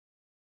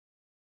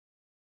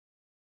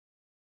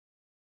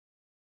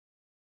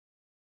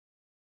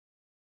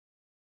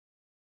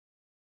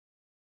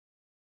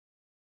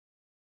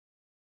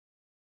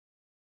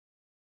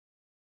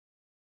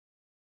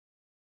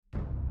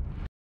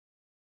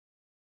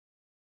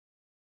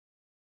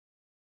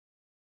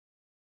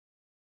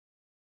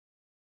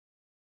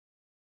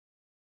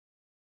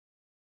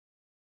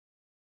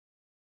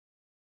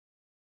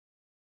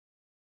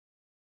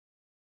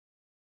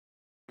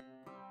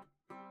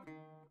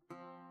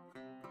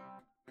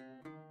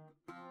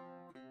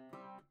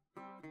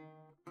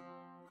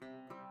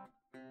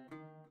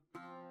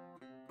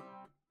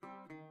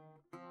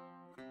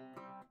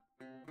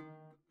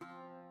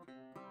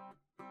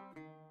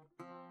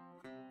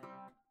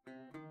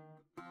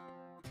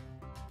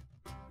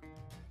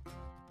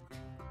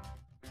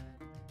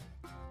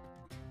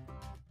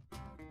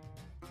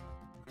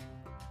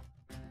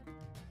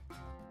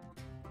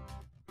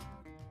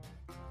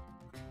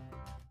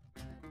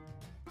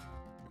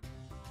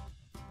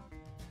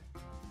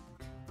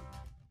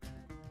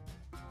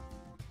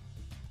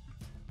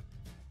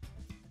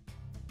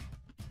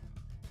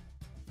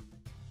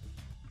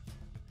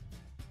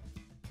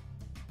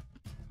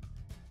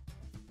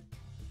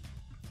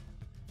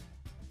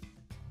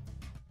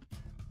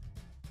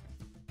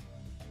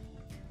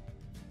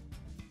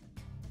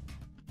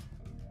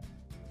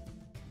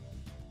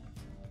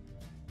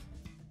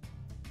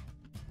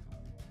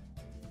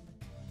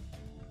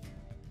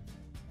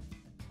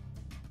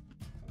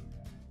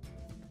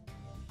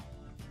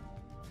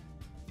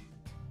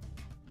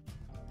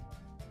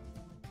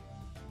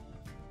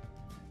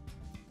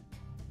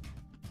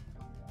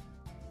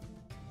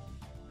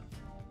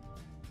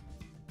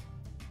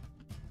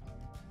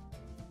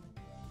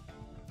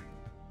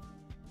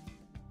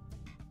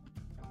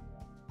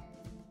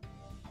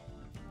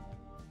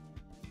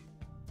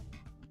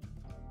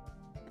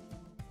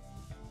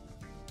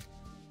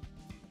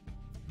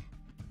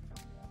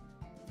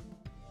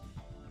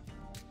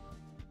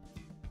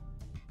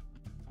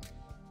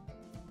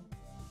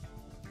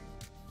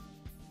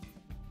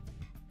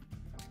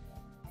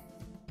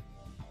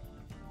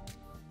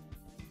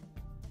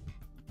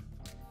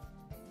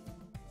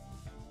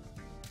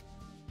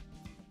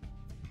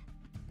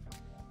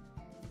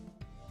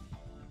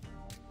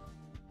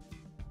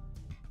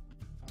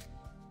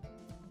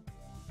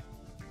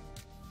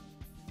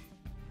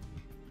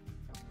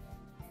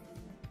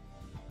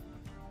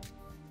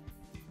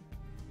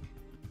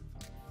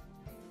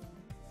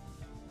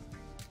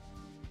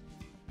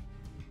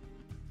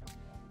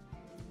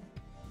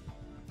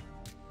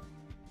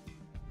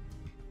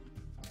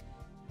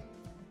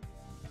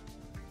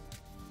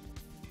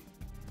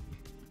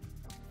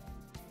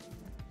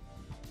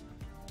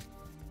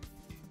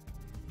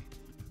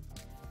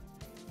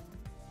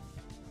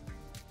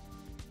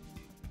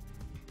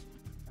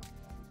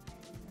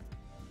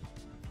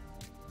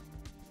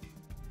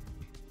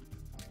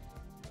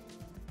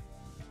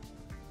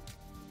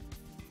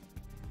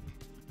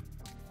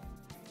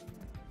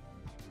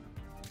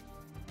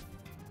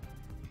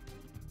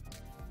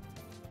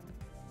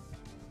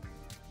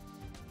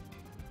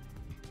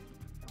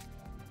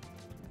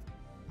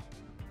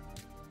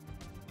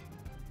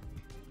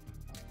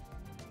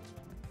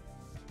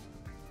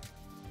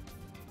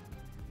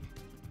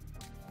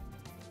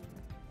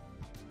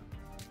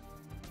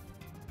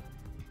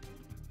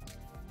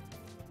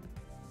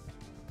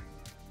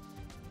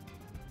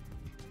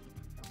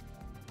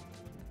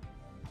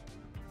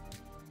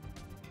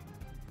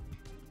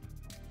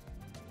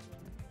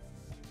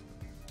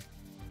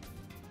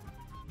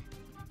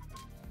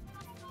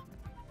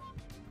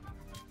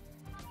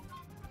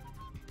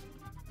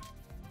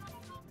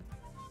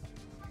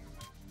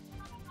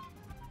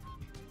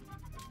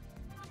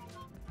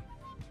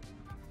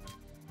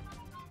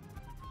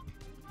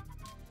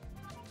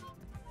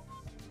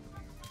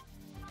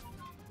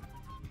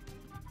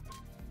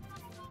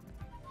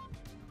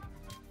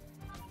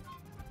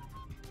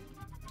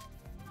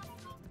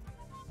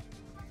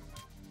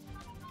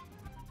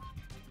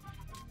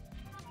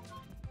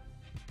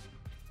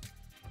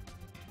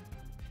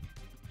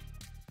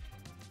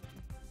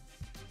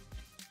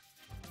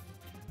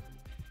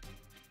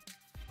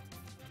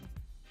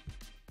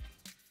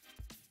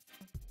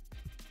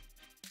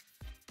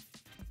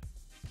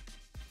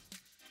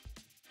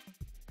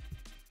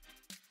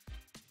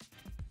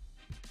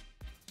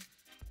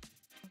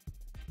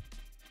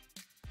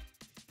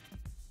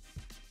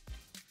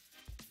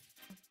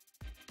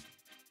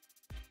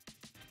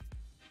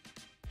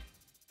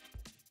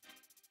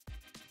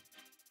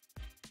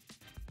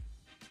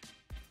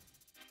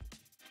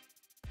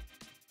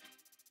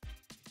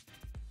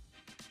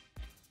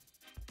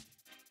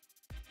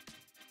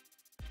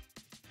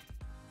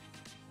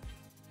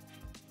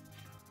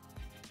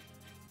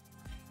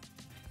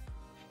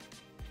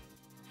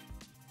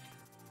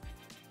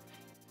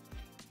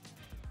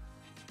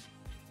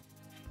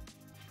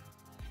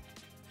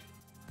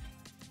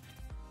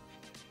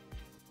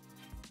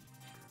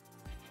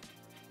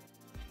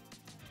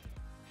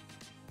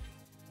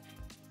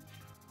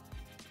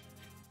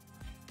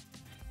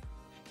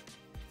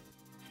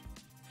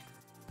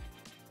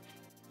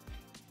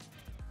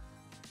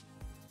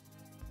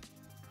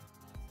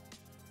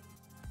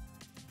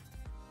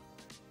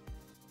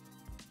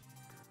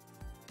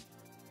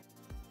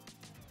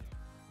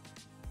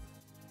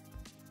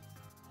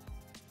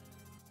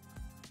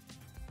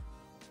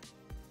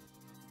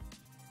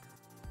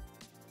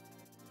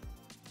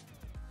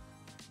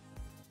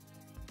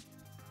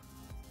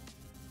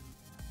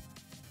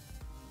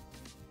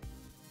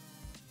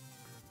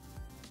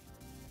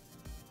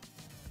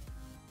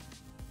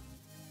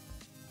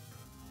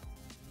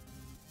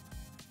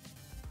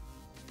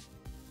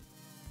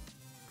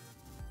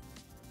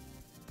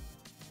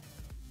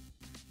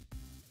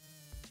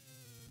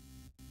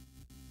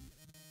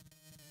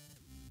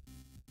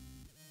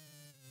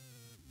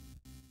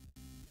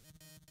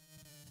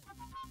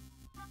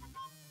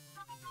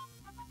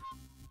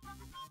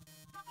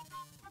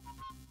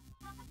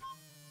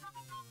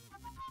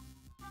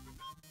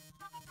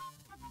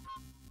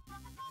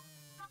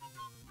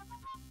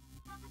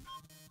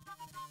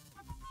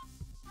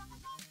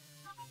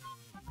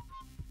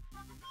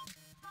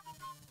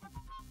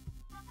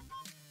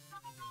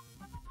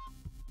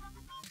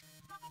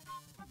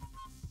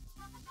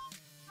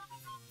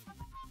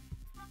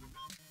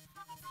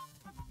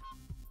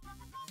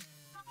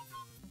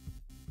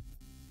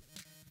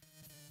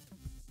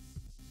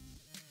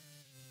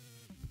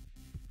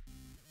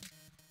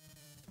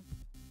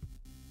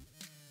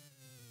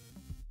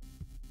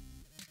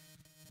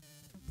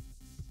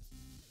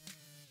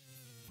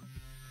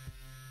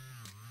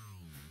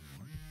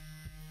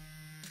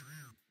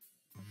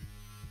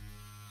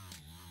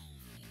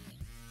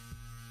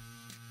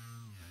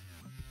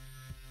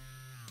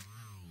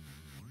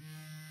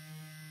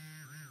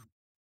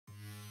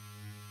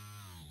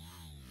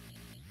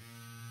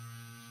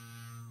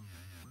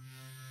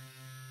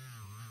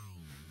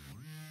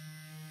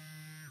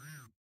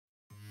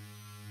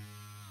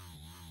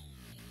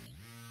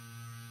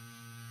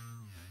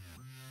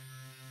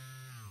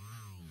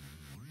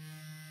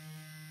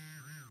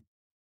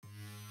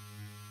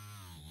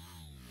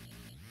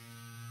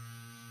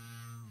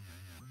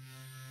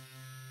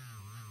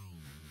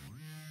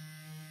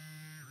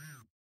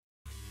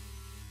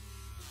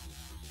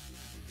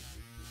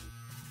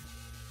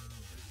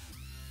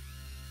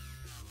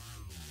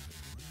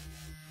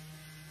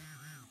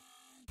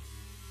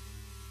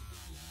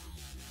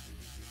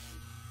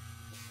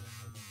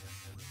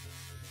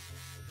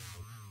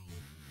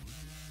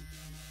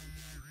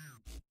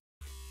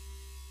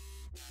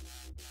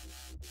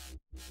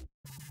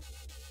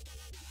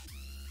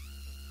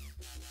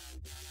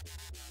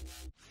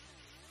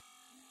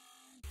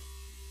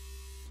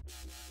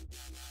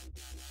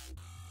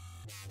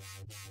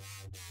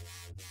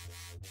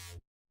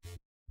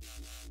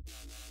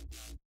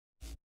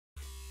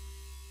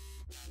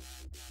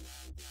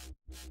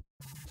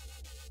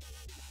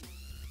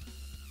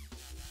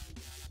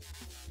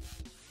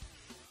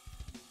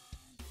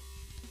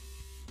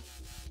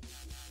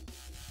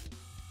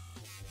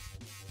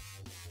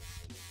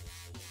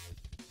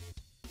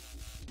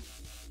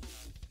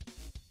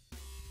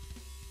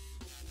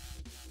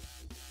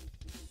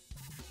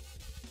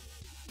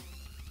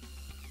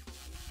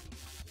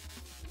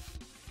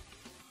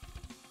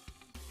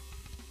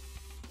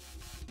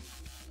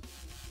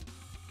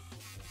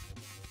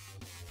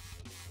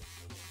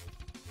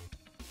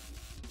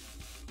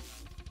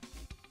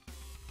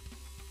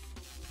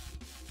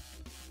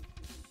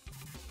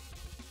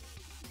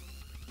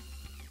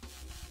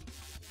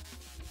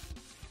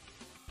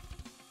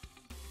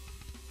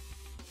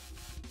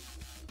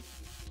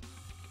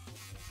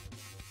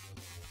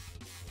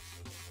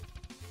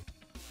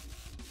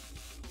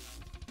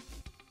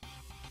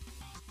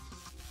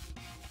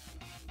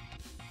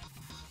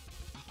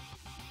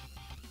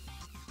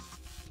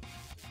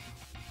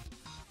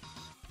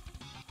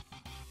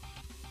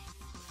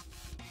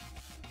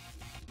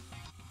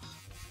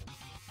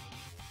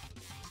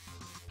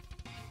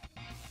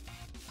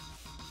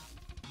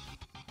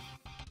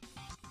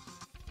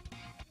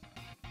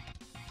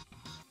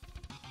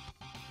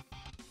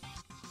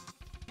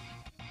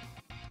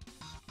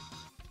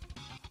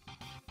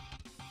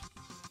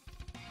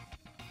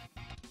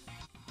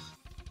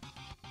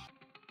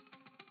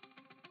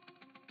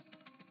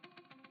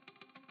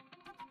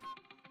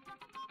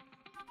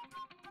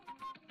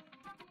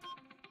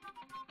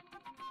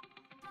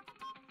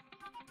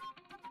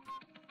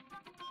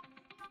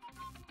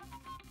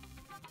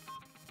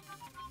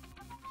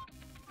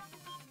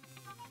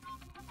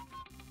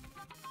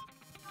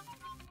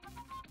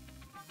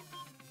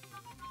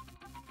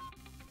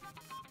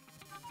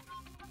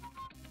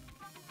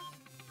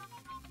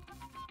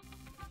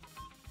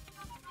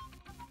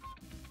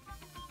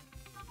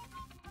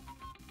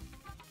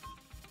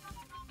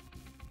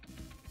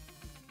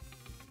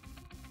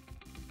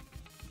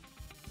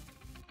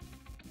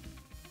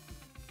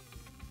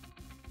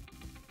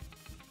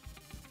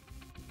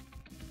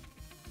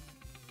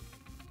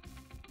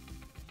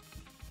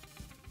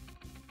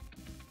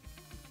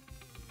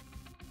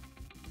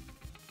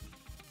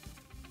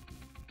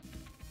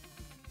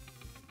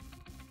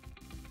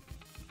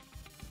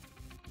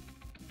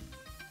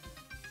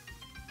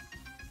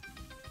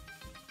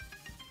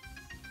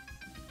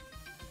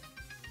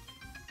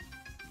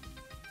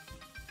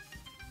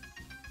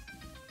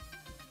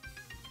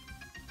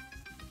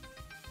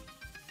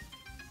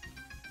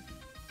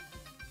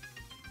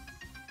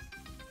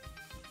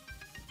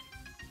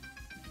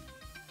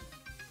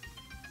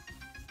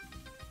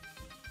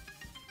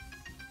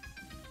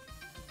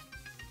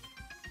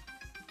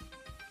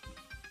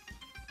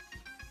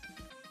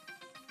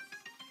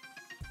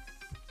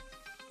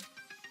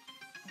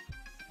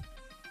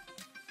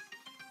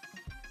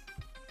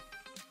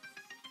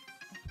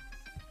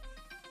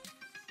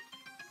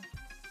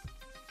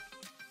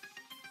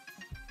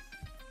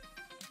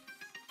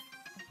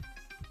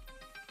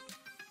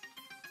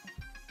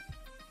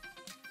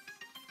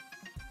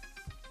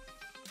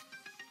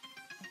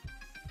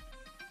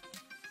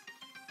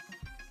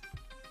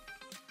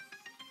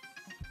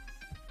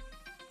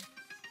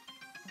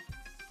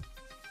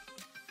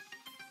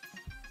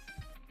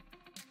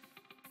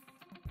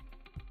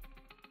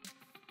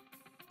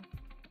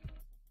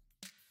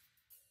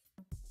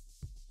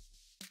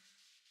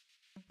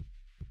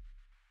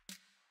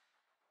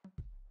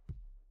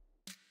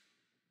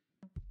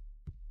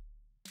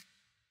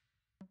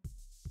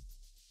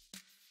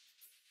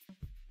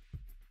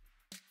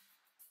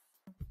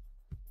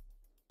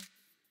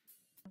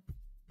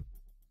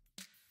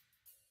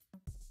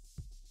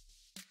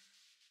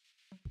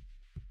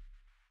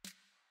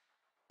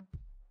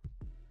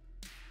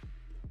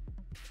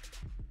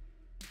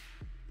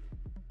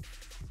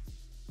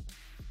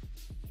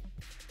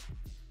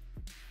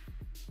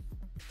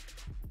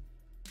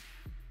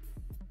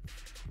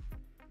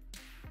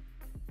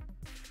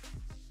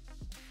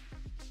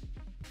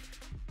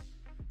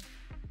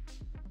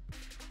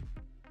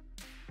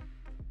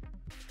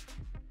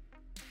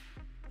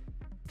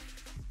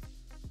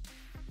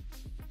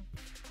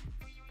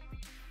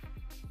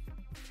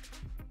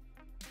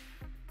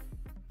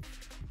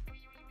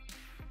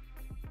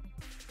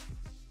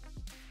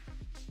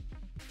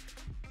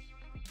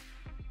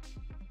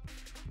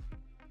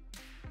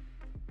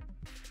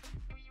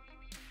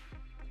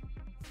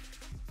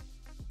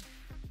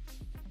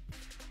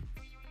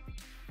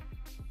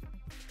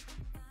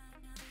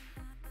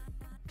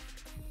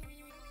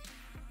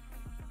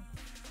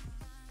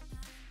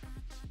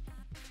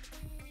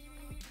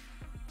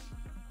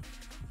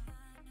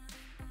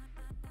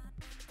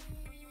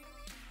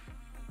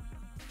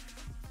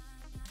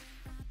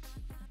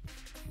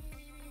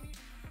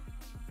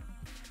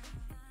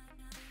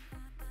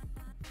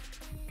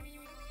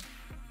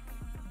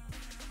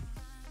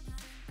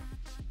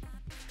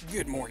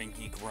Good morning,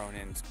 Geek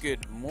Ronins.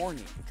 Good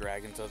morning,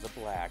 Dragons of the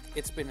Black.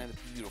 It's been a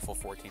beautiful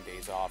 14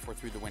 days off. We're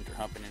through the winter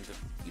hump and into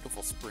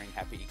beautiful spring.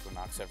 Happy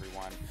equinox,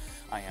 everyone.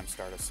 I am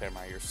Stardust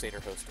Samurai, your Seder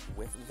host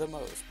with the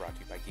most, brought to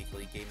you by Geek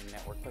League Gaming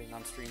Network, playing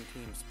on Stream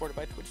Team, supported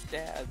by Twitch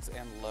Dads,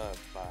 and loved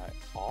by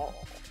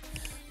all.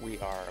 We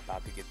are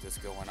about to get this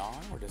going on.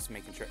 We're just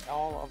making sure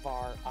all of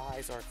our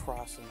I's are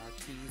crossed and our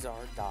T's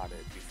are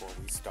dotted before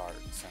we start,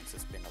 since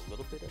it's been a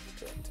little bit of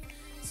a bit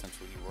since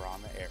we were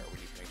on the air. We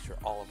need to make sure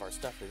all of our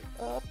stuff is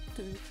up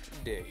to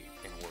date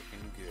and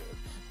working good.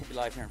 We'll be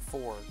live here in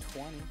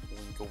 420,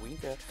 winka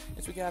winka,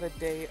 as we got a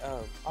day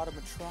of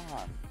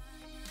Automatron,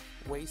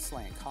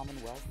 Wasteland,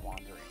 Commonwealth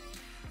Wandering,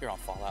 here on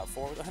Fallout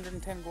 4 with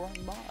 110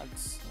 growing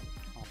mods.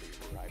 I'll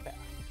be right back.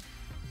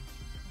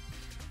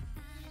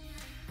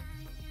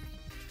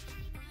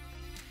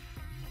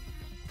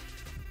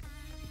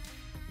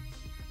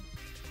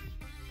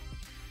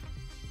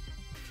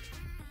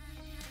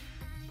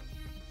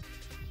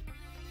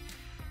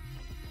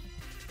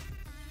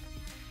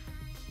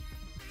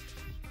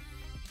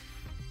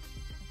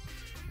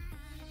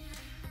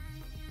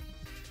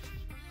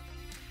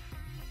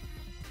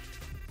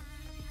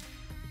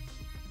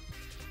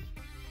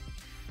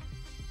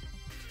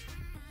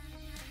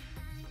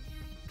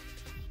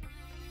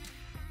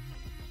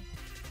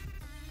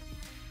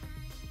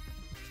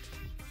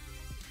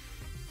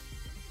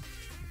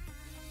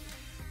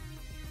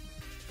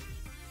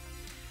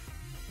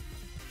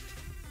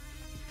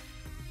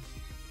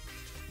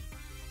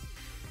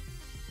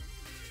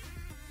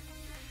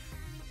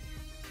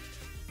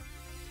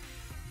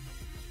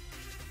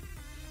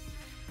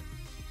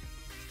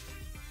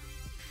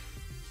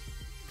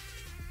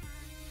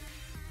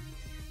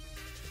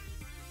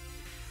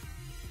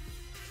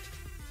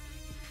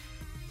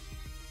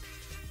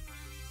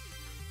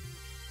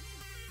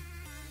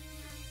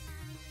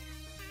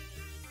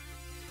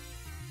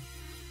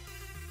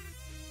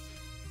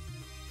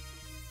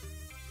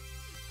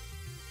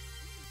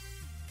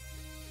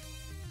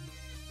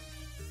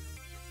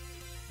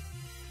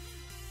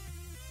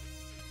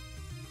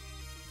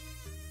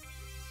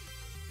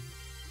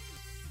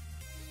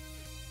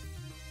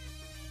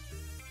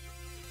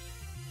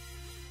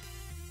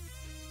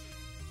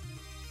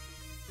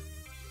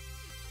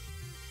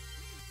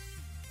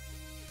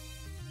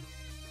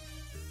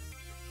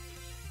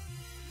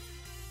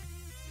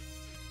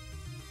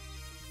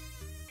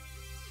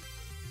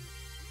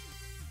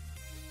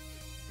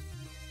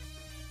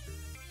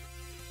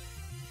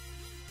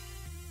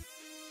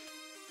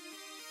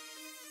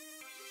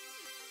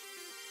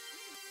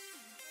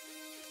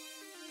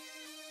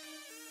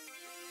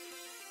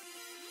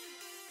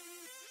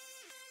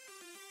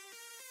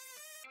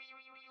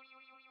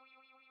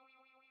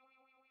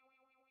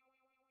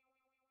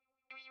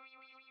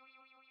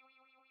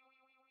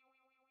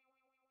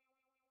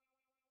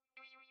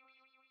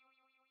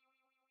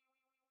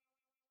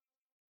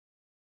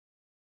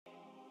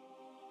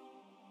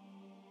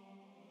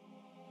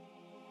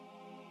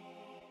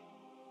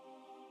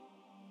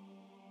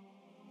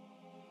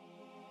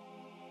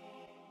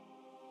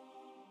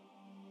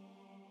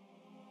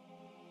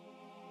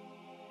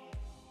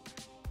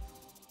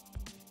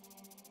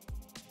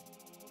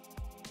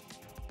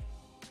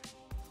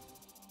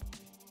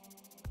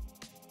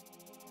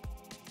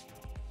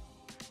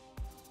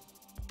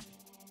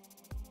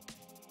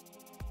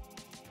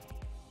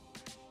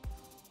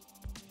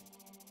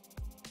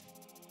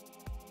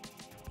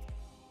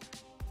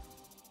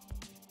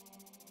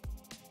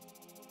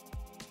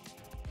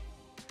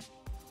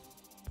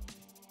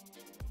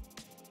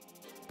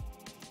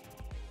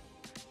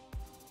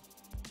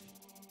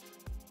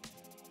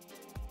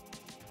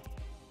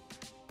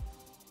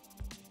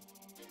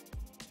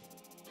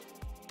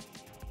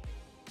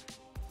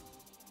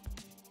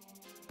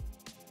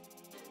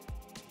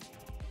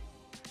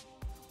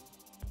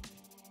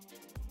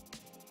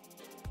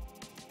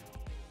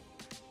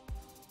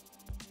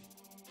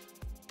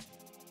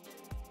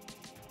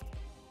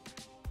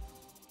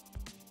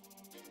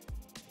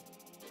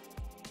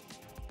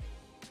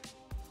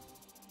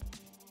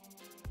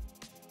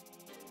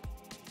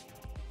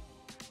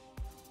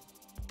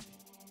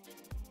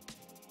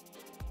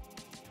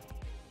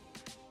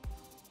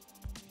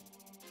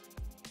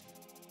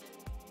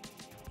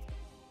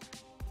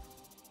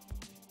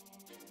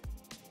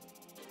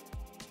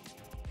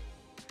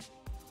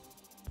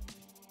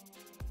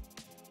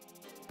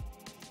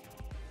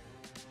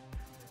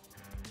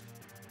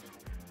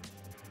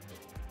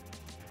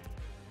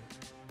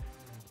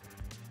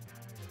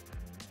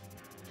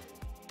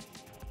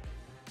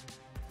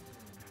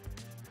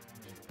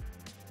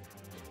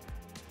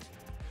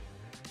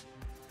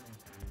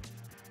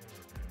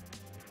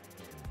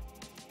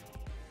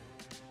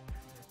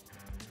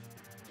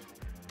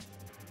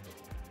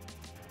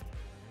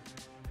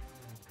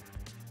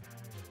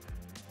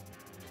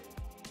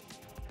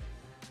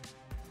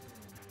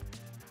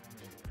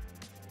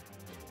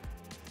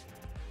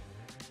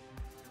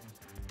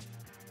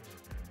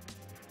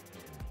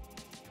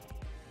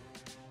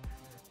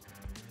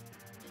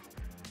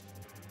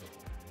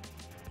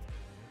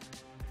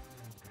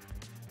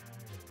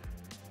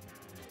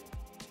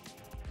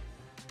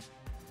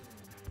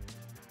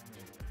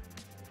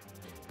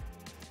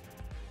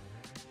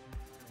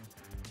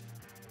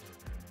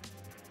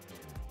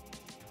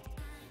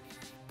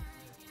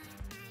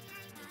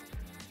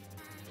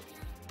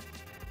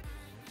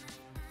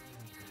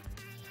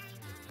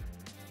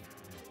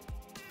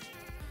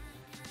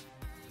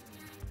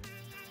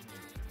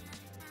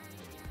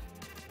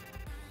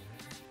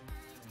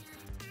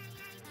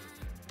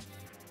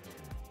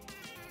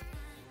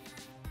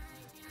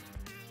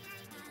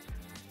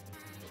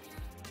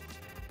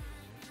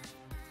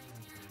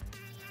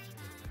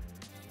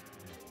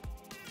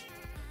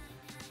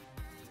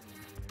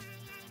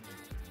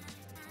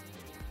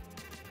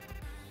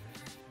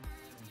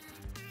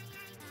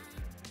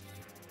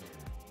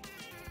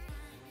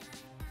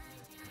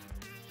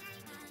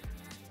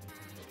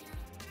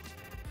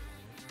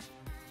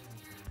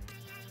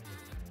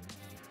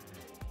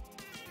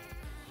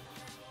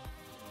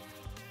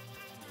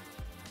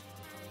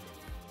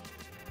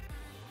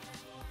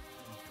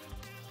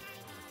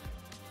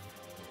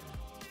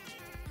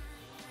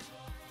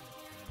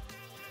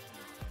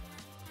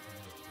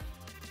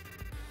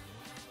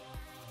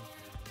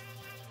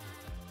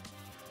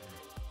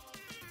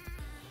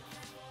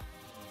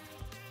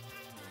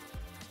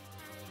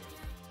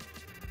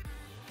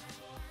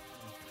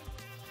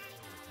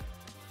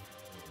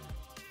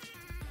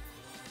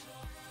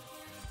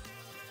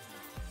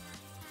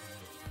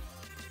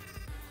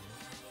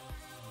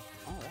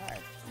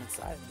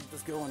 excited to get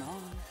this going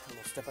on. A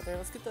little step out there.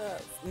 Let's get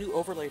the new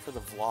overlay for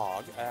the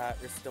vlog.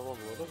 There's still a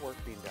little work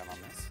being done on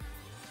this.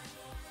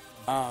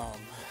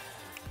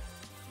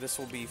 This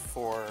will be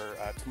for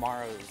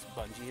tomorrow's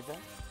Bungie event.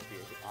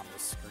 It'll be on the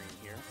screen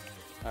here.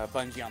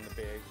 Bungie on the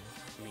big,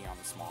 me on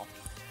the small.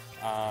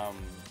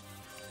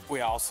 We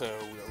also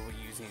will be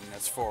using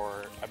this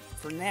for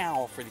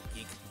now, for the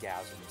Geek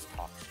Gasms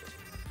talk show.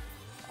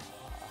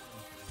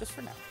 Just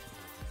for now.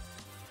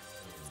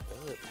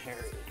 The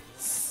hair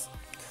is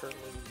curly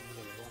and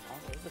going all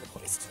over the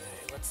place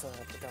today. Let's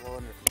put that a little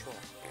under control.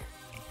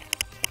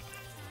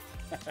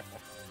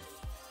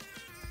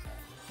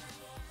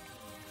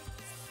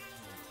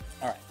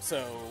 Alright,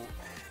 so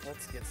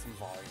let's get some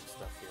volume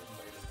stuff here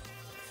played.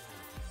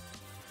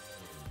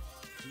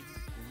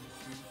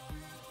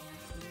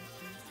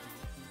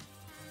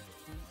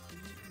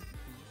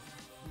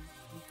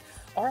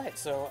 Alright,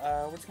 so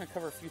we're just going to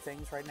cover a few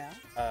things right now.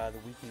 The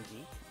Week in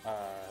Geek,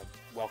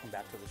 welcome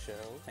back to the show,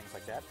 things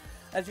like that.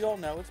 As you all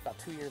know, it's about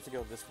 2 years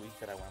ago this week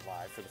that I went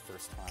live for the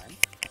first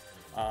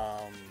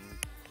time.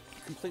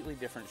 Completely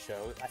different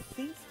show. I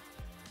think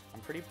I'm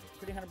pretty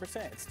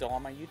 100%. It's still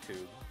on my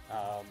YouTube.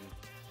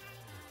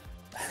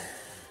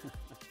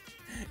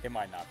 It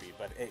might not be,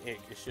 but it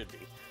should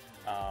be.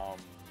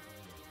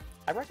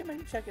 I recommend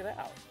you check it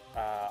out.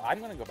 I'm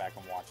going to go back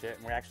and watch it,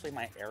 and we actually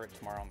might air it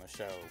tomorrow on the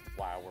show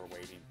while we're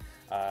waiting.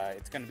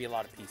 It's going to be a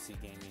lot of PC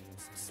gaming,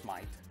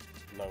 Smite,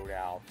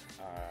 Loadout,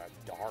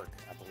 Dark,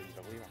 I believe.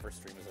 I believe my first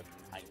stream was at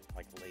night,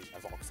 like late. I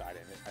was all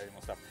excited. I didn't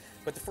know stuff.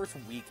 But the first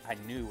week I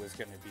knew was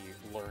going to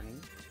be learning,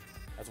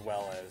 as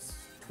well as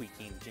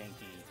tweaking,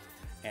 janky,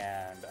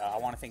 and I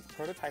want to thank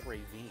Prototype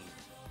Ravine.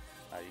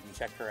 You can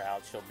check her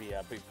out. She'll be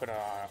we put on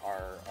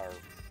our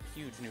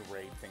huge new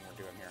raid thing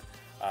we're doing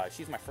here.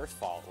 She's my first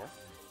follower.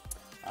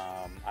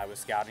 I was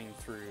scouting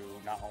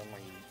through not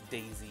only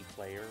DayZ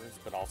players,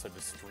 but also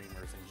the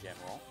streamers in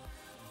general.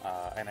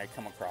 And I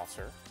come across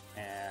her,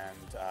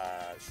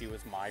 and she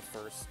was my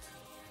first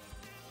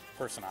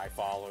person I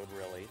followed,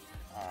 really.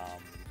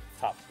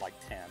 Top like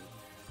 10,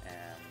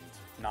 and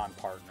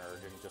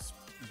non-partnered, and just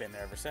been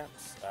there ever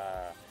since.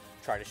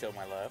 Try to show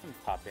my love and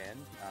pop in.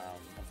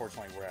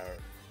 Unfortunately, we're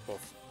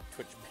both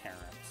Twitch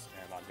parents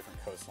and on different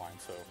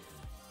coastlines, so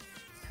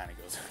kind of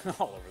goes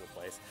all over the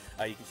place.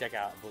 You can check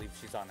out, I believe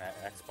she's on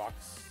Xbox,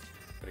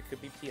 but it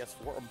could be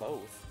PS4 or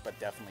both, but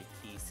definitely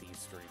PC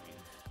streaming.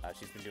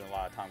 She's been doing a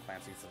lot of Tom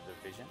Clancy's The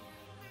Division.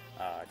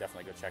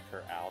 Definitely go check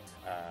her out,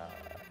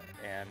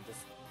 and just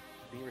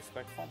be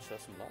respectful and show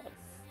some love.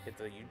 Hit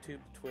the YouTube,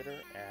 Twitter,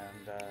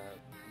 and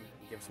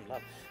give some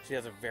love. She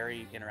has a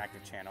very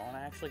interactive channel, and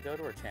I actually go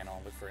to her channel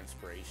and look for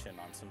inspiration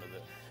on some of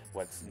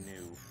what's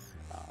new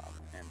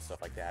and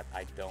stuff like that.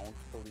 I don't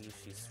believe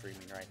she's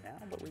streaming right now,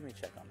 but we may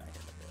check on that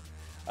here in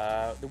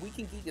a bit. The Week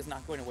in Geek is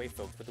not going away,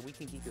 folks, but the Week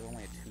in Geek is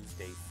only a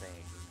Tuesday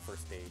thing.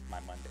 First day, my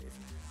Mondays.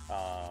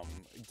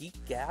 Geek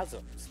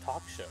Gasms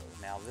talk show.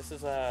 Now, this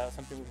is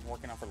something we've been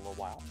working on for a little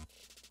while.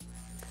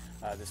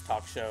 This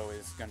talk show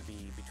is going to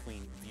be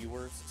between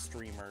viewers,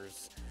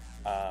 streamers,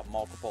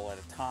 multiple at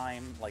a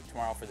time. Like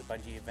tomorrow for the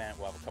Bungie event,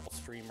 we'll have a couple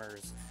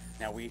streamers.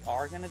 Now, we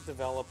are going to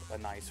develop a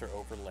nicer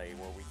overlay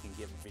where we can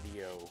get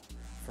video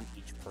from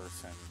each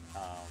person.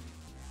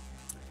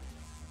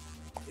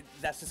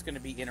 That's just going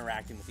to be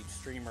interacting with each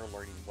streamer,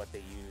 learning what they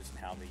use and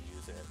how they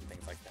use it, and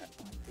things like that.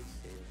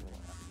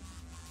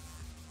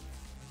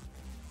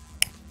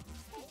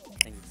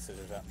 I need the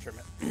scissors out and trim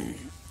it.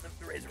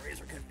 The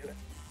razor couldn't do it.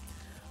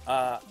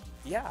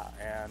 Yeah,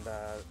 and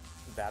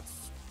that's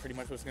pretty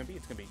much what it's going to be.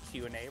 It's going to be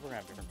Q&A. We're going to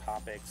have different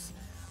topics,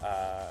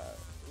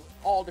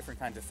 all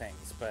different kinds of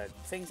things, but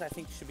things I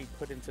think should be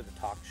put into the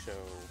talk show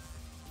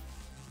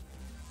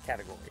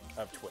category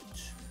of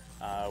Twitch.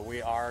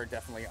 We are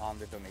definitely on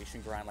the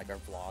donation grind, like our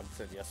vlog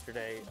said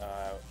yesterday,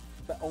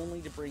 but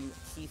only to bring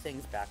key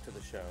things back to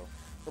the show.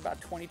 We're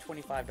about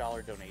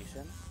 $20-25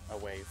 donation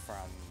away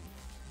from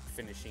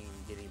finishing,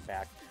 getting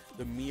back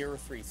the Mirror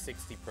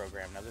 360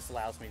 program. Now, this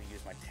allows me to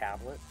use my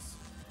tablets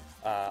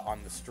on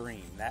the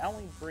stream. That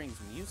only brings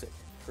music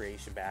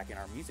creation back in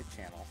our music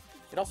channel.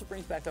 It also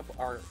brings back up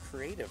our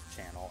creative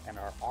channel and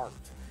our art,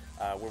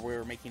 where we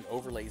were making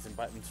overlays and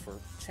buttons for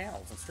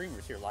channels and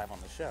streamers here live on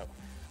the show.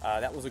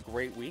 That was a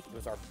great week. It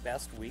was our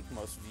best week,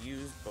 most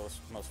views,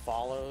 most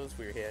follows.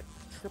 We hit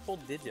triple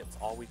digits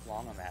all week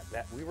long on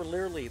that. We were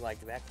literally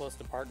like that close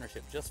to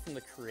partnership just from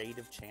the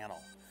creative channel.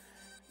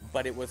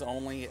 But it was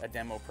only a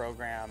demo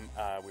program.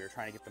 We were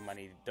trying to get the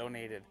money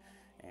donated,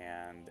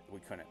 and we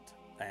couldn't.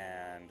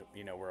 And,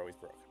 you know, we're always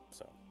broke.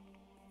 So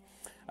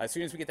as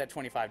soon as we get that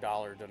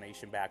 $25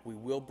 donation back, we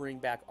will bring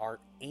back art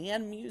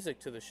and music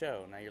to the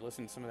show. Now, you're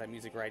listening to some of that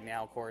music right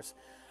now, of course,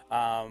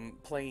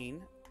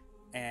 playing.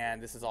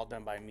 And this is all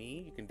done by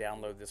me. You can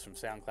download this from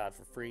SoundCloud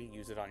for free,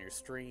 use it on your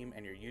stream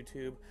and your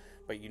YouTube,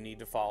 but you need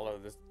to follow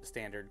the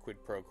standard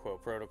quid pro quo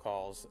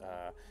protocols.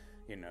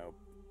 You know,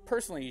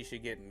 personally, you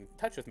should get in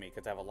touch with me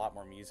because I have a lot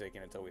more music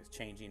and it's always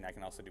changing. I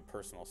can also do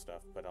personal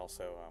stuff, but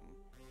also,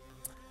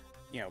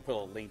 you know, put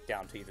a link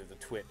down to either the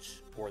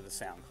Twitch or the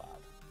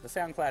SoundCloud. The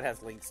SoundCloud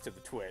has links to the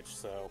Twitch,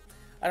 so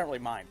I don't really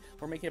mind.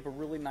 We're making up a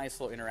really nice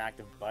little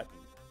interactive button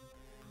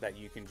that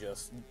you can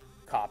just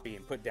copy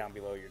and put down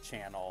below your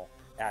channel,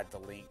 add the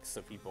link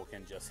so people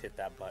can just hit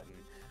that button.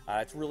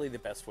 It's really the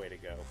best way to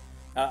go.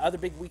 Other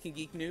big Week in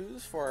Geek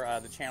news for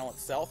the channel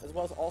itself, as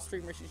well as all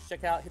streamers you should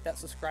check out. Hit that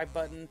subscribe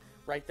button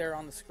right there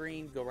on the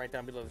screen. Go right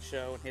down below the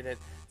show and hit it.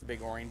 It's a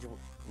big orange,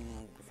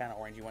 kind of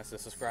orangey one to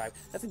subscribe.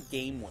 That's a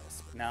Game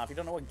Wisp. Now, if you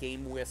don't know what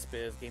Game Wisp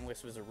is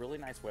a really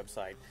nice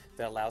website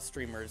that allows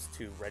streamers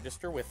to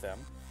register with them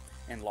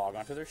and log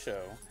onto their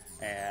show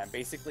and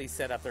basically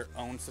set up their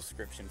own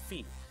subscription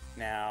fee.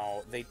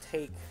 Now, they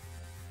take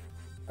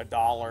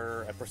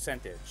 $1 a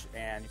percentage,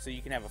 and so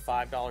you can have a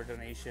 $5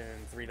 donation,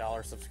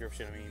 $3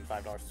 subscription,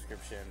 $5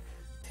 subscription,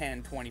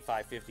 10,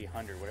 25, 50,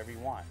 100, whatever you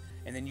want,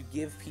 and then you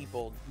give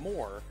people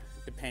more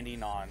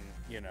depending on,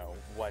 you know,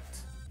 what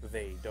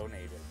they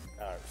donated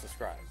or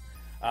subscribed.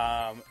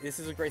 This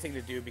is a great thing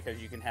to do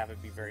because you can have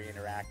it be very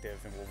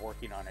interactive, and we're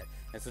working on it.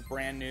 This is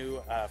brand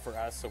new for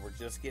us, so we're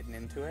just getting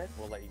into it.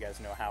 We'll let you guys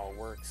know how it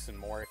works and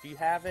more. If you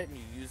have it and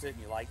you use it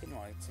and you like it and you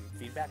want some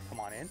feedback, come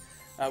on in.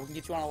 We can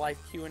get you on a live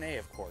Q&A,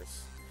 of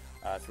course,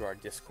 through our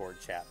Discord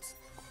chats.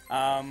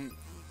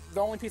 The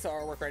only piece of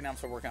artwork right now I'm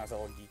still working on is that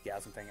little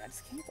Geekgasm thing. I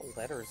just can't get the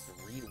letters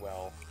to read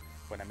well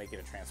when I make it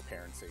a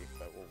transparency,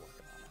 but we're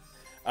working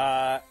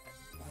on it.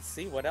 Let's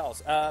see, what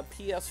else?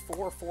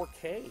 PS4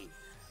 4K.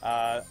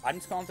 I'm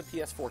just calling it the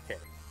PS4K.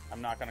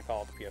 I'm not going to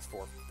call it the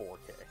PS4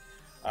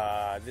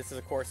 4K. This is,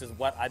 of course, is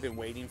what I've been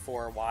waiting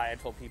for, why I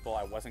told people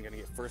I wasn't going to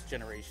get first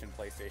generation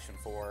PlayStation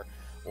 4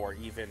 or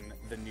even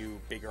the new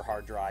bigger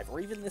hard drive,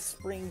 or even this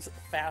spring's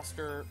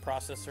faster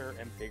processor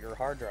and bigger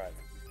hard drive.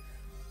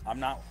 I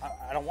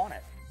don't want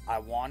it. I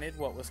wanted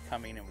what was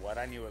coming and what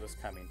I knew it was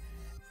coming.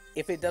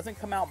 If it doesn't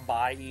come out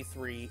by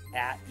E3,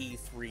 at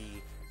E3,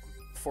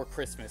 for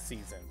Christmas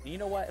season, you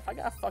know what? If I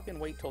gotta fucking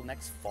wait till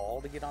next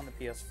fall to get on the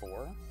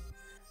PS4,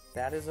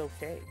 that is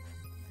okay.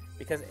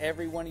 Because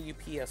every one of you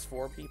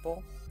PS4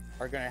 people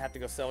are gonna have to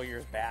go sell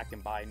yours back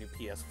and buy a new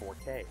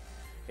PS4K.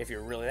 If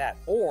you're really that.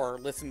 Or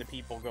listen to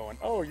people going,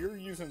 oh, you're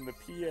using the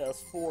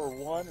PS4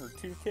 1 or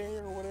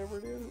 2K or whatever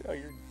it is? Oh,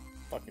 you're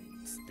fucking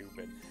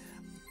stupid.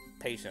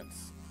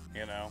 Patience,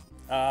 you know?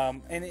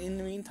 And in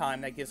the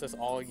meantime, that gives us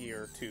all a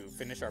year to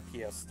finish our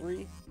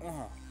PS3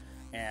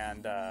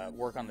 and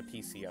work on the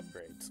PC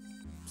upgrades.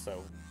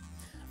 So,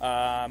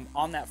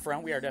 on that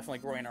front, we are definitely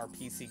growing our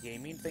PC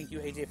gaming. Thank you,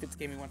 AJ Fitz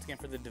Gaming, once again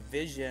for the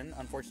Division.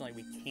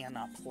 Unfortunately, we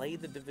cannot play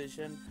the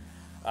Division.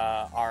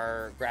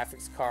 Our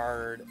graphics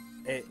card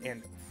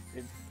and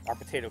our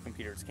potato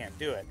computers can't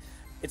do it.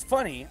 It's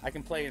funny, I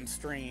can play and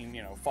stream,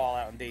 you know,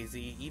 Fallout and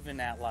DayZ even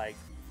at like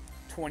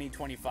 20,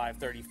 25,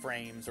 30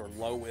 frames or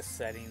lowest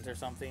settings or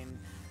something,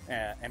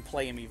 and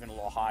play them even a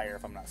little higher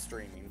if I'm not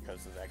streaming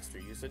because of the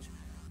extra usage.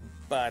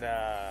 But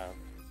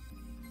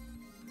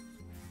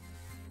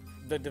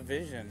the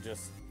Division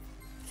just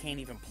can't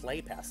even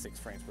play past 6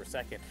 frames per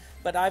second.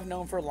 But I've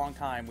known for a long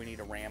time we need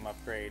a RAM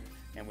upgrade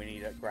and we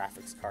need a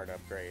graphics card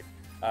upgrade.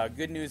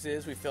 Good news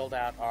is we filled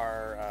out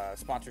our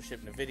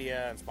sponsorship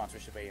NVIDIA and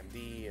sponsorship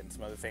AMD and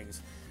some other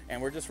things, and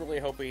we're just really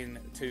hoping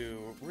to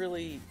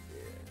really,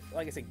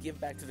 like I said, give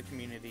back to the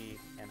community,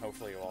 and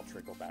hopefully it'll all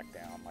trickle back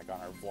down, like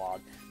on our vlog.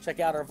 Check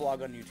out our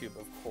vlog on YouTube,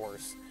 of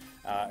course,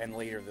 and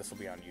later this will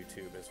be on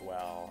YouTube as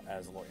well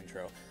as a little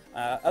intro.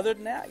 Other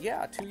than that,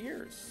 yeah, 2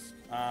 years.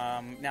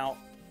 Now,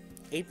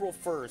 April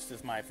 1st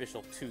is my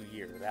official 2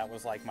 year. That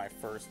was like my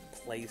first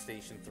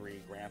PlayStation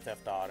 3 Grand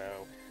Theft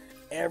Auto.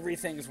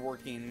 Everything's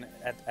working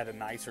at a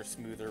nicer,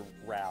 smoother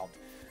route.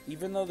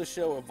 Even though the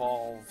show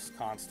evolves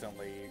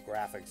constantly,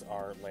 graphics,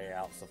 art,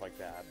 layout, stuff like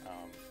that.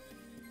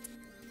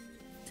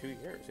 2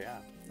 years,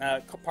 yeah.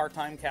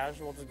 Part-time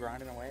casual, just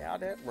grinding away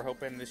at it. We're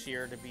hoping this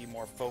year to be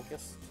more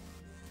focused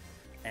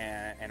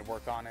and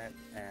work on it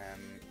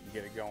and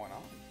get it going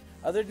on.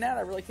 Other than that,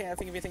 I really can't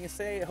think of anything to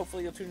say.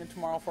 Hopefully you'll tune in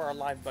tomorrow for our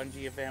live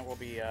Bungie event. We'll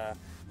be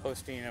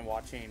hosting and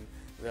watching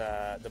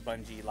the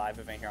Bungie live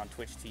event here on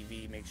Twitch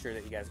TV. Make sure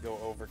that you guys go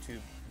over to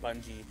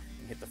Bungie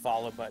and hit the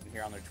follow button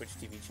here on their Twitch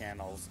TV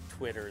channels,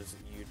 Twitters,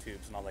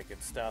 YouTubes, and all that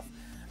good stuff,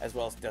 as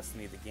well as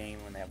Destiny the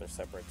game when they have their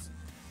separates.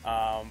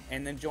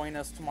 And then join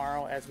us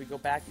tomorrow as we go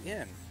back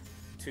in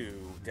to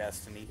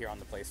Destiny here on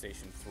the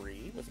PlayStation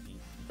 3 with the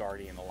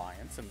Guardian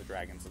Alliance and the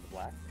Dragons of the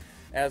Black,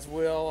 as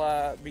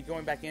we'll be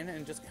going back in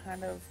and just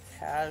kind of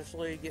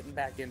casually getting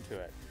back into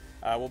it.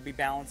 We'll be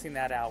balancing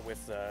that out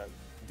with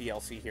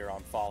DLC here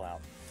on Fallout.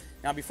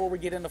 Now, before we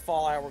get into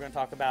Fallout, we're going to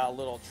talk about a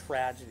little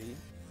tragedy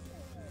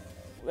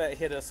that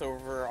hit us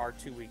over our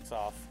 2 weeks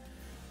off.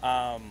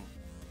 Our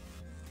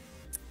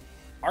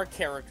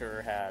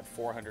character had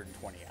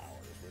 420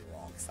 hours. We were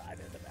all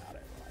excited about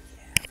it. We're like,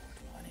 yeah,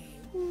 420,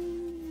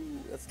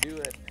 woo, let's do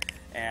it.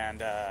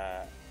 And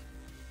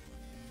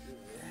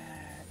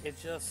it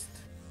just...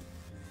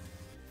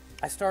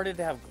 I started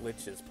to have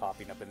glitches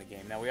popping up in the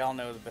game. Now, we all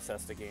know the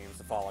Bethesda games,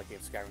 the Fallout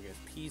games, Skyrim games,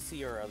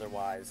 PC or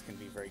otherwise, can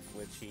be very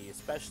glitchy,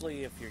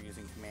 especially if you're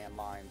using command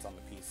lines on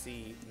the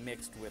PC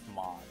mixed with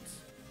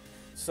mods.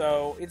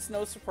 So it's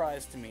no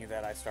surprise to me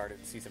that I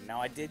started to see some.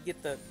 Now I did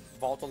get the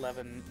Vault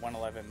 11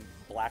 111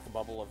 Black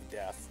Bubble of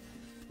Death,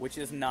 which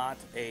is not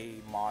a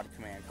mod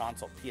command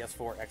console.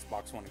 PS4,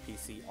 Xbox One, and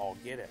PC all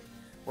get it.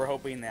 We're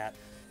hoping that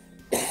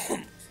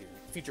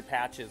future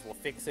patches will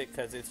fix it,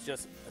 because it's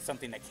just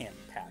something that can't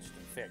be patched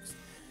and fixed.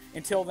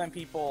 Until then,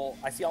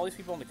 I see all these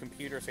people on the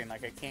computer saying,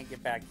 like, I can't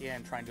get back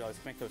in, trying to do all these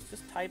command codes.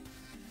 Just type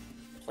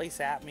place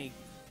at me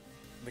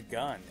the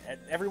gun.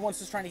 Everyone's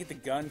just trying to get the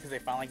gun because they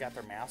finally got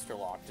their master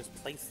lock. Just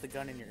place the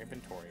gun in your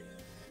inventory.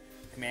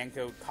 Command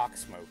code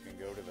cocksmoke and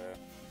go to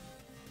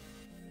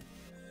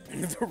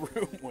the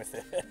room with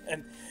it.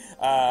 And,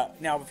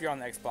 now, if you're on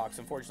the Xbox,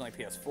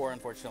 unfortunately PS4,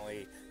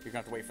 unfortunately, you're going to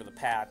have to wait for the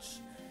patch.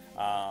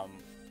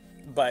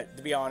 But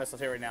to be honest, I'll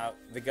tell you right now,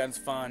 the gun's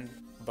fun,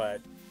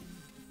 but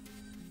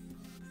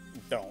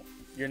don't.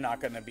 You're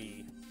not going to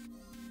be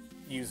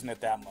using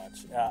it that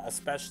much,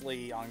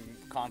 especially on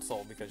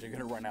console, because you're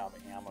going to run out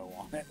of ammo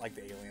on it, like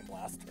the alien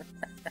blaster.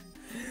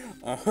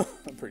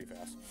 Pretty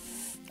fast.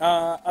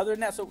 Other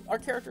than that, so our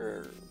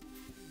character,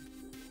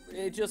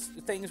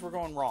 things were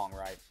going wrong,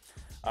 right?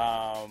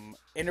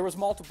 And there was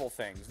multiple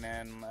things,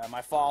 man.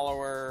 My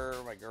follower,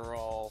 my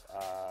girl,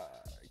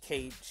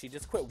 Kate, she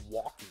just quit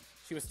walking.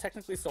 She was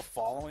technically still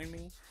following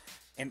me,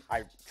 and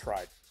I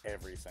tried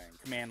everything.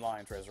 Command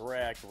lines,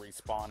 resurrect,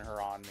 respawn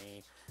her on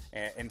me,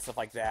 and stuff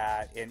like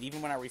that. And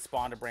even when I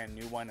respawned a brand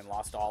new one and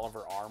lost all of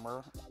her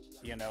armor,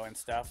 and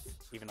stuff,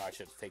 even though I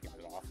should have taken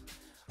it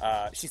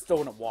off, she still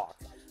wouldn't walk.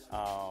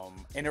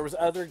 And there was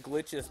other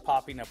glitches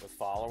popping up with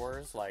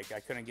followers. Like, I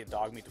couldn't get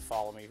Dogmeat to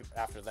follow me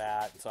after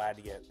that, so I had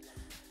to get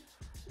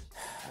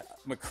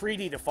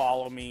McCready to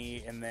follow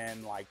me, and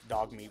then, like,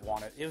 Dogmeat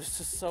wanted... It was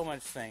just so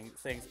much things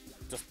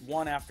just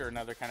one after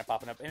another kind of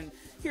popping up. And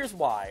here's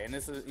why, and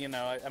this is,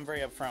 I'm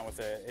very upfront with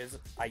it, is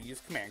I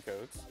use command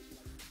codes.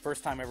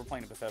 First time ever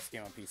playing a Bethesda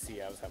game on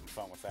PC, I was having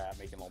fun with that,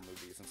 making little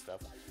movies and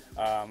stuff.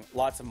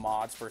 Lots of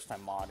mods, first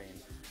time modding,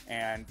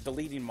 and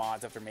deleting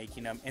mods after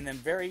making them. And then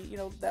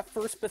that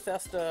first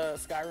Bethesda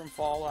Skyrim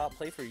Fallout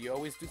playthrough, you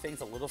always do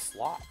things a little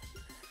slop.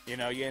 I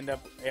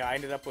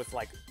ended up with,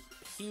 like,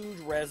 huge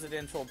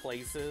residential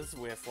places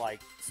with,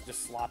 like,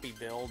 just sloppy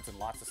builds and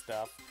lots of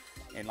stuff.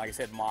 And like I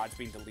said, mods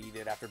being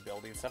deleted after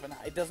building stuff. And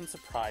it doesn't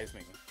surprise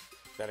me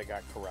that it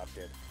got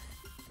corrupted.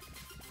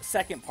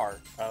 Second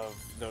part of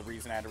the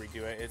reason I had to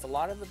redo it is a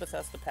lot of the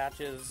Bethesda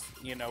patches,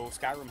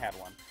 Skyrim had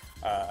one,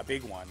 a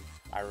big one,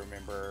 I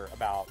remember,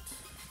 about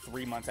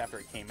 3 months after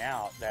it came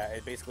out, that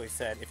it basically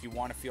said, if you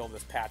want to feel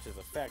this patch's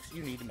effects,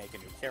 you need to make a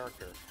new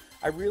character.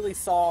 I really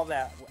saw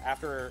that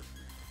after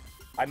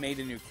I made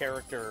a new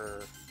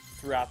character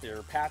throughout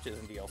their patches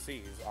and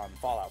DLCs on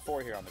Fallout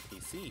 4 here on the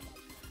PC,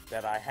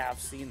 that I have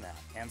seen that.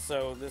 And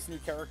so this new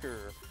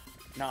character,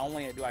 not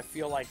only do I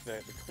feel like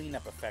the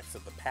cleanup effects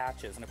of the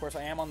patches, and of course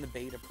I am on the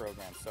beta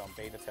program, so I'm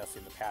beta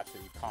testing the patch for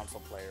you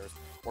console players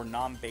or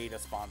non-beta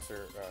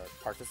sponsor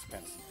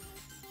participants.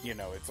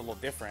 It's a little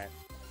different,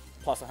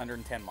 plus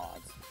 110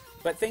 mods.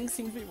 But things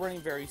seem to be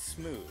running very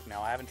smooth.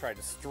 Now, I haven't tried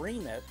to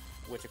stream it,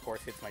 which of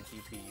course hits my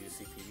GPU,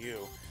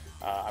 CPU.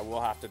 I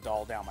will have to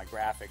dull down my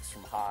graphics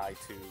from high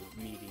to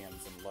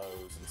mediums and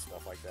lows and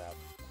stuff like that.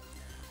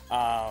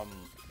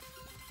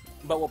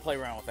 But we'll play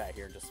around with that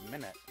here in just a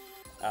minute.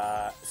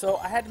 So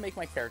I had to make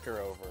my character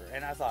over,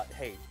 and I thought,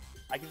 hey,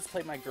 I can just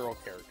play my girl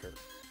character.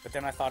 But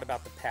then I thought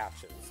about the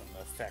patches and the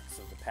effects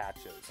of the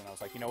patches, and I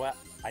was like, you know what?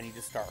 I need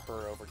to start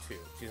her over too.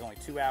 She's only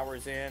 2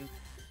 hours in,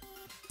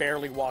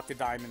 barely walked to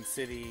Diamond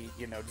City,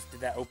 just did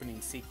that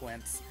opening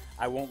sequence.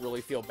 I won't really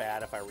feel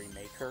bad if I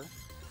remake her.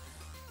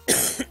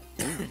 Excuse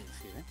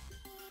me.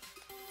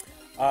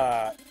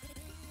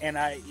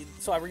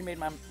 So I remade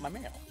my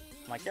male,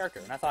 my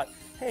character, and I thought,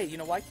 hey,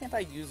 why can't I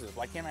use this?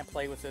 Why can't I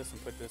play with this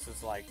and put this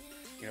as, like,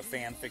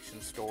 fan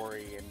fiction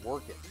story and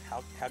work it?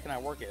 How can I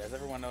work it? As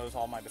everyone knows,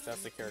 all my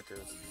Bethesda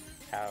characters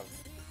have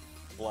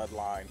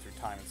bloodline through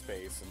time and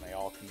space, and they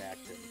all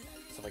connect and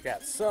stuff like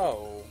that.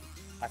 So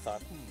I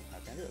thought, how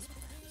can I do this?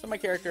 So my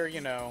character,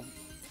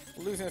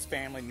 losing his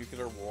family,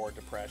 nuclear war,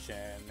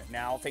 depression.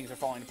 Now things are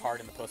falling apart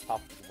in the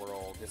post-apocalyptic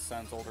world. His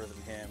son's older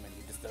than him, and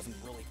he just doesn't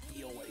really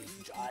feel what he's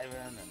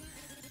jiving, and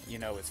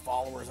his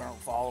followers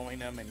aren't following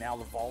him, and now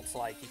the vault's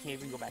like, he can't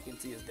even go back and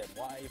see his dead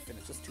wife, and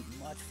it's just too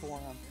much for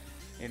him,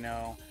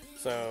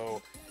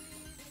 so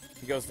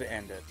he goes to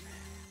end it,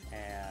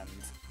 and,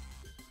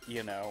 he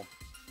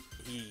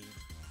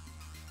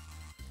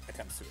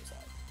attempts suicide,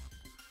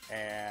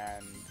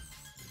 and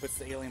puts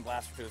the alien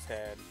blaster to his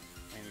head,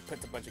 and he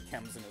puts a bunch of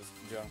chems in his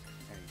junk,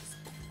 and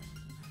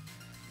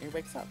he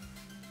wakes up.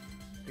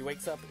 He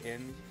wakes up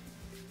in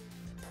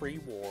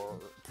pre-war,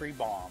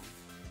 pre-bomb.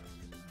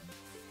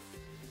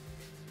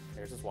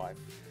 There's his wife.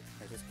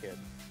 There's his kid.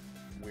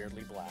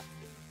 Weirdly black.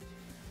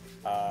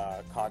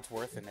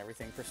 Codsworth and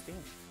everything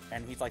pristine.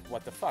 And he's like,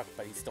 what the fuck?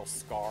 But he's still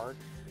scarred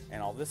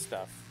and all this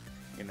stuff,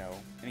 and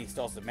he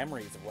still has the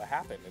memories of what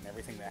happened and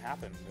everything that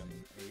happened. And,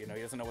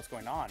 he doesn't know what's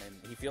going on. And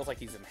he feels like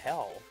he's in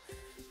hell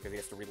because he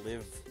has to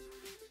relive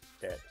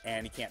it.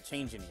 And he can't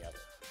change any of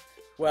it.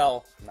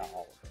 Well, not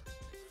all of it.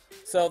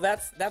 So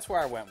that's where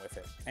I went with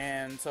it.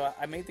 And so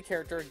I made the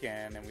character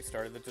again, and we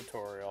started the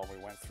tutorial.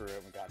 We went through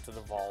it. We got to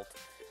the vault.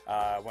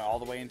 Went all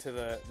the way into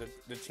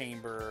the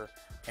chamber.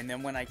 And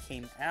then when I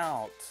came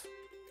out,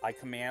 I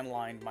command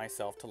lined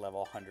myself to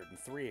level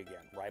 103 again,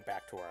 right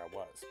back to where I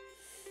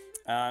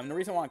was. The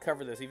reason I want to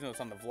cover this, even though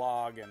it's on the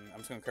vlog, and I'm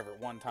just going to cover it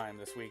one time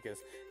this week, is,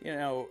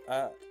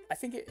 I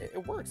think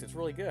it works. It's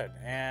really good.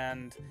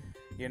 And,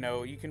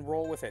 you can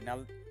roll with it. Now,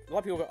 a lot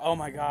of people go, oh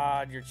my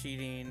god, you're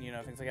cheating,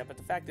 things like that. But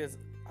the fact is,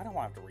 I don't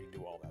want to have to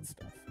redo all that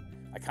stuff.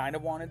 I kind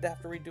of wanted to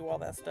have to redo all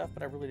that stuff,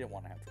 but I really didn't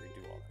want to have to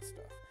redo all that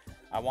stuff.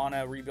 I want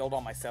to rebuild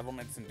all my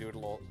settlements and do it a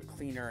little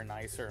cleaner and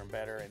nicer and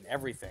better and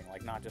everything.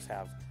 Like, not just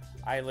have...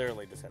 I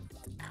literally just have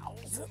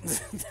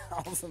thousands and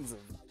thousands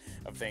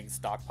of things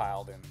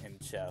stockpiled in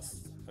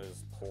chests.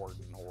 There's hoard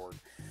and hoard,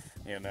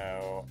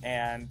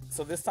 And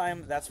so this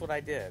time, that's what I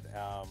did.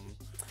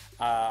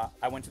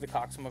 I went to the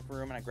cocksmoke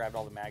room and I grabbed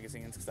all the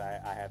magazines because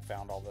I had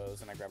found all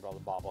those, and I grabbed all the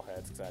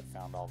bobbleheads because I had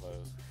found all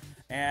those.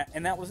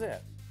 And that was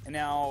it. And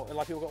now a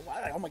lot of people go,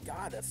 wow, oh my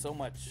god, that's so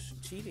much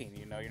cheating.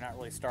 You're not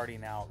really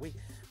starting out.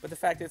 But the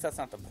fact is, that's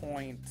not the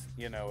point.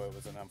 It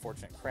was an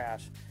unfortunate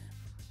crash.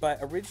 But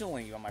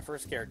originally, on my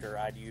first character,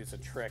 I'd use a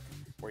trick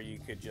where you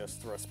could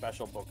just throw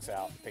special books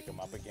out, pick them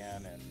up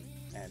again,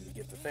 and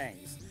get the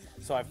things.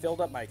 So I filled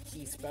up my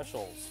key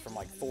specials from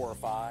like 4 or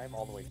 5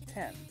 all the way to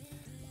 10.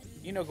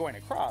 Going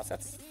across,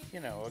 that's,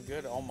 a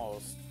good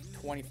almost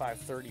 25,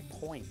 30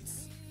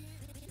 points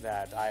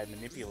that I had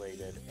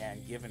manipulated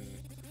and given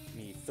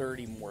me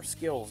 30 more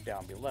skills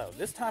down below.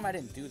 This time I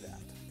didn't do that.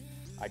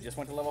 I just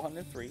went to level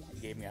 103,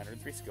 it gave me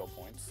 103 skill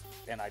points,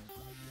 and I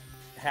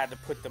had to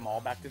put them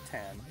all back to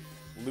 10,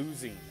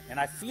 losing, and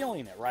I'm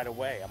feeling it right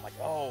away. I'm like,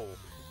 oh,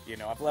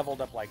 I've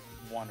leveled up like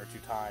 1 or 2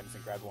 times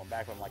and grabbed one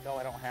back, but I'm like, oh,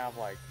 I don't have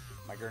like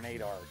my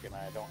grenade arc, and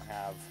I don't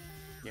have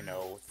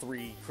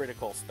 3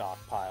 critical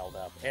stockpiled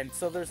up, and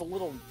so there's a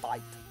little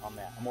bite on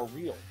that, a more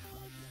real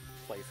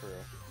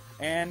playthrough,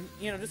 and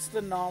just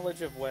the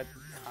knowledge of what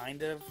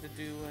kind of to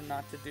do and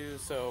not to do.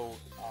 So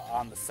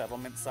on the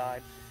settlement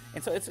side,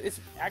 and so it's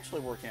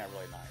actually working out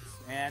really nice.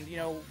 And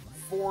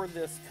for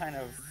this kind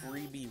of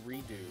freebie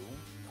redo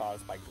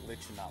caused by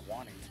glitch and not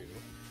wanting to,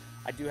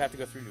 I do have to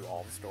go through and do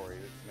all the story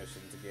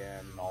missions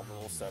again, and all the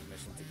little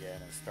submissions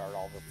again, and start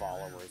all the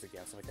followers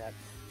again, stuff like that.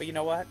 But you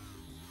know what?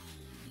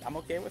 I'm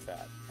okay with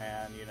that.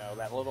 And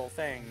that little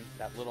thing,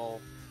 that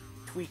little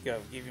tweak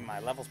of giving my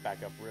levels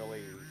back up,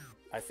 really,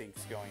 I think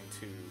is going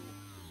to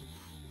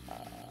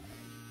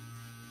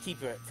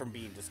keep it from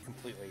being just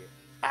completely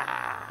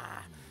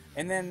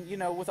And then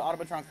with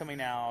Automatron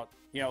coming out,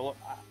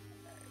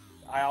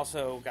 I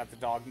also got the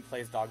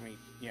plays dog meat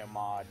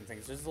mod and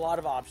things. There's a lot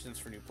of options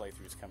for new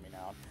playthroughs coming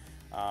out.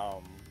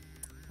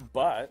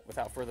 But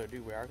without further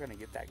ado, we are going to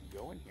get that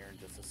going here in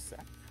just a sec.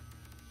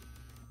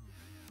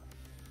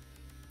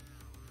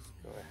 Let's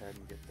go ahead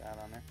and get that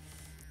on there.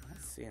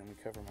 Let's see, let me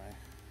cover my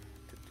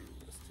to-do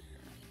list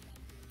here.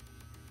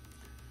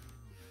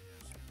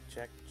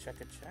 Check.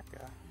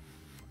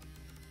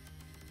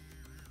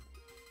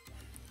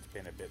 It's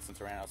been a bit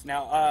since I ran out.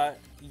 Now,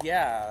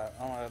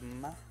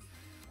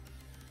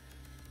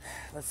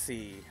 let's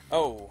see.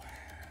 Oh,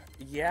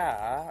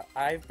 yeah,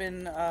 I've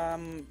been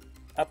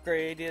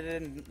upgraded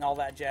and all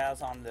that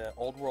jazz on the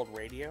old world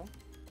radio.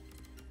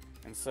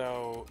 And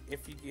so,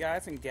 if you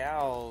guys and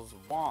gals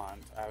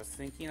want, I was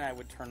thinking I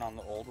would turn on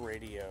the old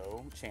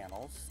radio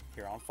channels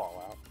here on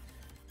Fallout.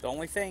 The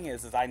only thing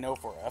is I know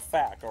for a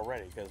fact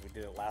already, because we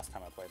did it last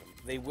time I played them,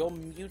 they will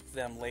mute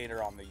them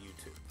later on the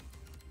YouTube.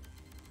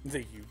 The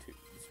YouTubes.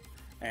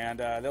 And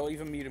they'll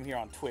even mute them here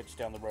on Twitch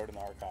down the road in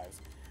the archives.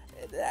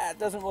 That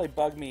doesn't really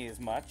bug me as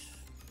much,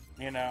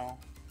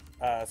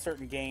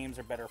 certain games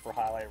are better for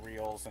highlight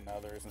reels than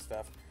others and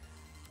stuff.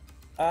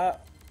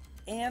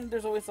 And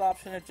there's always the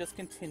option of just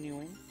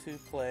continuing to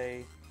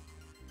play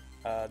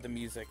the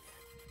music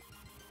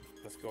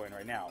that's going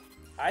right now.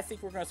 I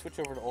think we're going to switch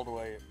over to Old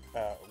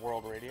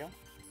World Radio,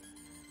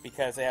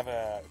 because they have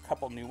a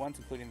couple new ones,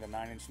 including the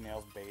 9 Inch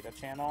Nails beta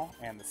channel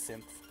and the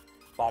synth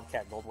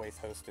Bobcat Goldwaith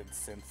hosted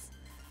synth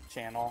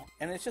channel.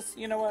 And it's just,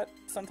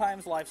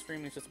 sometimes live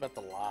streaming is just about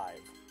the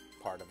live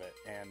part of it,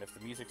 and if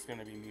the music's going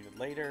to be muted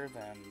later,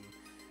 then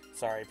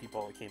sorry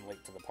people that came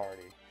late to the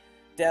party.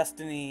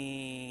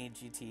 Destiny,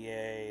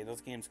 GTA,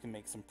 those games can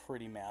make some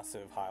pretty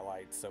massive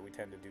highlights, so we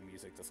tend to do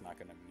music that's not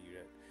going to mute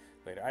it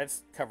later. I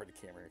just covered the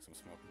camera because I'm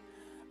smoking.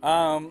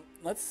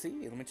 Let's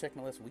see, let me check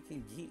my list.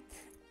 Weekend Geek.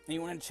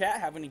 Anyone in chat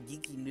have any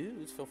geeky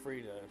news, feel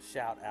free to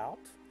shout out.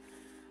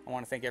 I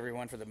want to thank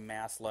everyone for the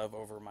mass love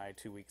over my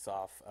 2 weeks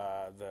off.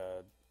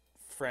 The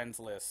friends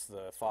list,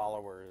 the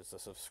followers, the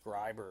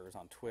subscribers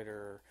on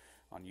Twitter,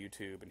 on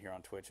YouTube, and here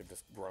on Twitch have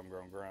just grown.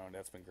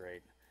 That's been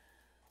great.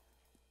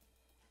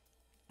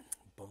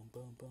 Boom,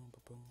 boom, boom,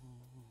 boom, boom.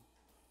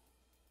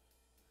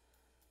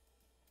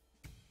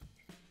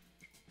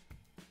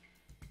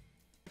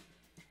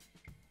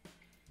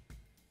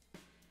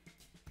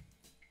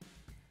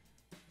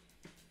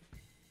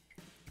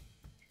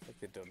 Like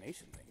the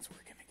donation thing's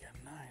working again.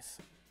 Nice.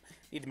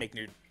 need to make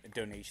new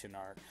donation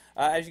art.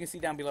 As you can see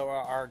down below,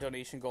 our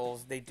donation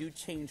goals, they do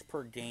change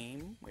per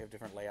game. We have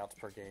different layouts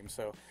per game,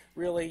 so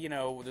really, you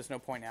know, there's no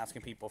point in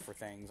asking people for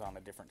things on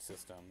a different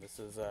system. This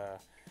is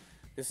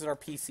our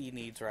PC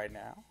needs right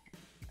now.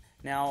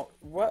 Now,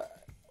 what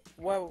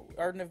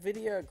our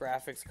NVIDIA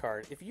graphics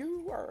card, if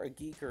you are a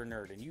geek or a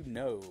nerd and you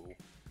know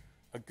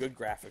a good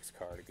graphics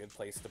card, a good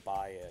place to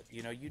buy it,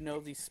 you know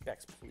these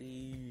specs,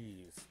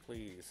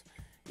 please,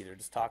 either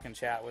just talk and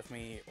chat with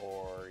me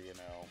or, you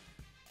know,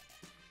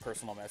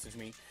 personal message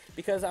me,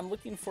 because I'm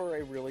looking for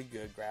a really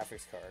good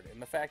graphics card.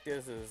 And the fact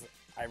is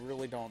I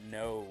really don't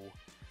know.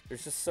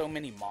 There's just so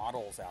many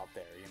models out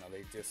there, you know,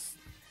 they just,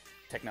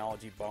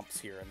 technology bumps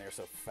here and there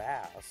so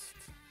fast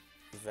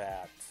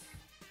that,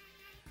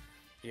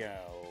 you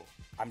know,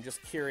 I'm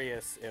just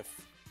curious if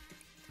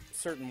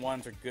certain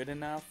ones are good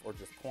enough or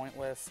just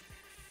pointless.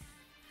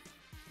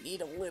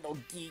 Need a little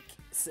geek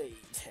sage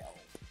help.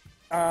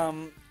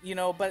 You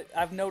know, but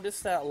I've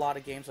noticed that a lot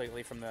of games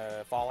lately, from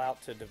the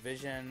Fallout to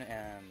Division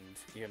and,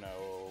 you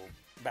know,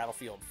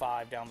 Battlefield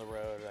 5 down the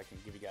road, I can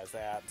give you guys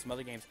that, some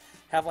other games,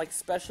 have like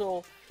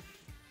special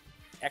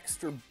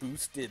extra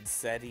boosted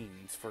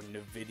settings for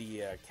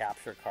NVIDIA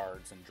capture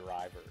cards and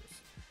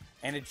drivers.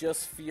 And it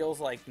just feels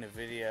like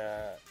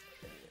NVIDIA,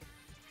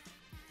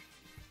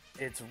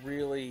 it's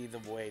really the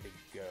way to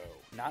go.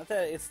 Not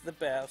that it's the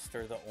best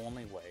or the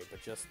only way,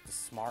 but just the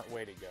smart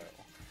way to go.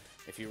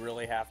 If you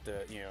really have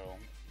to, you know,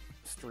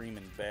 stream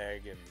and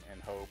beg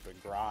and hope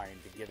and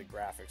grind to get a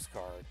graphics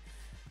card.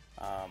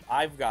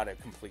 I've got a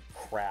complete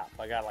crap.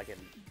 I got like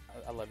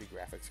I love you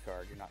graphics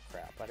card. You're not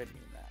crap. I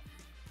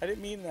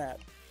didn't mean that.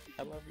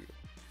 I love you.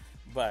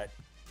 But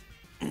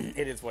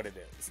it is what it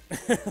is.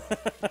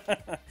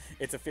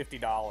 It's a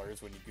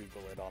 $50 when you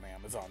Google it on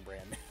Amazon,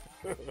 brand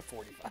new.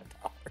 $45.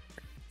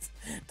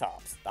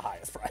 Tops, the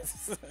highest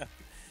prices.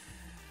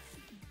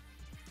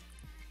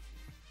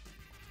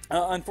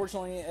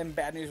 Unfortunately, and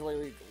bad news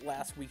really,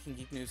 last week in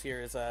Geek News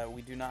here is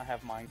we do not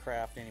have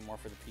Minecraft anymore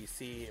for the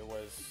PC. It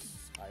was,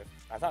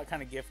 I thought,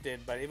 kind of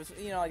gifted, but it was,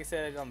 you know, like I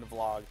said on the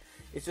vlog,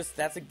 it's just,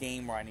 that's a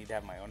game where I need to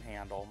have my own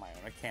handle, my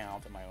own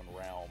account, and my own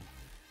realm,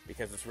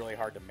 because it's really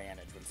hard to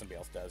manage when somebody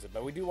else does it.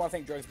 But we do want to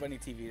thank Drugs Bunny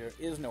TV. There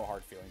is no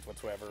hard feelings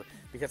whatsoever,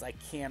 because I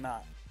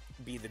cannot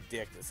be the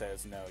dick that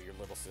says, no, your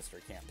little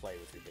sister can't play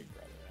with your big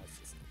brother. That's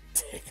just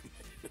a dick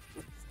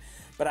move.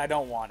 But I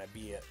don't want to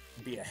be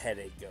a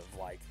headache of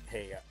like,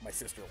 hey, my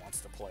sister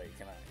wants to play,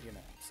 can I, you know,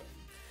 so.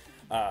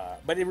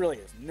 But it really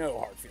is no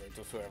hard feelings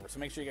whatsoever. So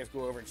make sure you guys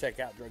go over and check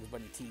out Drugs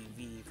Bunny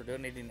TV for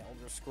donating to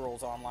Elder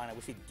Scrolls Online. I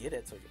wish he'd get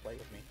it so he could play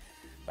with me,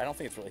 but I don't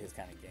think it's really his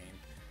kind of game.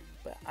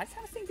 But I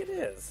kind of think it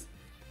is.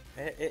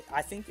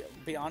 I think, to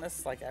be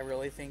honest, like, I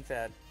really think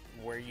that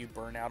where you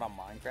burn out on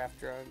Minecraft,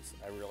 Drugs,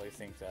 I really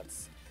think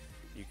that's,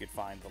 you could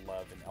find the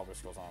love in Elder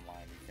Scrolls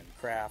Online. You can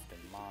craft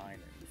and mine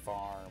and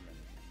farm and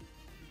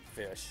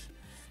fish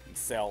and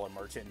sell and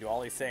merchant and do all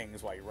these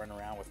things while you run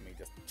around with me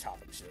just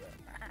chopping shit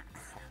up.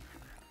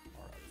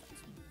 Or other things.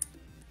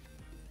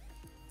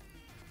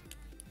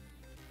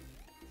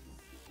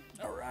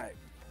 Alright.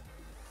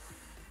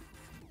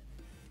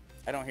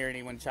 I don't hear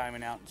anyone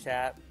chiming out in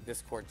chat.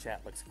 Discord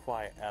chat looks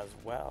quiet as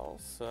well,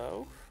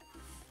 so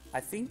I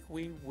think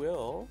we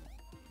will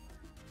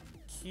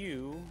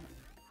cue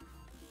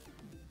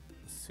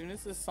as soon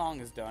as this song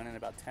is done in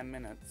about 10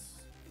 minutes.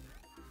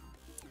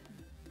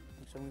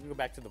 So I'm going to go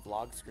back to the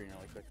vlog screen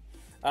really quick.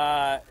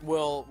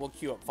 We'll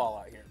queue up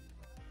Fallout here.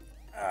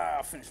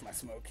 I'll finish my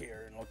smoke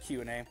here and we'll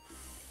Q&A.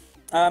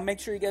 Make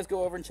sure you guys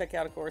go over and check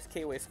out, of course,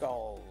 K-Way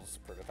Skulls,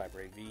 Prototype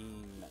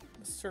Ravine,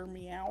 Sir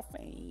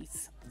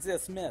Meowface,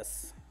 Zis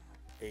Miss,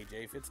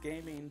 AJ Fitz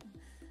Gaming,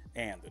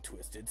 and the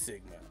Twisted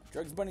Sigma.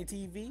 Drugs Bunny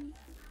TV,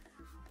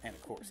 and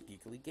of course,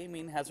 Geekly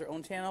Gaming has their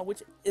own channel,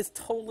 which is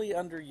totally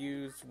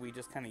underused. We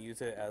just kind of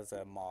use it as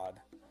a mod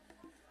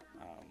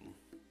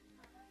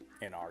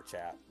in our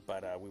chat,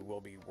 but we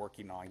will be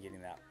working on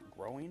getting that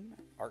growing,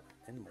 art,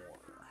 and more.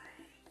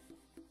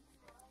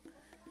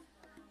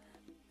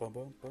 Bum,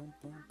 bum, bum,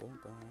 bum, bum,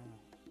 bum.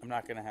 I'm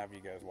not going to have you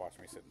guys watch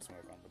me sit and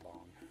smoke on the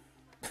bong.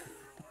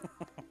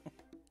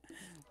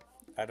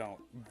 I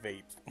don't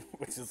vape,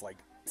 which is like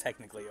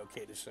technically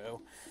okay to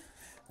show.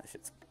 That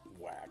shit's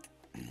whack.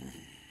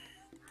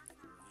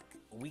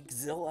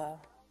 Weekzilla.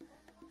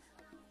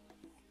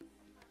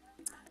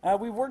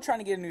 We were trying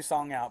to get a new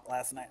song out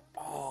last night.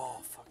 Oh,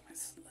 fuck my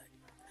slick.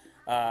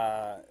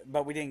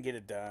 But we didn't get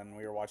it done.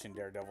 We were watching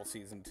Daredevil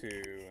Season 2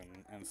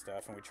 and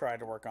stuff, and we tried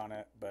to work on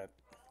it, but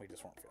we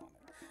just weren't feeling it.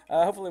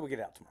 Hopefully we'll get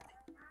it out tomorrow.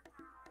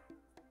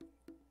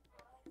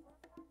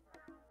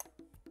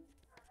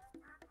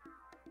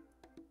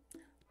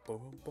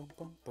 Boom, boom,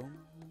 boom, boom.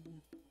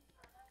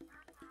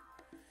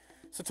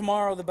 So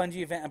tomorrow, the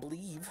Bungie event, I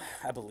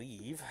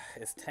believe,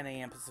 is 10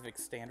 a.m. Pacific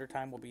Standard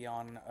Time. We'll be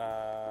on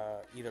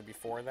either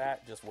before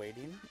that, just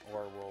waiting,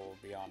 or we'll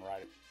be on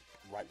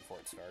right before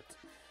it starts.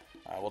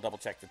 We'll double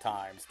check the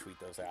times, tweet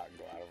those out, and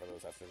go out over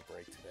those after the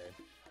break today.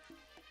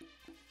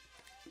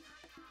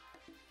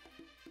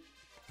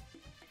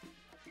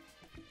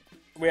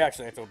 We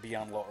actually have to be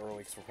on a little early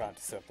because we're about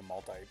to set up the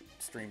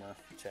multi-streamer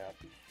chat.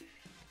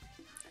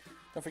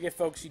 Don't forget,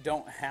 folks, you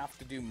don't have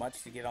to do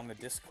much to get on the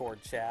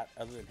Discord chat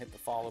other than hit the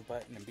follow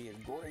button and be a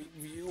great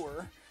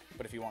viewer.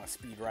 But if you want to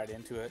speed right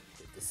into it,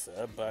 hit the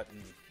sub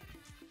button.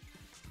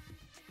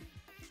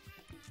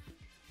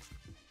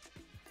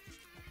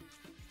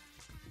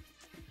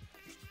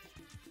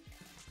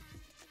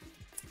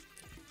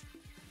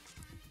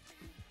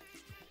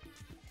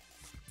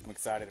 I'm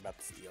excited about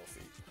this DLC.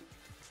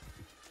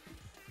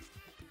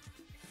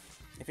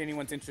 If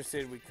anyone's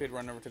interested, we could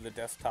run over to the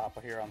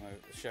desktop here on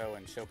the show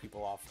and show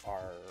people off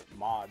our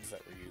mods that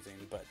we're using,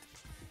 but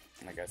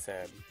like I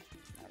said,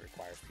 that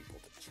requires people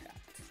to chat.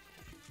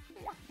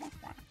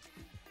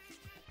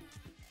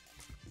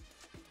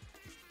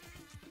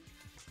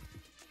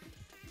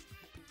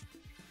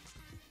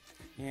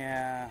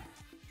 Yeah,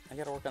 I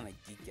gotta work on the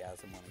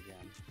Geekasm one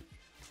again.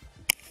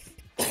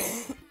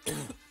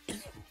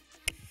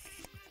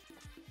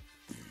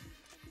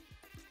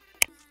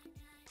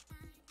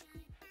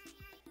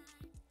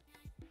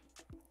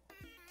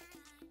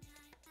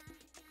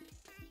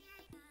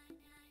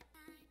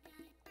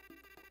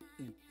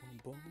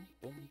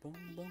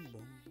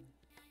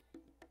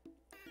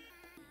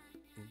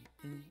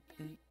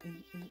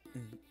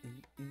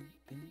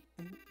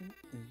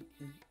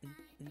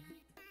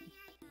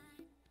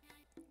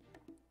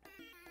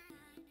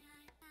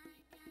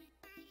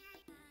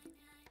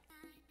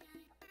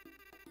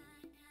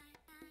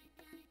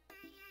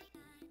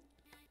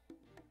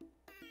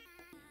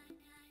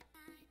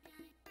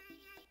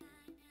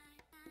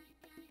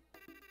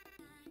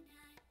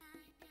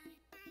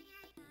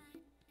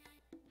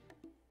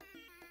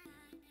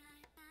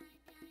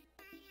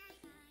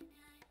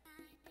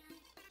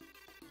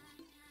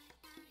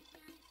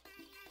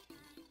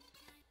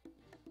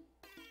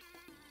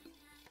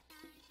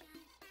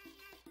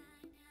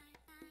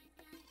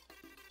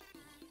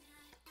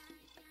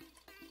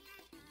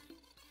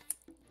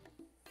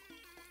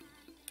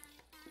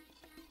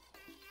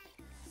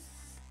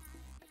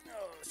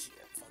 Oh shit,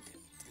 fuck it.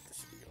 Let's get this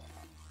shit going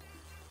on.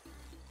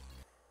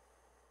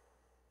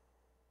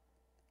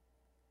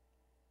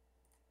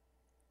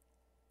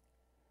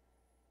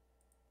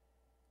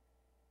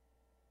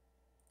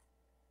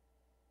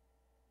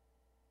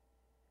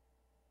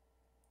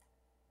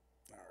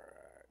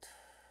 Alright.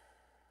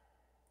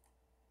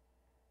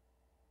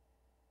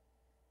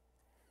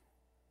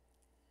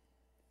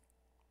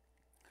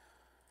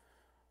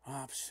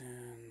 Option.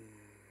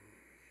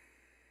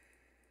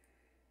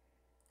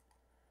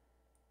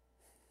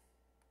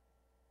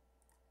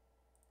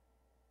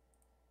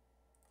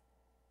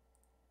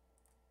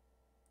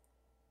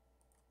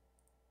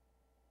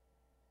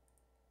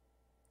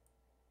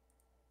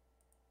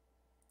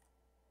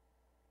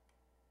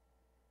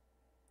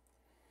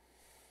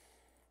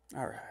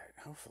 Alright,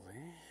 hopefully.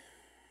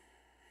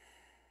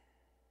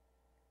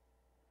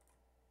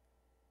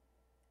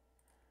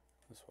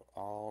 This will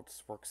all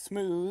just work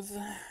smooth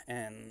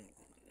and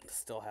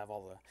still have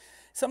all the...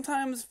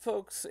 Sometimes,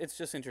 folks, it's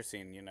just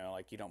interesting, you know,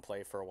 like you don't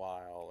play for a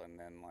while and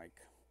then, like,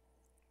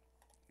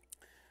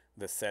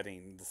 the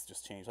settings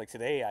just change. Like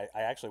today,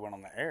 I actually went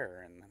on the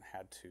air and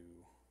had to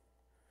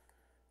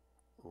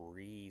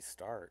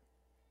restart.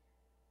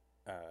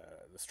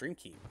 The stream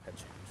key had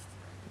changed.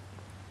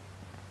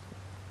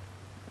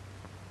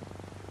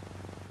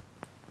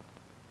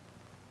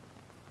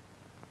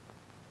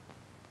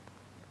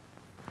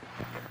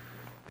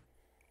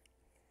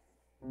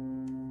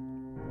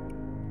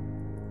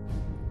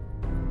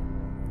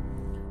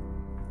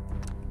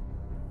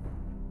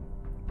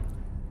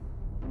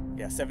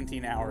 Yeah,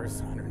 17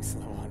 hours,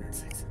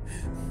 106.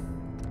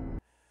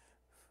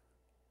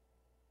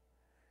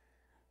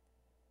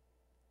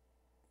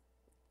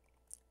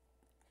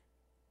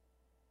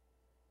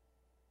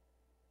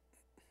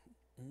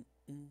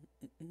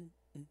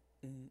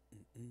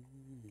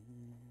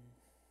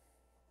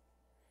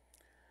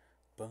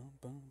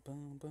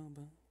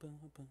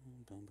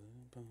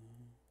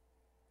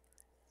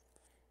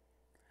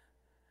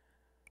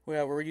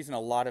 Well, we're using a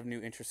lot of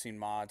new interesting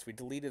mods. We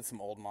deleted some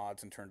old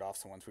mods and turned off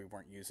some ones we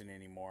weren't using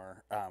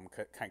anymore. Kind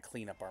of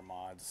clean up our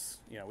mods.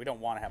 You know, we don't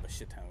want to have a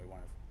shit ton. We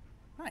want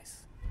to...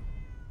 Nice.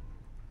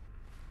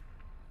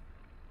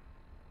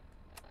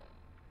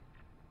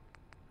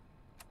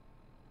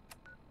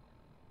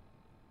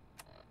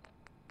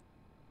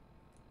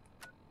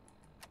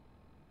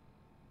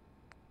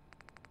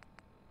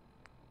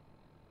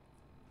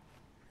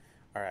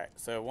 Alright,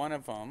 so one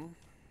of them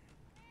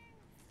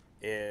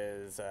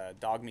is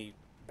dog meat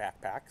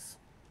backpacks,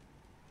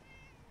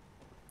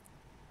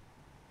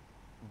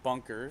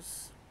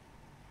 bunkers,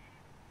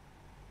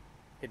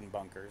 hidden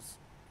bunkers,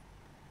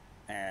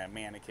 and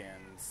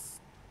mannequins,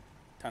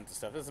 tons of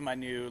stuff. This is my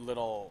new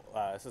little,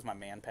 this is my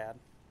man pad.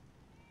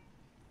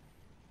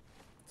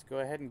 Let's go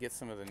ahead and get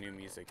some of the new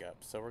music up.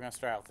 So we're going to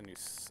start out with the new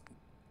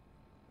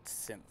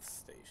synth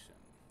station.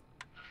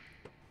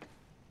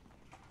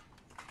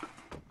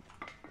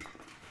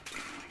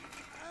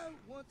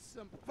 Want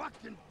some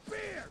fucking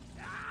beer!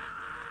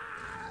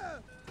 Ah!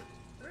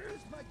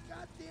 Where's my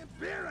goddamn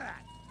beer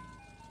at?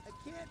 I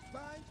can't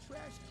find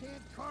Trash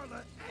Can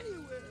Carla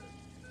anywhere.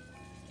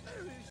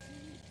 Where is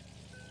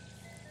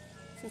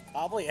she? She's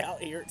probably out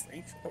here at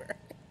Sanctuary.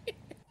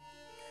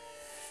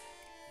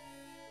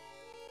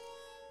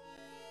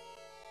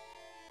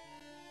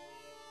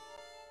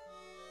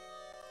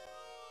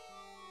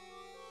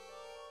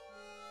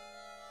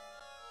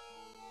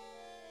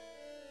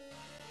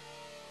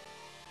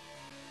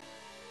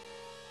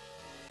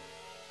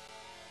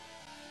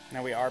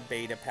 Now we are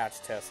beta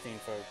patch testing,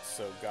 folks,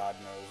 so God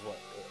knows what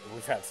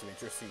we've had some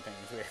interesting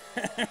things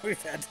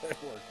we've had to work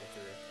through.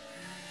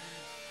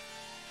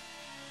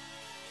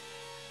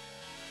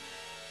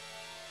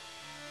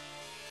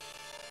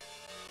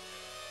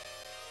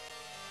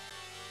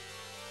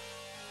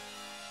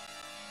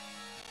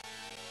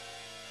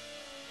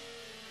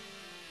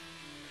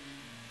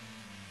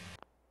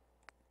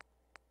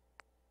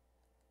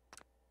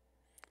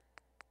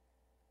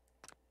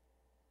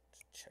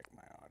 Let's check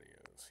my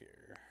audios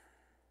here.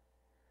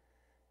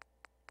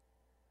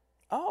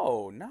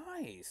 Oh,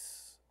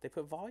 nice. They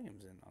put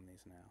volumes in on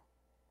these now.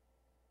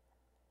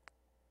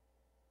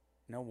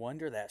 No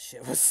wonder that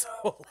shit was so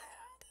loud.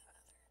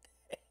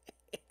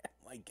 Oh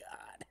my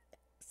God.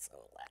 So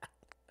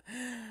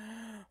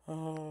loud.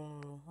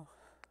 Oh.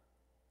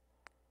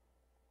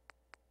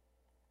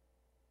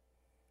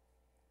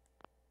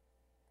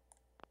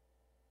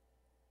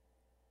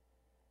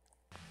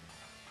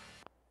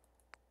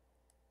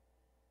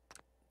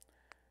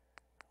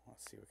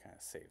 Let's see what kind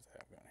of saves I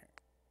have going here.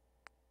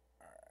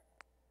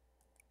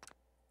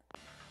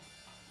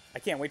 I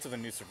can't wait till the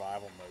new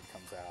survival mode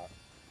comes out.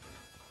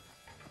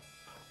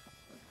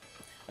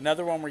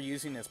 Another one we're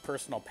using is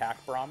personal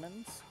pack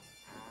Brahmins.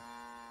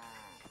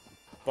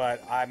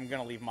 But I'm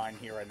going to leave mine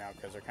here right now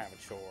because they're kind of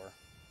a chore.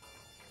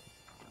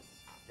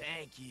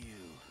 Thank you.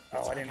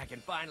 Oh, I can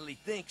finally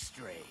think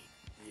straight.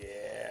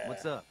 Yeah.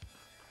 What's up?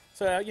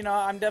 So, you know,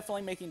 I'm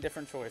definitely making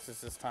different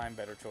choices this time,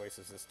 better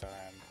choices this time.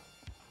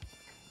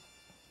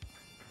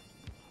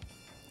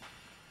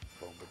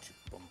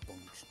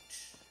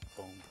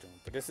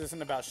 But this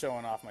isn't about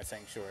showing off my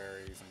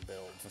sanctuaries and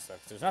builds and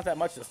stuff. There's not that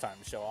much this time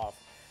to show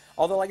off.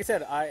 Although, like I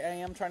said, I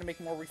am trying to make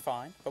more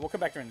refined. But we'll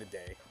come back during the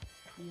day.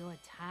 You're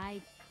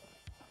tired.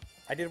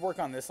 I did work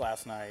on this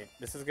last night.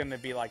 This is going to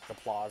be like the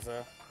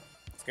plaza.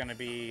 It's going to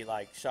be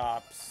like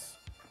shops,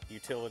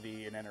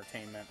 utility, and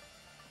entertainment.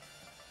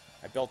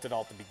 I built it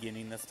all at the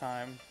beginning this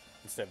time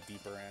instead of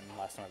deeper in.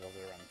 Last time I built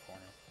it around the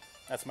corner.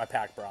 That's my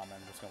pack Brahmin.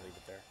 I'm just going to leave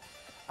it there.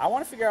 I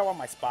want to figure out why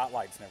my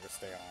spotlights never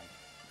stay on.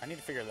 I need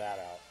to figure that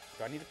out.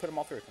 Do I need to put them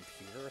all through a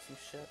computer or some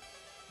shit?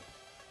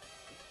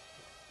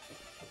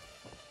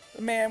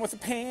 The man with the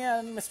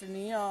pan, Mr.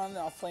 Neon,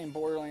 now playing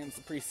Borderlands,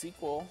 the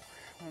pre-sequel.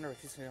 I wonder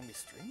if he's going to be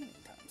streaming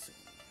anytime soon.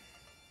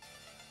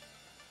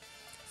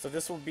 So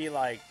this will be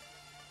like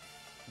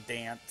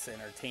dance,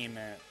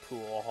 entertainment,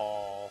 pool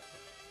hall.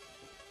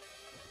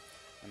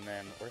 And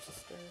then, where's the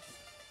stairs?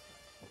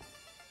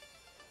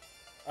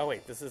 Oh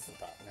wait, this is the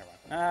top. Never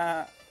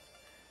mind.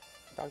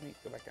 Dog meat,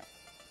 go back down.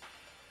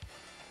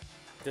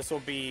 This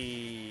will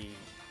be,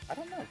 I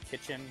don't know,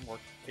 kitchen, work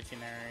kitchen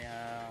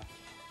area.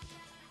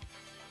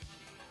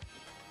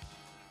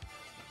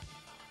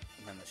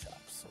 And then the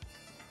shops.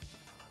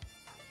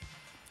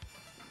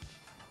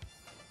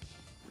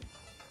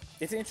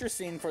 It's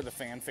interesting for the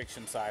fan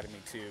fiction side of me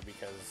too,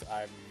 because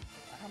I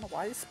don't know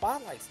why these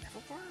spotlights never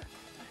work.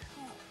 What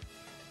the hell?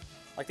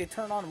 Like they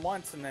turn on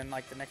once and then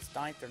like the next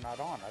night they're not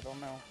on. I don't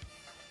know.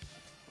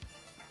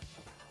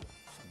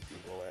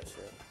 Should Google that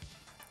shit.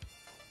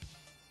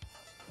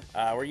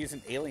 We're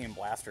using alien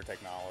blaster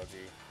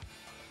technology.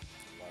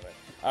 Love it.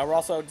 We're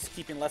also just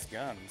keeping less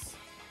guns,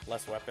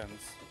 less weapons.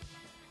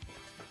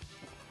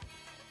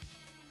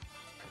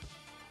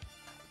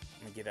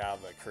 Let me get out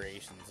of the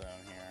creation zone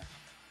here.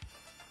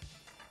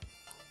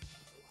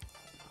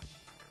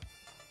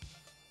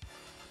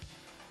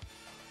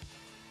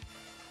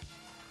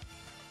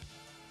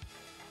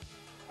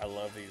 I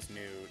love these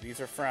new. These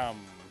are from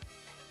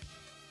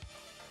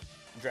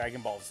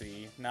Dragon Ball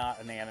Z,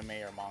 not an anime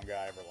or manga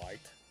I ever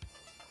liked.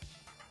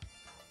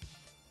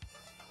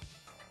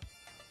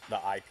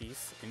 The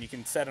eyepiece, and you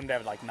can set them to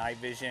have like night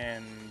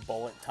vision,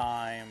 bullet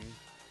time,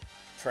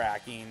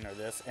 tracking, or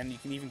this, and you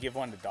can even give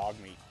one to dog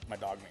meat. My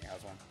dog meat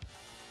has one.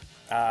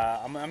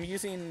 I'm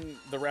using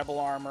the Rebel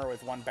armor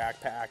with one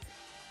backpack.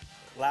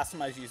 Last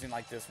time I was using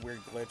like this weird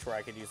glitch where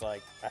I could use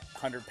like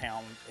 800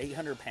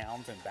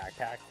 pounds in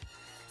backpack.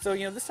 So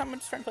you know, this time I'm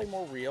just trying to play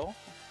more real.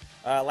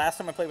 Last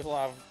time I played with a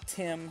lot of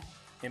Tim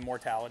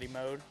Immortality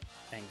mode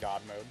and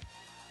God mode.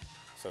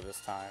 So this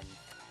time,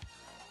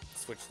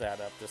 switch that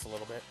up just a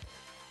little bit.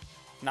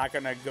 Not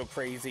gonna go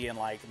crazy and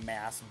like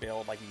mass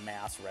build, like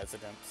mass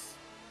residence.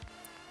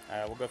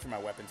 We'll go through my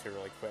weapons here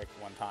really quick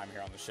one time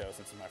here on the show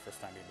since it's my first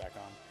time being back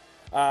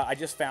on. I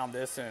just found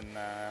this in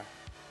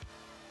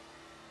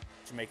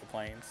Jamaica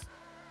Plains.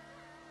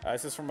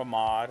 This is from a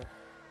mod.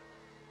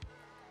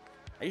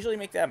 I usually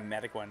make that a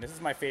medic one. This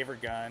is my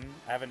favorite gun.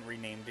 I haven't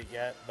renamed it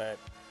yet, but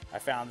I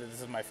found that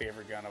this is my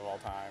favorite gun of all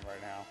time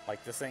right now.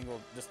 Like this thing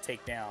will just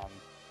take down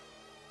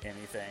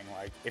anything.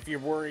 Like if you're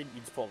worried,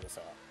 you just pull this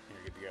out. You're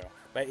you're good to go.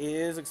 But it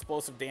is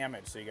explosive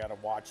damage, so you got to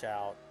watch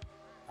out.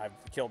 I've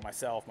killed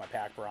myself, my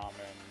pack Brahmin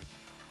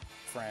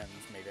friends,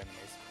 made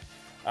enemies.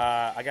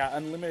 I got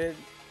unlimited.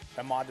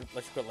 A mod that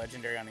lets you put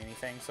legendary on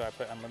anything, so I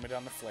put unlimited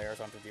on the flare,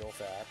 so I don't have to deal with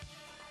that.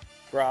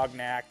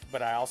 Grognak,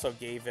 but I also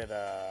gave it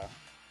a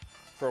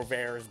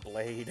Crover's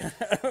Blade.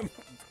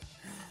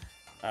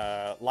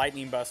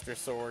 Lightning Buster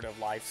Sword of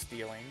Life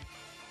Stealing.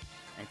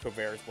 And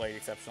Crover's Blade,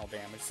 exceptional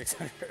damage,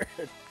 600.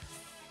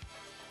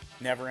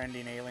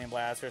 Never-ending Alien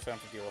Blaster, so I don't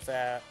have to deal with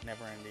that.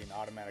 Never-ending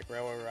Automatic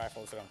Railway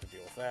Rifle, so I don't have to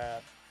deal with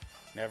that.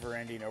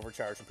 Never-ending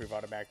Overcharge, improved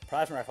automatic.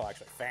 Plasma Rifle I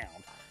actually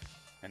found.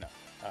 And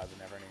the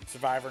never-ending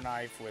Survivor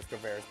Knife with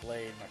Crover's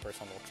Blade, my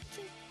personal little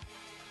cheat.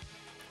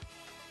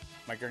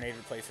 My Grenade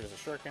Replacer is a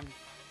Shuriken.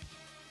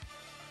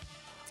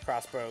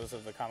 Crossbows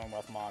of the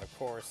Commonwealth mod, of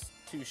course.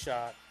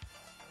 Two-Shot,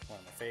 one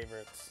of my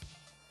favorites.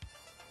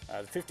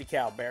 The 50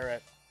 cal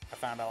Barrett. I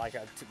found I like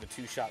the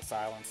two-shot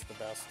silence the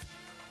best.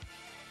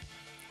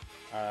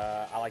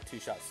 I like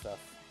two-shot stuff.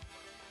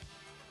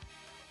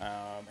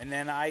 And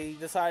then I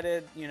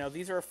decided, you know,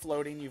 these are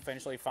floating. You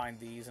eventually find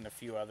these and a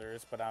few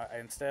others. But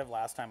instead of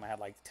last time I had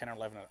like 10 or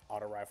 11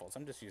 auto rifles,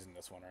 I'm just using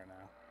this one right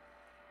now.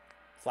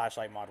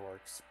 Flashlight mod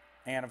works.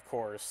 And of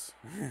course,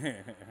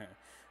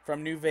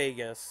 from New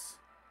Vegas,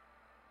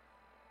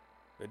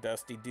 the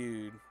Dusty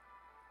Dude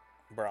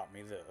brought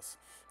me this.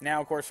 Now,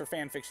 of course, for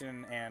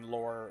fanfiction and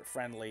lore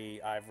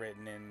friendly, I've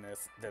written in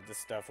this that this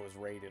stuff was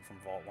raided from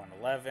Vault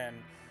 111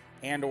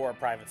 and or a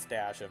private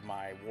stash of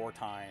my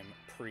wartime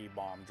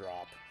pre-bomb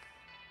drop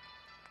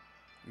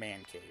man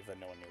cave that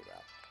no one knew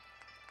about.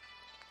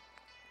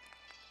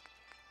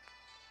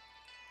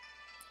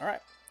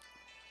 Alright,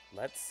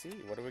 let's see.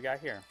 What do we got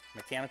here?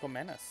 Mechanical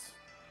Menace.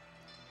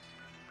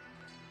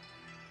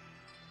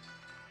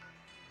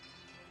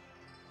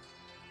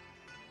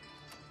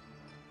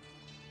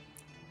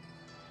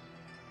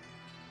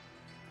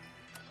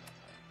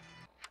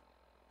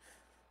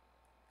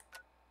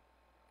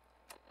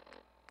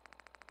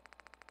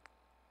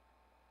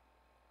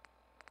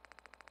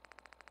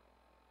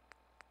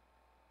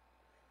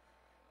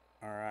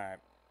 Alright,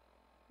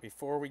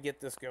 before we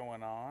get this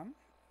going on,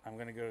 I'm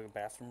going to go to the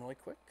bathroom really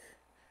quick.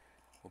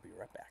 We'll be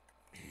right back.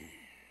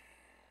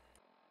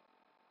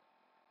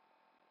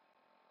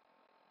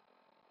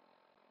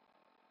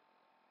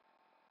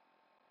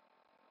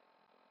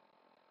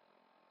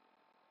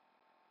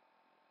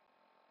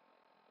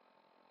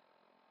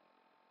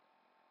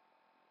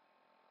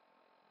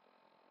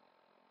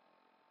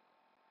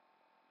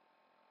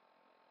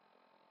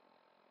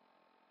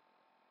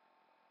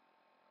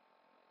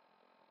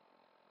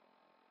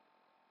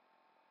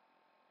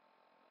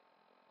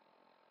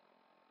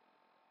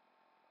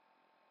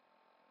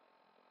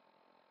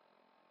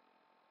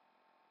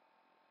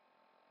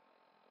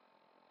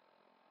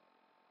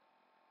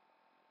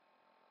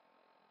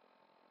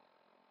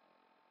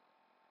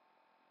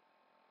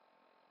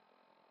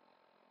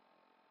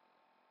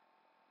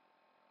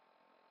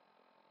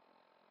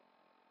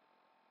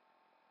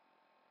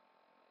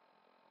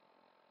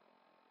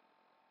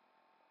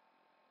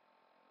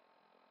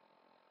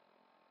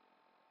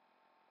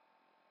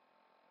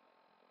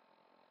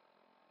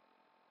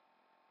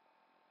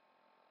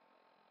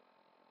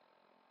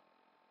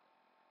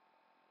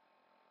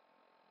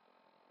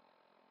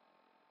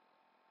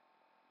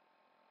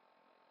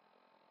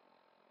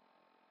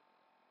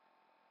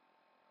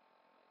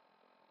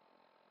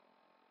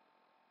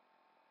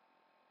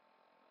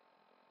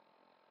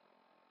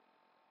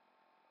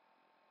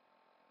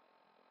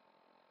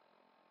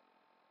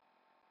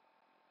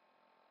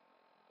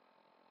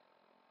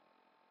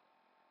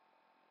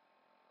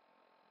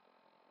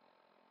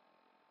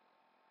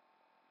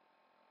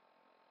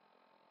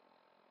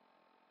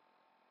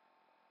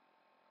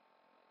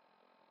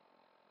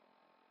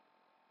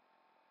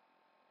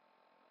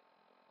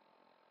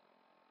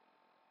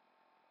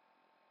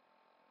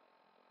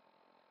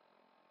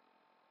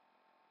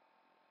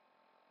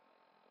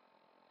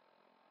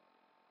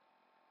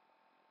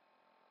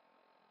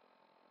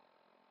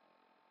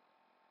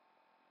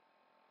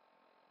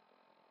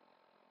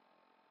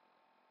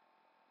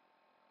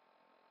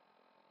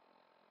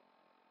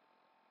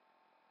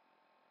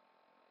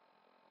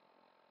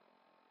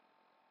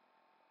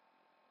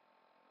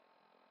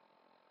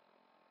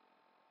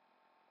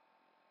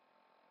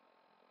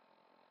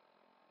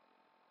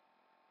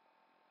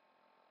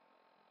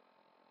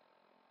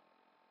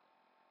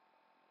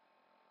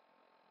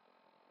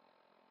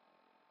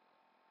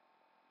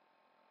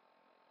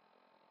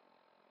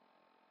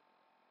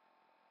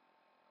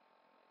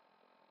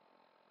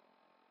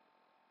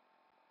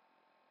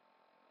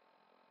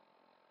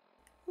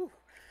 Whew.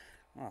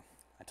 Oh,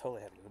 I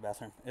totally had to go to the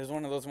bathroom. It was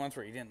one of those ones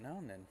where you didn't know,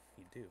 and then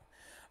you do.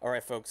 All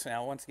right, folks.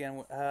 Now, once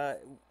again,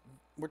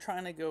 we're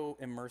trying to go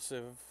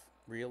immersive,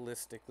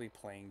 realistically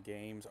playing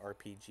games,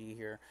 RPG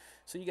here,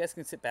 so you guys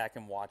can sit back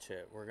and watch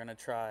it. We're gonna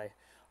try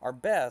our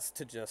best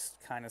to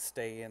just kind of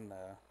stay in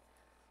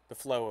the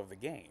flow of the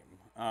game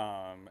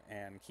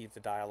and keep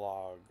the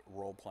dialogue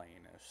role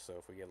playing ish. So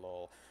if we get a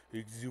little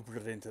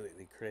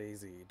exuberantly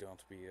crazy,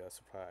 don't be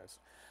surprised.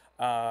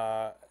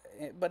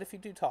 But if you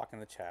do talk in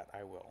the chat,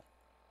 I will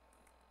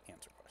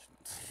answer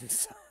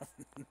questions. So,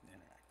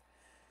 interact.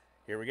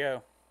 Here we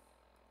go.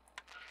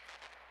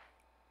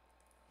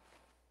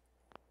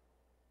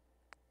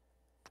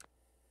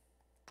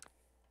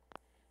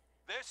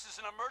 This is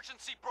an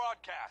emergency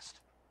broadcast.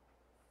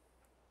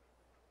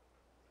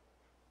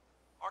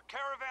 Our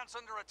caravan's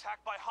under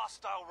attack by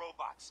hostile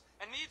robots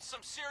and needs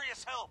some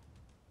serious help.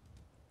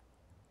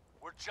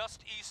 We're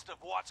just east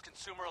of Watts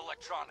Consumer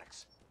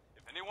Electronics.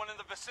 If anyone in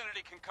the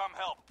vicinity can come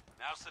help,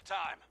 now's the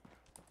time.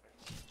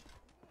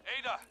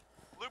 Ada,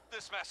 loop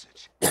this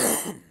message.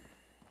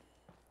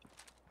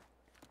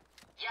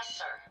 Yes,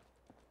 sir.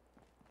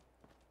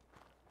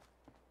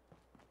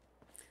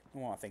 I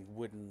want to thank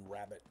Wooden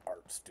Rabbit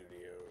Art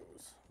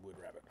Studios. Wood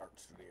Rabbit Art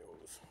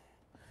Studios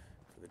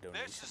for the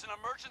donation. This is an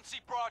emergency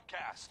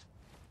broadcast.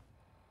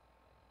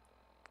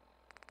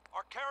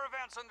 Our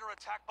caravan's under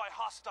attack by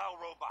hostile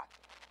robot.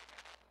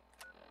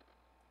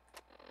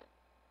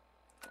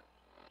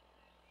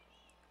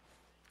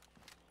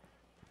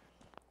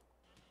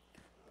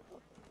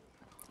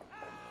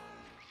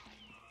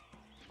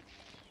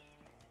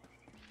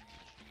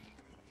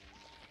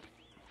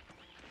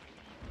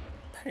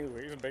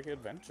 Pee-wee's Big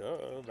Adventure,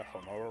 the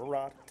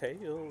homoerotic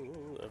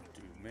tale of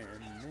two men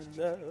in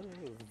love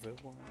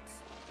at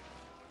once.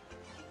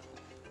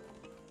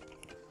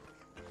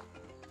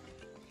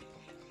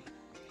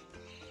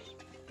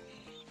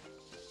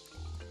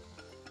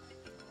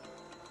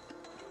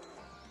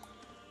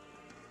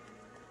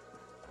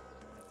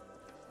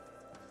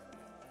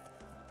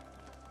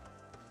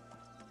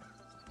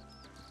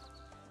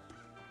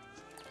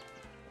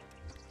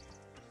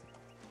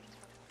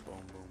 Boom,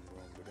 boom,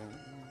 boom, ba-dum.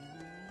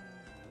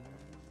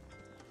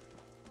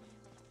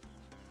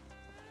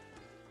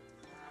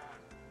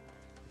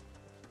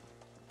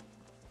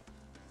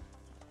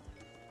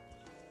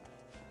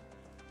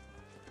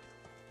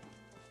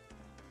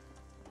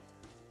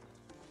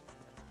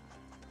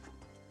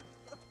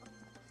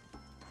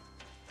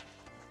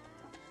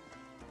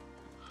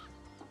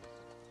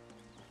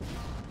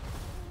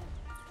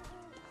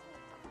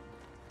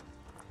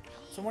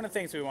 So one of the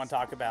things we want to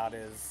talk about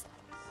is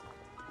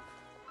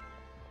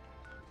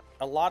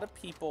a lot of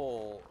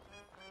people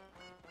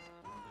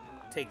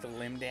take the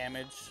limb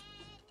damage,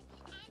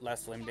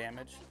 less limb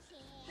damage,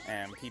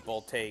 and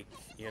people take,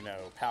 you know,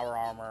 power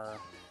armor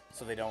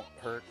so they don't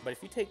hurt. But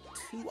if you take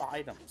 2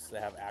 items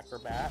that have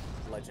acrobat,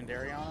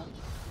 legendary on them,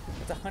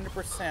 it's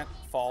 100%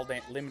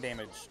 limb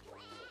damage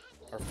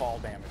or fall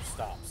damage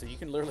stop. So you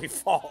can literally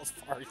fall as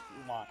far as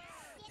you want.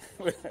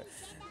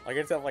 Like,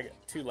 I just have like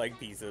 2 leg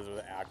pieces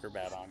with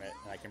acrobat on it,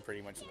 and I can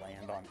pretty much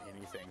land on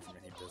anything from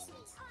any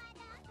distance.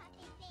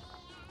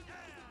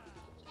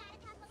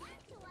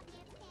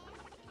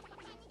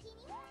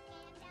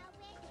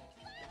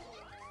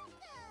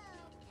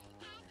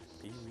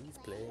 Pee-wee's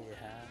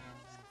Playhouse.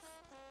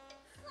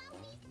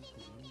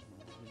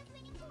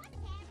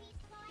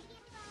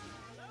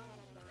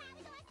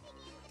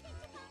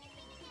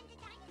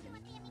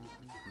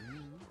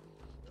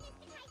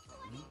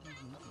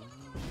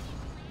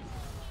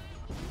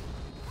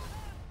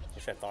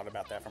 Wish I thought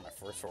about that for my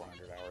first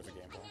 400 hours of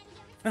gameplay.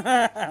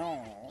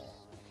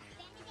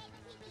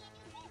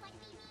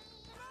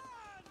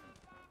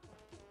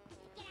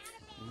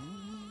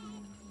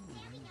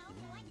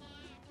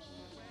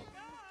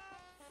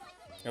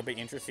 It'll be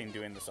interesting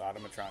doing this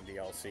Automatron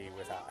DLC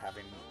without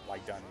having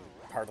like done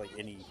hardly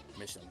any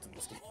missions in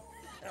this game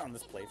on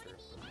this playthrough.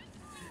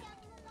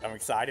 I'm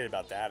excited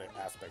about that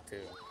aspect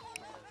too.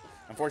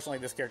 Unfortunately,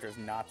 this character is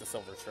not the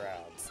Silver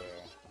Shroud, so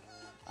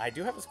I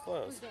do have his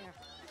clothes.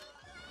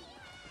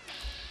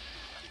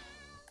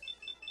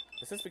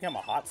 This has become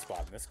a hot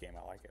spot in this game.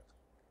 I like it.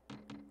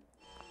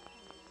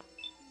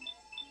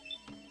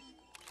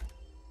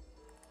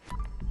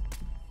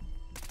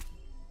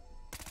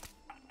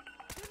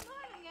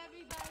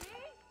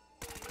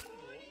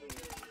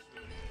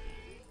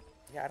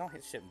 Yeah, I don't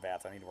hit shit in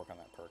bats. I need to work on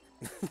that perk.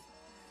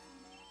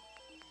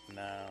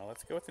 No,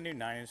 let's go with the new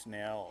 9 Inch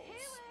Nails.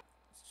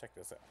 Let's check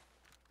this out.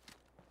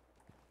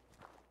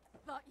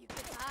 Thought you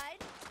could hide?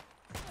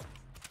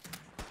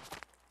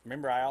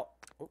 Remember,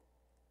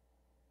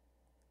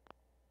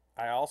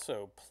 I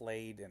also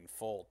played in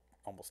full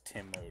almost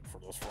Tim mode for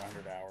those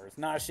 400 hours.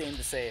 Not ashamed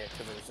to say it,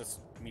 because it was just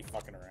me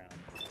fucking around.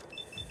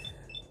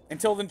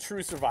 Until the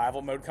true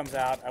survival mode comes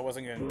out, I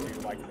wasn't going to do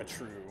like a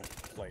true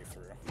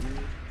playthrough.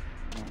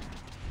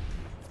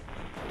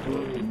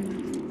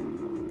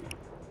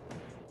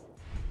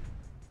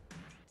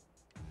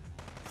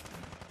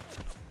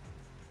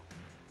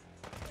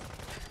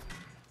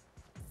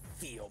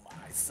 Feel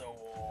my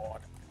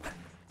sword.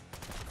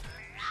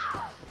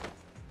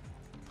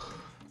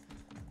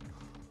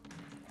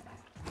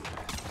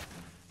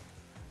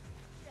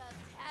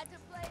 Just had to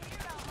play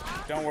hero,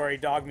 huh? Don't worry,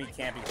 dog meat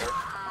can't be hurt.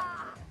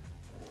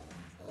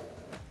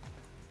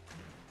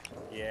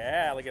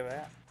 Yeah, look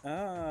at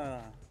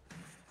that.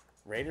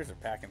 Raiders are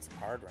packing some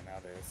hardware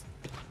nowadays.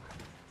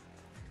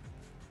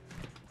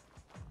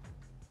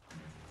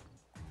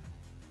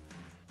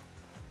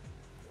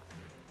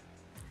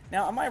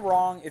 Now, am I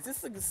wrong? Is this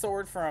the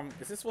sword from...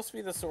 Is this supposed to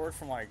be the sword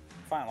from, like,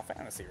 Final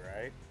Fantasy,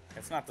 right?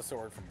 It's not the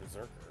sword from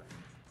Berserker.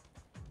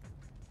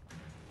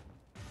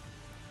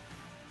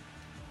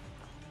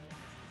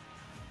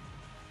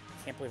 I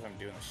can't believe I'm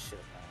doing this shit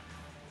now.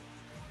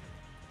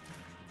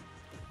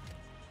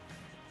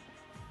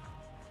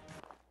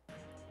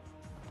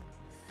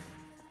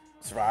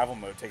 Survival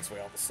mode takes away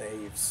all the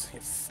saves. You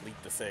have to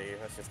sleep to save.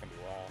 That's just gonna be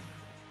wild.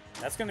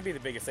 That's gonna be the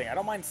biggest thing. I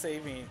don't mind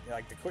saving,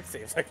 like, the quick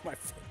saves, like my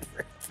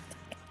favorite.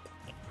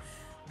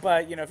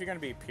 But, you know, if you're gonna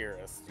be a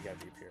purist, you gotta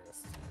be a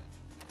purist.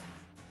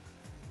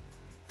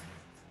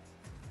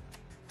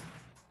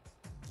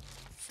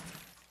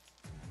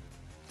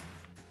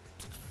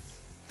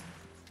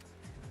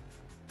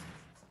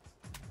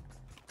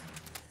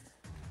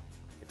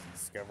 Get to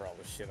discover all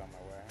this shit on my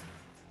way.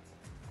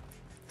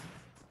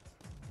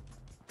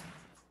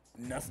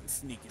 Nothing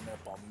sneaking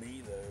up on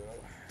me,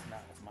 though.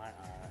 Not with my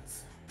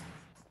eyes.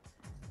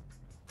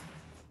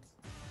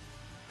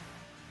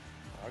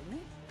 Dog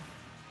meat?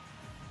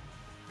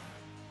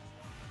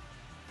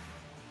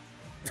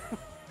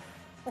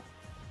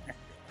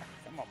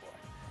 Come on, boy.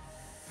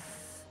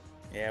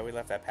 Yeah, we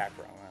left that pack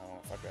wrong. Oh,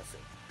 fuck that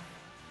shit.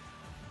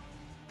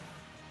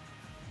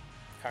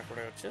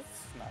 Cockroaches?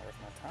 Not worth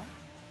my time.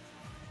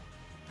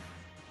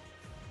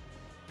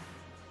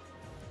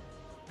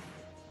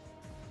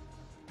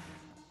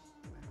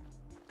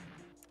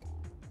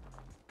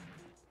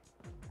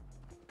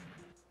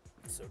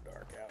 So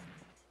dark out.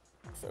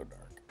 So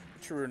dark.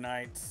 Truer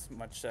nights,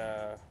 much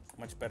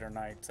better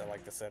nights. I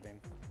like the setting.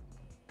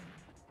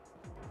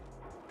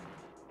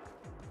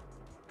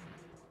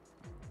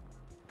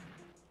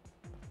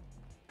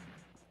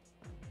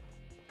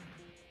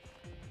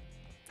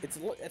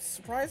 It's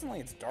surprisingly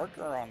it's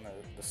darker on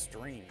the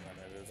stream than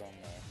it is on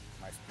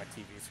my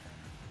TV screen.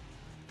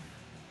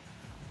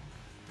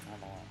 I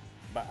don't know,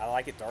 but I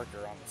like it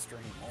darker on the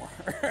stream more.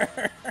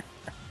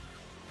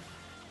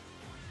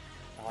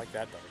 I like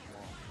that dark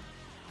more.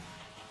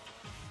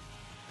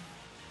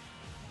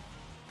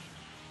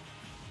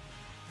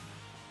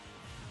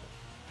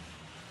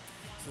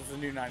 This is the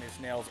new Nine Inch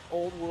Nails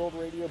Old World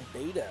Radio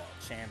Beta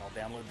channel.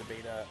 Download the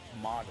beta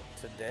mod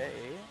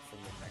today from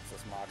the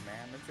Nexus Mod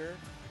Manager.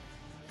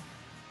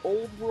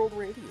 Old World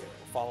Radio.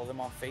 Follow them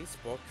on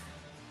Facebook.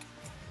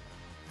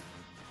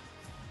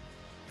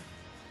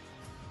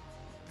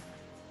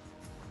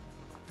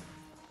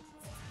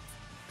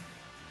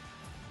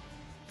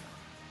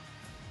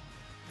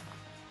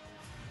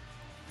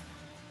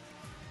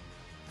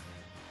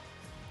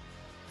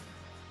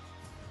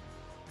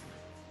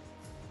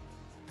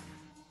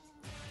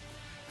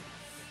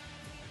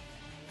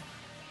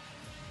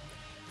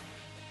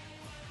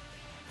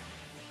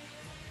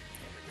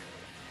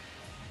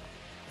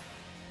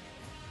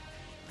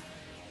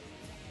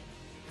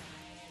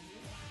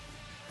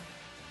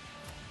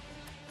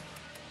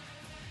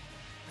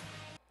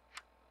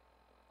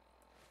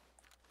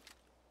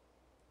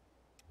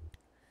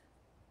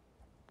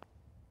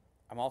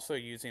 I'm also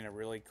using a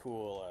really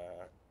cool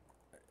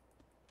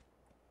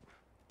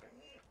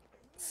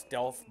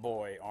Stealth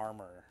Boy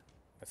armor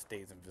that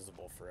stays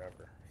invisible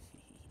forever.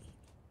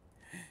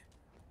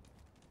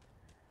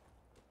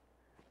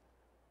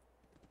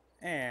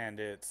 And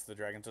it's the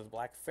Dragons of the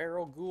Black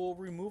Feral Ghoul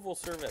removal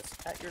service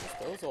at your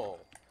disposal.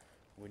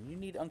 When you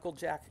need Uncle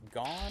Jack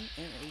gone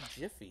in a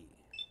jiffy,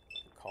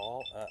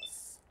 call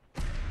us.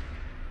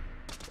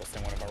 We'll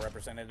send one of our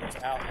representatives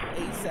out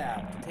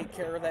ASAP to take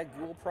care of that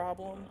ghoul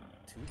problem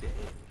today.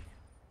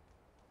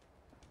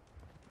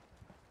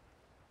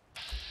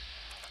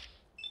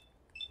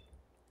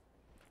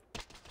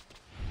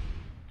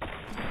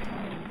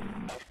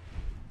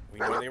 We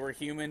knew they were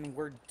human.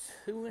 We're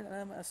doing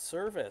them a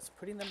service,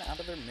 putting them out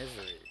of their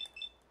misery.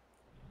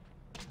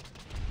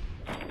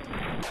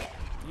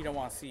 You don't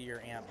want to see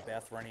your Aunt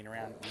Beth running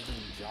around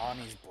eating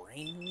Johnny's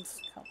brains?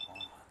 Come on.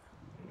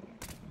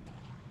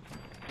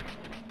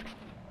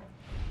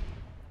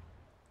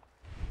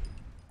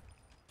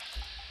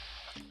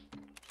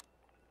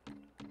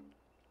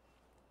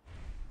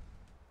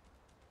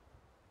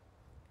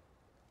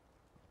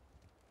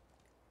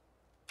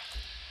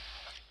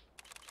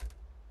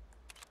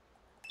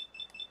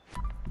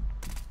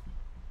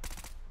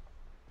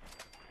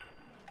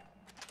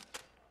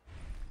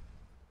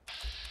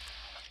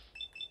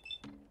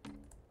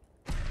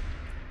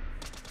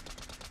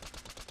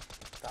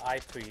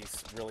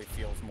 Eyepiece really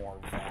feels more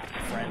VAT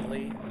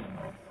friendly.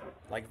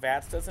 Like,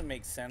 VATS doesn't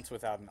make sense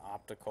without an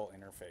optical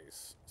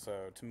interface.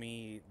 So to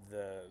me,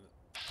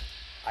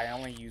 I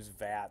only use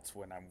VATS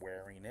when I'm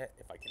wearing it,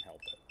 if I can help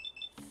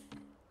it.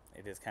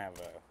 It is kind of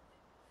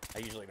I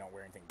usually don't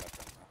wear anything but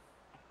them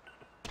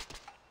though.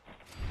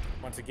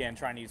 Once again,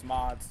 trying to use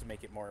mods to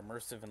make it more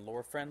immersive and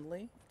lore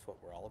friendly. That's what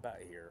we're all about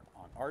here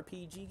on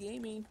RPG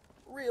Gaming.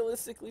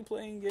 Realistically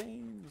playing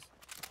games.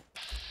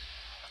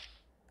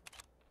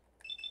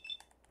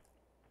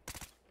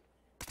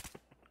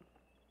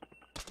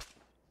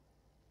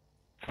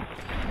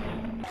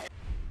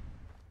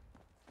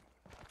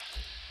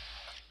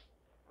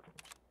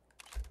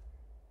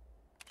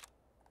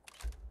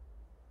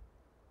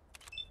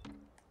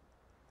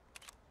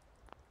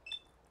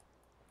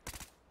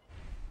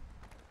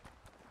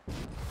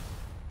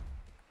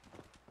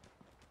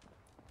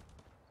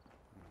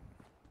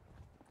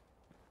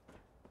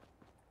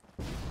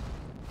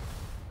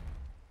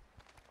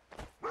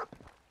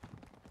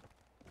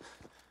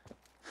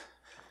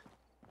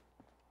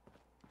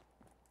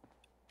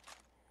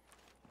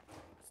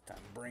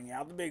 Bring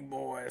out the big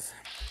boys.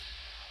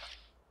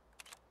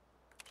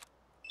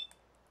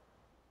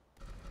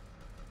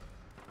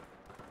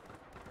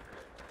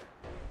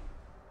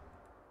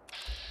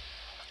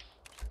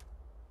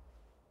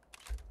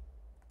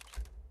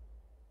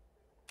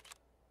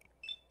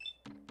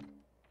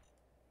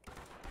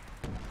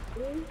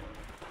 Oh,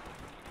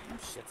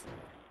 shit.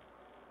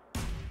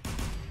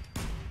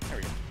 There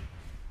we go.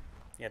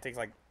 Yeah, it takes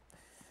like...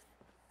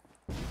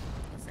 This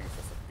thing's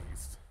just a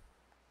beast.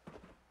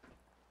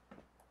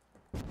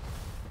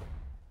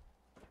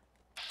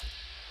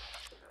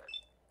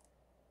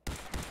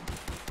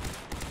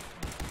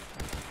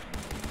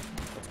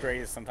 What's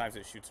great is sometimes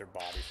it shoots their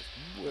bodies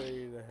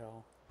way the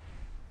hell.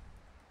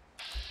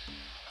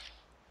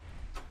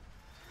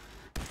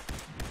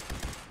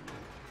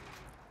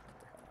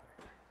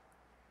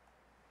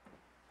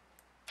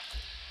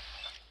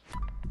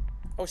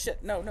 Oh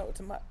shit, no, it's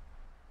a mutt.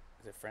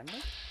 Is it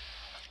friendly?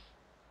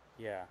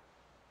 Yeah.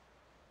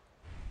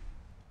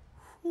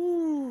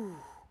 Whew.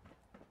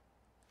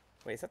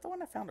 Wait, is that the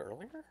one I found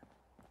earlier?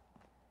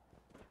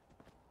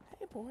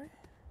 Hey, boy.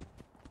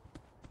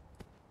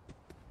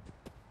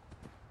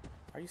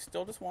 Are you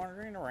still just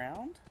wandering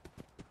around?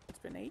 It's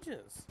been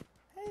ages.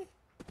 Hey.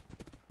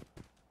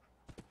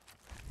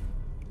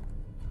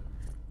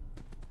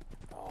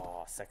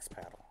 Oh, sex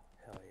paddle.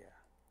 Hell yeah.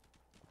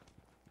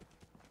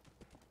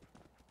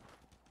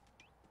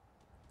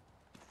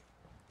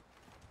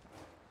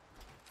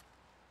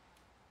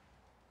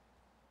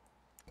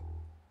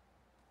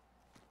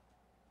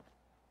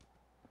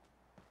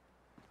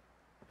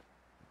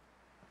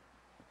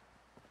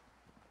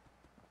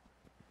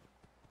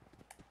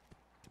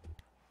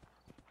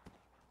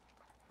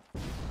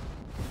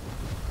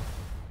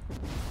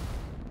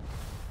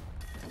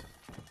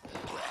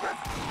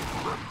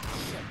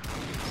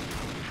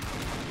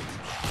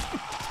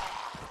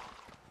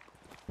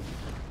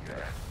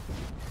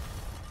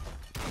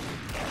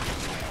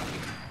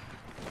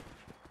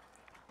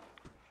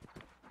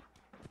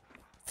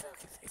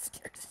 They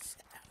scared the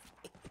shit out of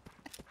me.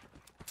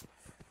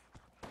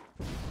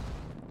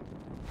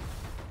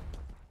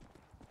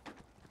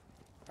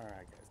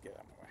 Alright, guys, get out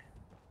of my way.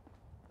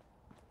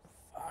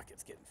 Fuck,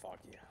 it's getting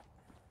foggy out.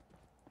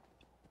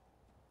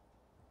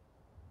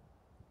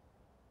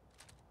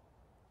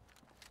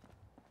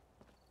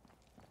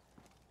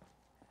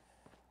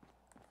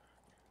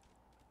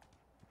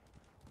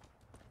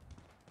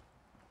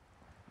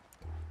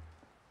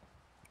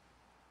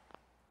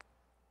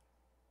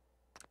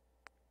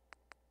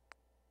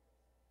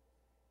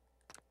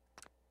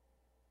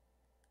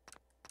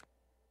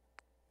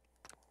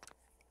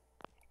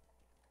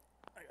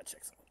 I gotta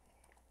check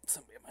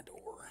somebody at my door.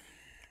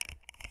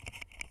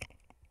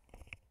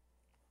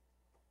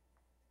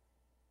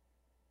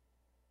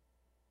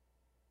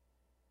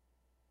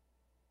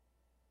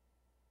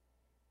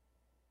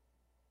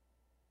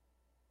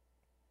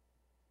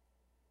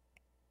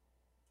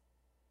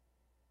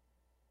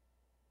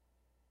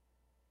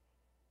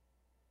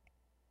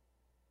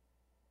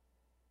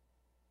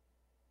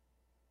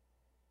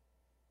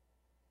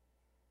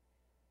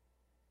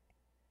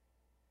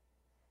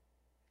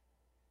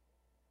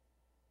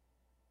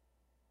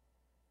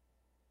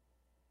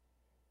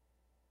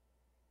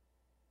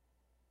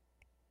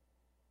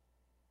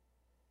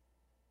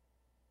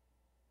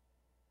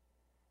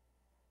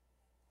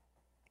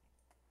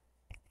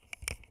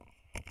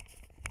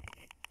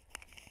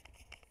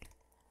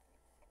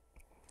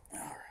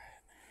 Alright.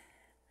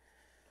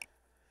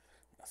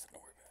 Nothing to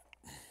worry about.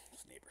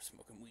 This neighbor's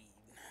smoking weed,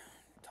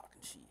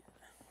 talking shit.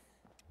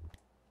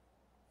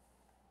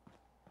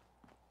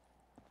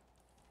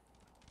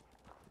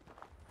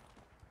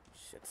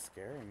 Shit's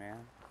scary,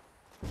 man.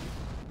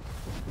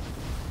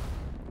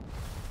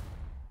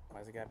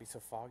 Why's it gotta be so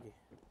foggy?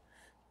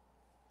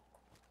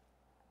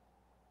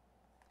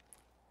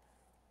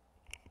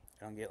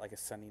 I don't get like a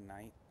sunny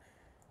night.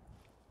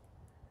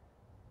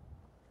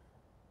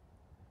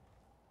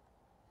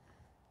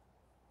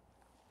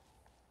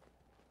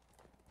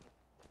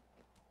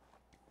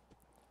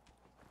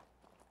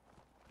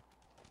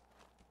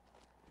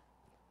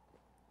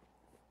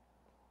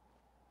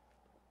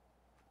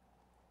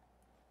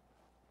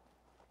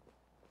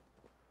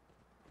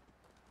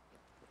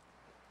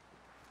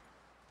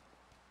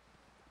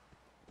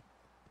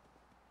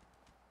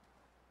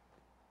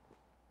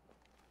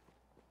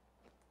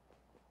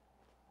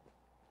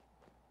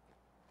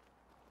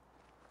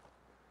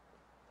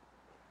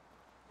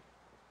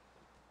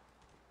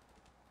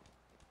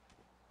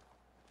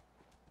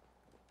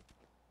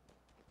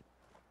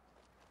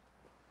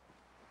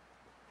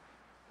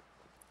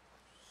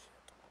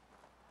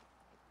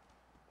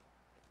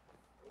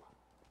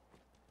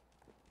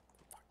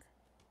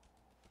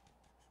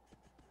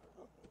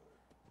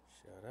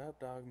 Shut up,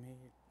 dog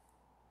meat.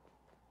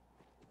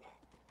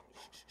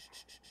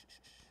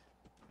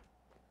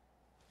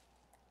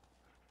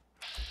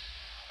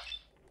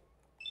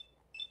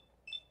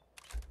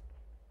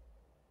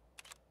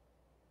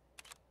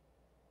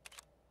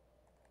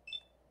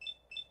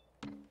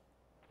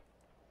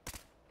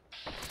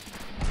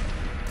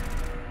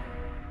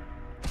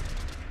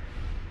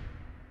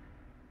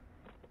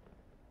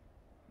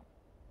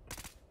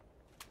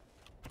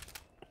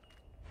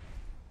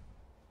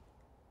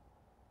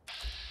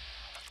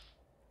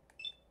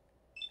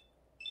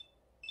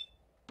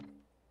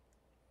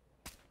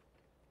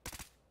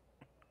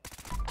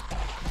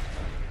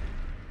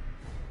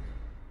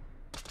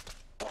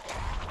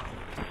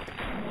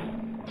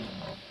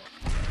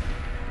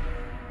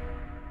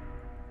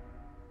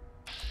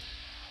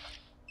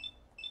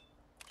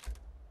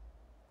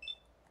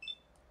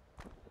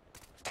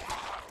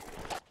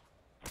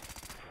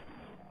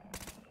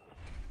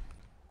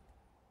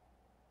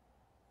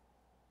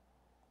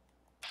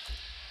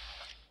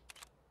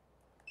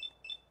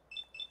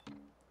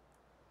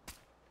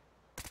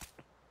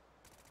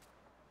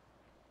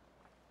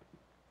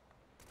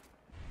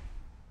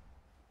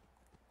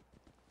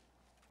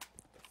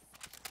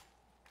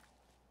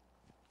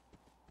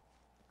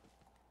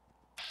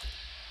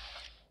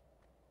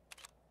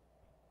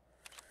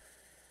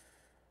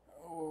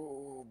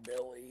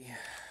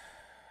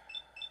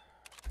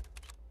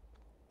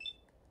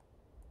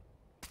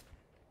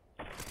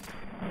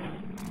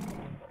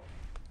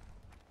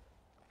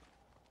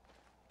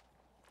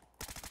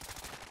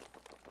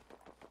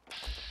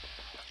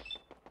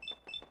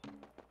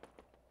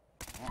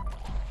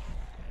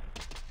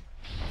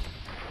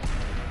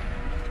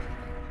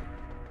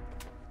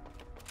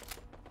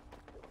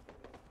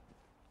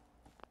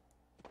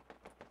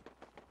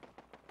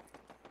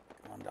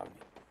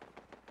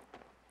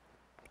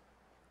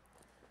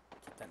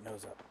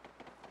 nose up.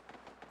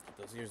 Keep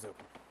those ears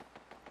open.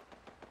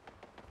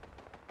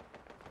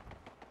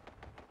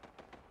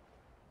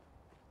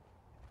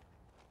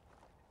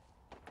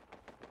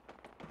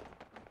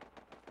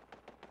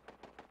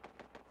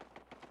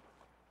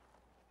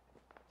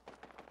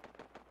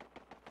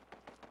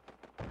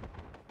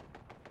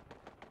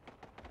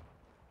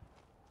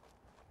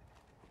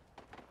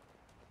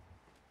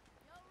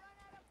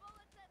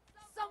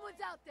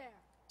 Someone's out there!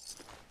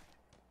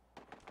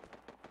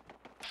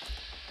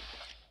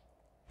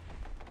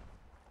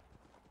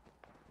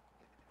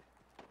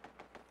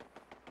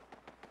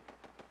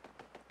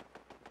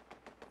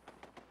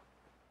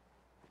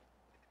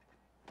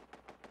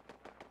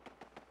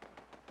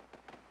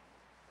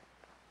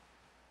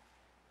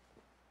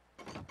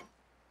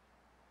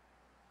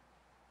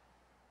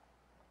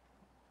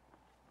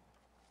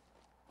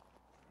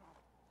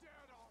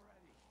 Dead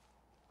already.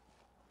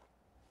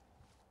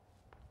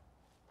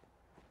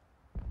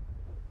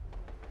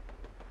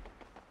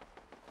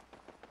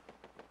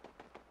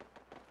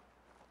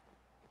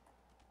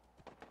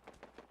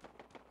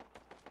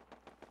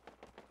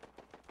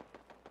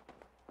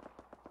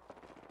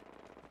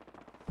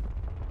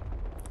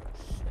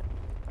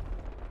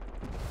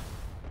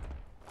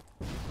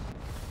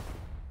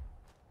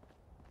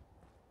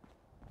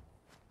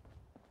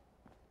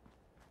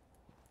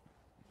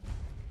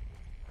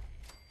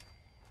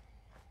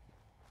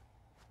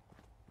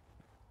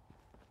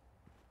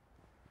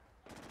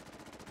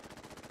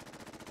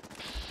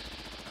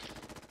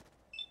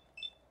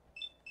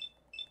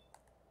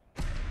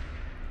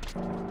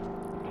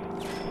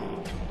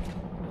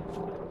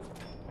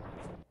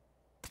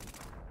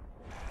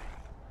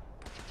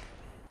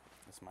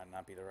 This might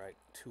not be the right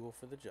tool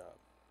for the job.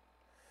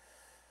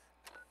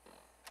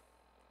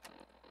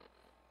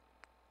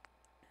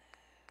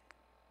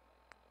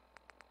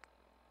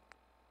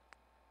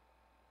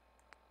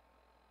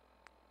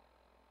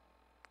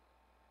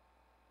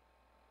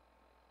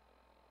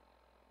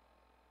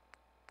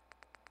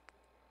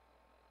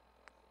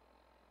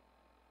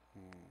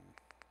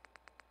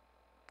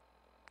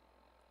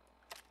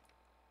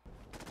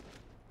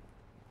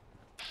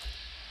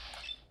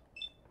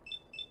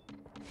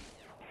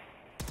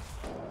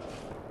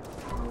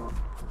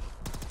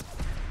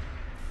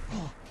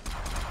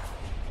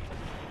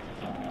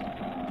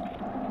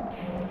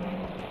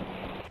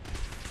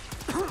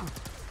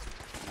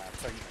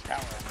 Turning the power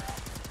on now.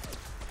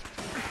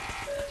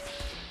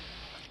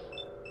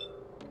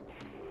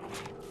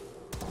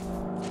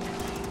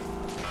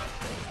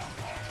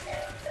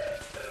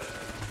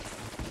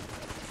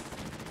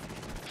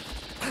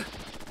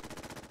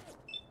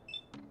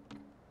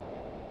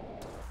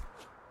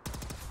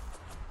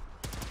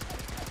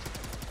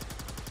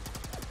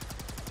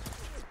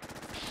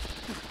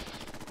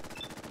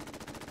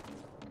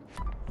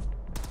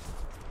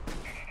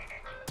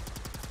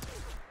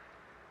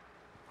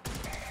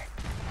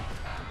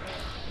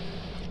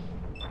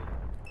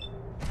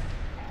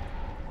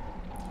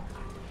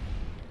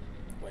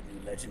 What new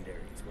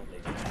legendaries will they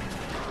do?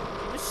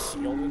 Did he just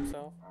shield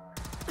himself?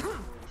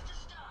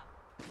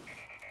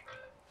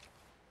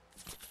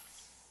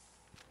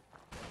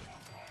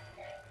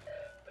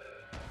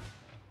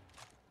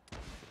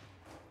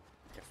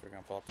 Guess we're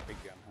gonna pull out the big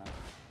gun,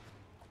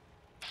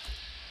 huh?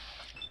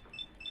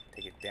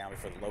 Take it down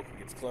before the local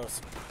gets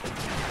close.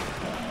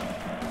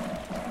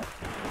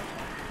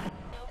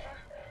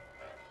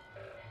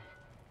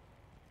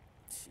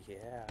 Yeah.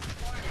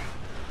 Warning.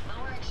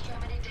 Lower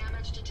extremity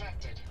damage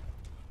detected.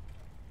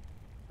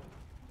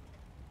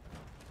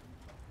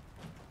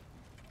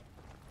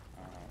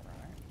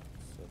 Alright.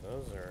 So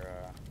those are,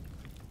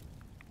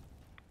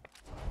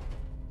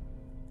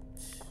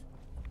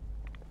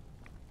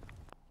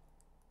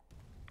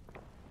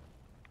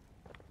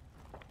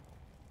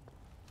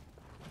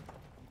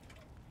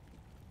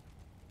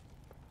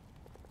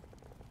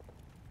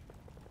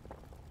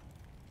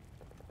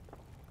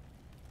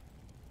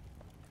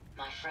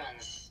 My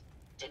friends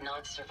did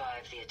not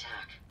survive the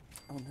attack.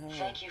 oh no.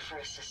 Thank you for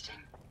assisting.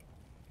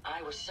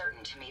 I was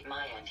certain to meet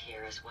my end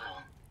here as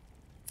well.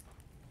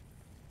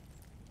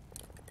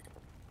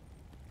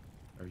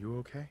 Are you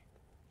okay?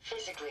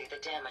 Physically, the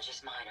damage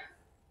is minor,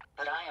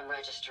 but I am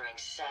registering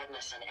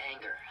sadness and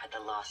anger at the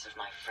loss of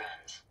my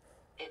friends.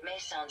 It may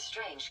sound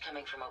strange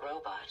coming from a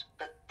robot,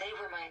 but they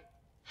were my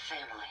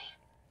family.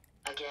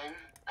 Again,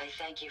 I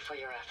thank you for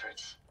your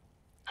efforts.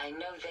 I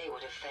know they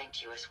would have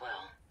thanked you as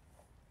well.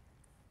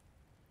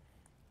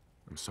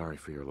 I'm sorry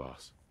for your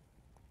loss.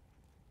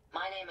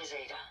 My name is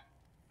Ada.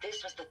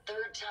 This was the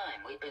third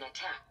time we've been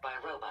attacked by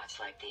robots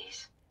like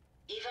these.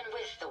 Even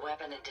with the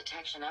weapon and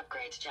detection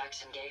upgrades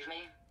Jackson gave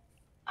me,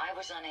 I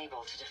was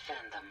unable to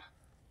defend them.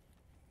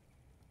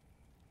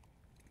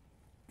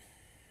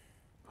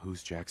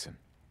 Who's Jackson?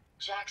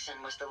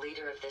 Jackson was the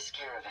leader of this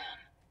caravan.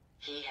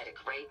 He had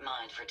a great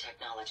mind for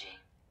technology.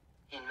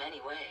 In many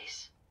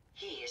ways,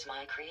 he is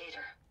my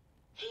creator.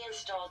 He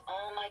installed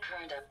all my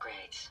current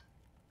upgrades.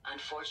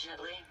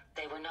 Unfortunately,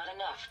 they were not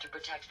enough to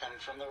protect them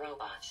from the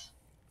robots.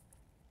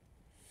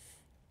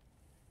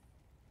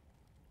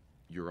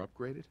 You're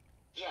upgraded?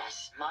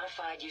 Yes,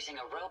 modified using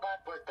a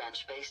robot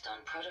workbench based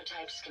on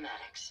prototype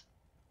schematics.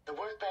 The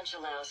workbench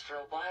allows for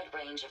a wide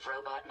range of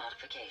robot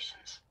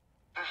modifications.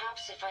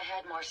 Perhaps if I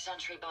had more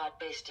sentry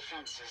bot-based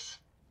defenses,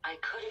 I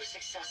could have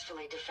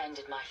successfully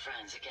defended my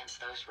friends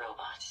against those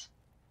robots.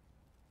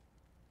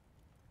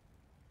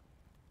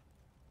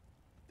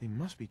 They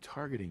must be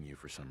targeting you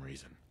for some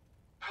reason.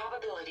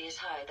 Probability is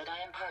high that I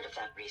am part of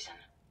that reason.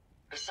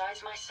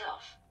 Besides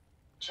myself,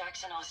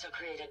 Jackson also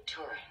created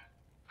Turing,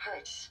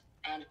 Hertz,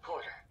 and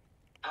Porter.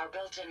 Our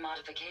built-in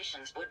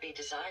modifications would be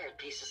desired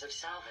pieces of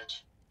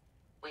salvage.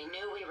 We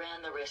knew we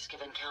ran the risk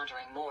of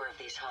encountering more of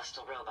these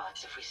hostile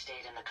robots if we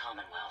stayed in the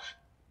Commonwealth.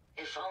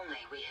 If only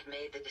we had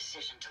made the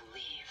decision to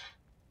leave.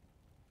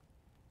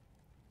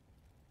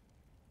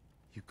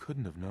 You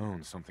couldn't have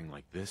known something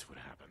like this would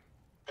happen.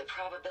 The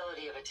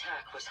probability of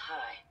attack was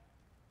high.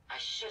 I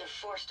should have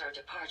forced our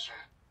departure.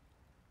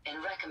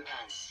 In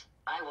recompense,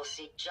 I will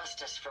seek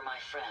justice for my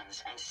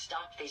friends and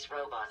stop these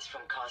robots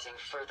from causing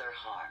further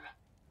harm.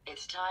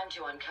 It's time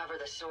to uncover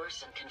the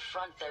source and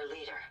confront their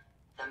leader,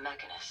 the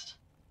Mechanist.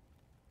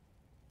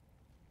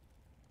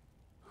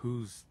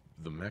 Who's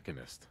the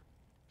Mechanist?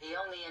 The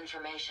only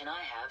information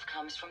I have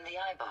comes from the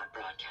iBot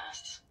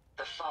broadcasts.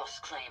 The false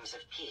claims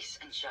of peace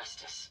and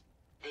justice.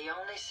 The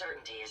only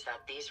certainty is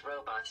that these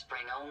robots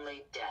bring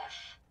only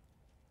death.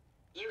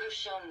 You have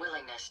shown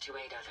willingness to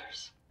aid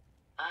others.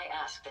 I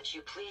ask that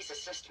you please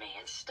assist me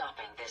in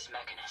stopping this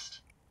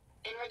Mechanist.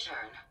 In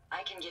return,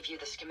 I can give you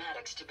the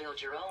schematics to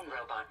build your own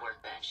robot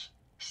workbench,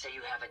 so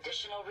you have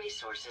additional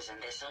resources in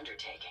this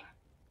undertaking.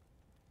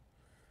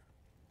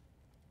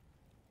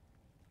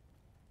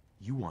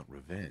 You want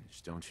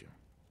revenge, don't you?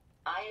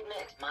 I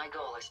admit my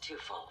goal is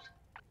twofold.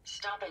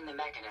 Stopping the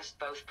Mechanist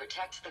both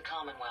protects the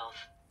Commonwealth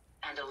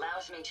and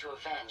allows me to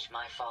avenge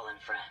my fallen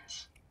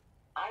friends.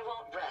 I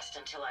won't rest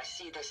until I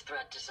see this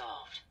threat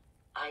dissolved.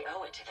 I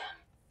owe it to them.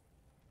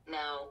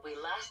 Now, we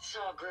last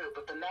saw a group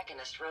of the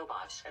Mechanist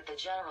robots at the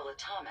General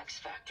Atomics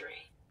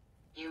factory.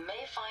 You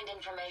may find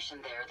information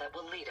there that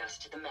will lead us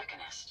to the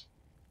Mechanist.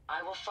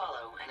 I will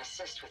follow and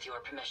assist with your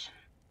permission.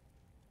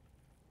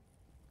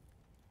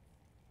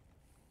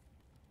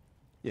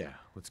 Yeah,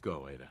 let's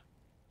go, Ada.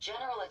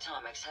 General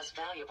Atomics has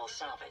valuable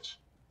salvage.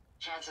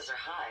 Chances are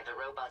high the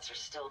robots are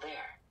still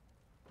there.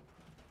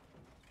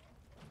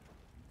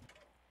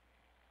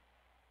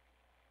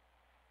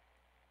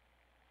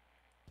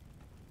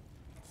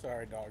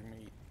 Sorry, dog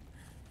meat.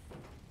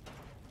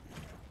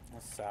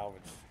 Let's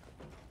salvage.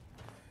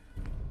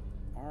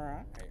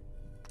 Alright.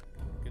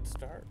 Good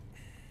start.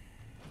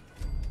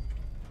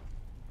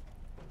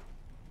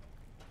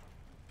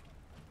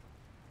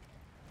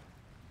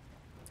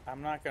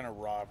 I'm not gonna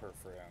rob her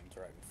friends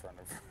right in front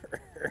of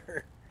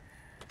her.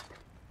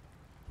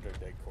 They're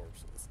dead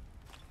corpses.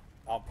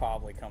 I'll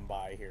probably come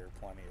by here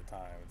plenty of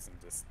times and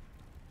just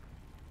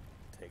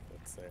take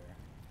what's there.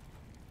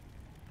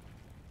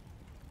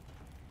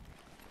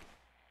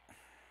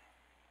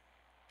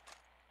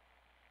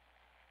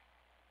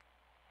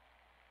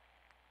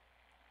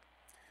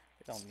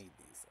 I don't need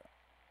these though.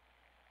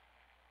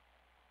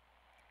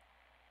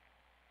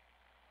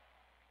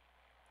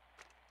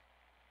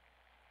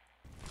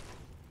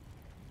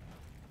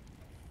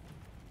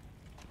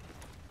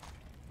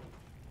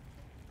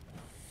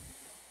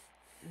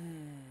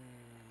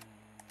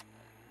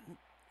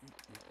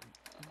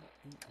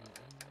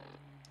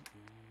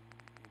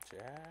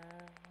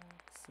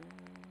 Jackson's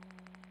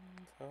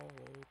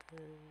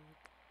holiday.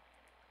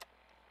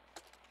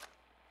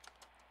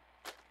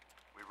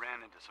 We ran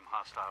into some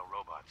hostile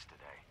robots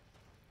today.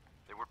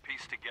 They were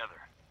pieced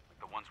together, like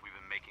the ones we've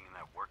been making in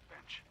that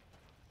workbench.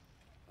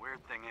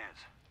 Weird thing is,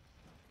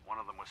 one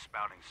of them was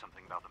spouting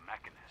something about the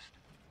Mechanist.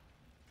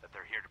 That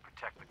they're here to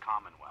protect the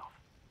Commonwealth.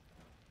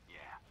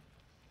 Yeah,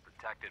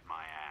 protected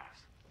my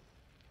ass.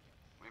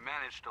 We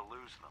managed to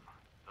lose them.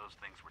 Those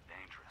things were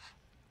dangerous.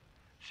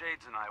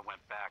 Shades and I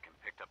went back and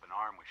picked up an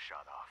arm we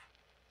shot off.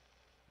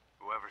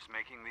 Whoever's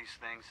making these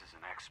things is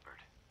an expert.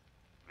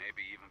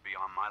 Maybe even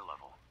beyond my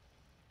level.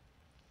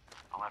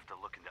 I'll have to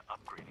look into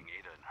upgrading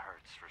Ada and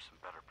Hertz for some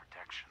better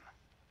protection.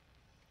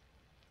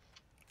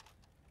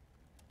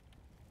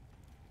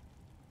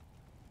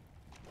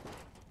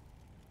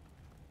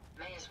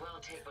 May as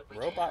well take what we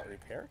Robot can.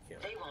 repair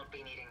kit. They won't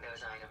be needing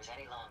those items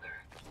any longer.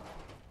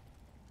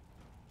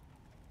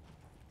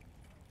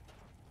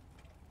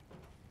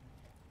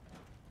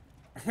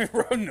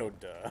 No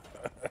duh.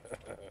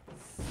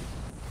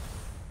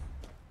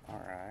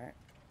 Alright.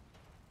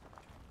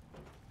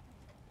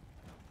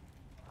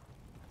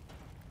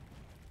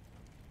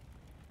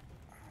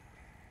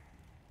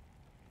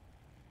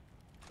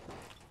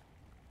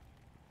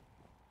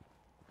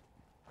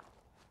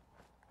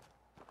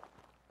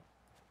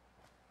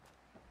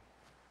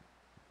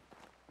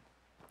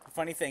 The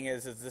funny thing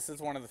is this is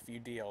one of the few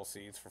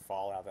DLCs for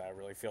Fallout that I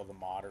really feel the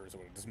modders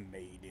would have just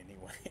made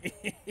anyway.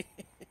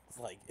 It's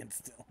like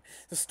instant.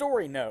 The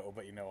story, no,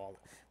 but you know,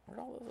 where'd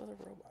all those other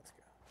robots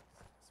go?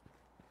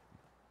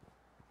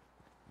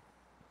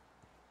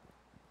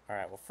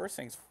 Alright, well, first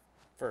things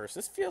first.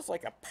 This feels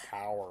like a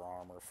power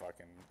armor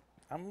fucking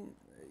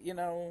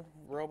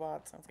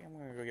robots. I think I'm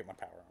gonna go get my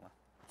power armor.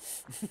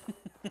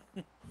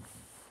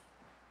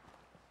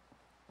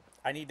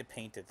 I need to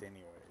paint it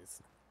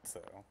anyways,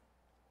 so.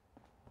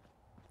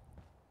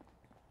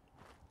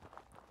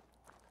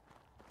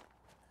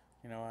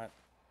 You know what?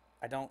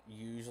 I don't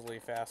usually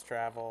fast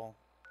travel,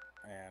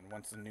 and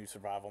once the new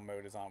survival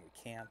mode is on, we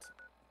can't,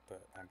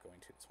 but I'm going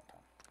to this one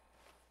time.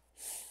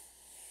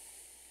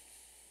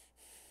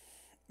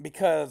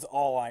 Because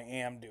all I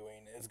am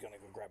doing is going to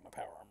go grab my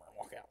power armor and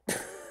walk out.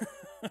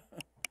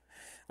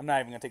 I'm not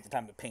even going to take the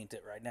time to paint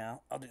it right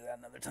now. I'll do that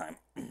another time.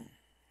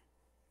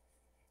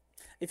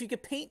 If you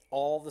could paint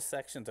all the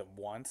sections at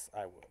once,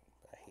 I would.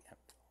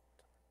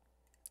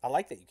 I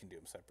like that you can do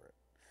them separate.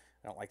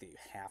 I don't like that you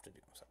have to do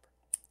them separate.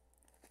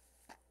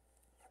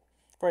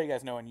 For you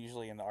guys knowing,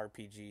 usually in the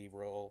RPG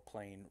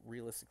role-playing,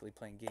 realistically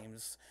playing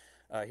games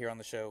here on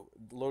the show,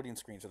 loading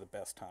screens are the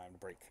best time to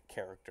break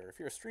character. If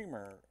you're a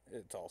streamer,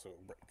 it's also a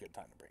good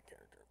time to break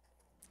character.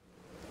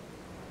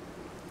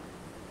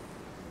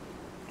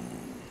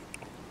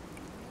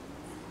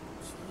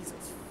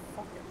 Jesus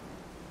fucking.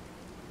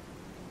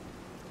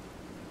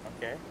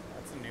 Okay,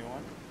 that's a new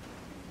one.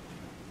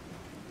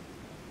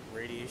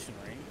 Radiation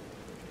ring.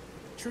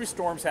 True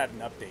Storms had an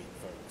update,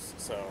 folks,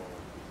 so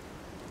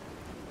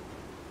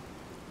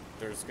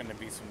there's going to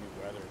be some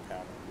new weather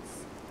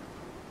patterns.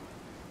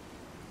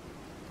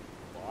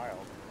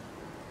 Wild.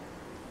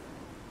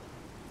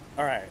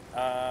 Alright,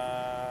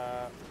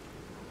 I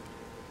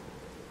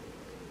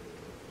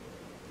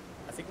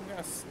think I'm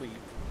going to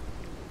sleep.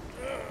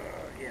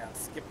 Yeah,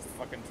 skip the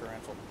fucking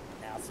torrential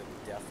acid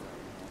death ring.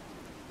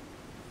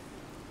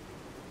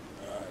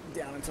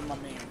 Down into my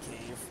man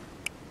cave.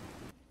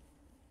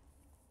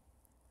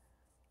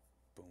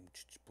 Boom,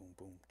 boom,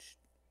 boom,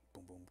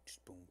 boom, boom,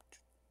 boom,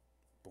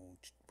 boom,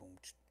 boom,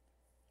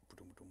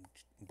 boom,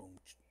 boom,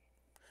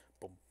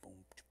 boom, boom,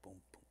 boom,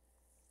 boom.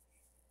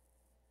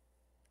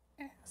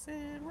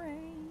 Acid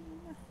rain.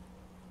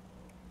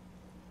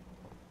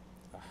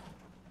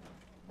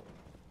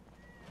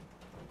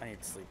 I need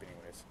to sleep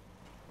anyways.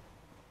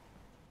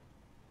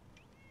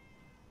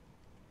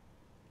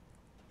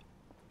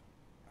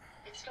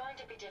 It's going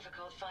to be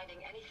difficult finding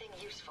anything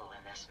useful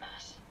in this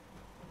mess.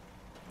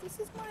 This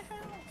is my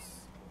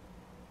house.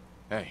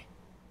 Hey.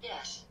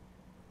 Yes.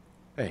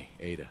 Hey,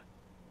 Ada.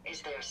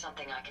 Is there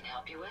something I can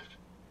help you with?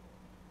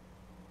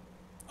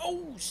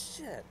 Oh,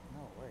 shit.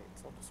 No, wait.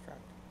 Self-destruct.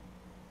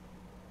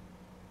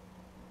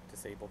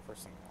 Disable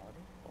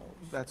personality? Holy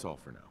shit. That's all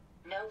for now.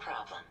 No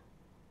problem.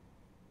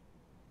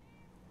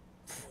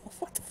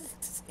 What the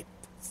fuck? Disable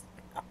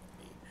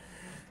personality?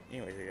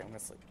 Anyways, I'm gonna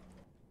sleep.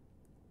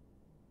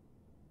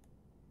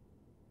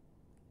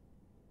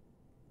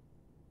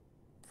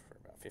 For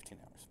about 15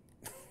 hours.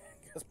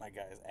 Because my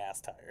guy is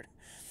ass tired.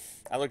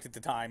 I looked at the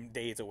time,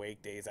 days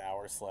awake, days,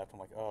 hours slept. I'm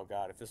like, oh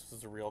god, if this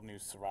was a real new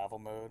survival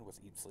mode with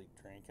eat, sleep,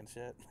 drink, and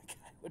shit, like,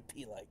 I would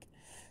be like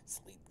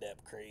sleep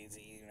depth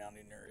crazy,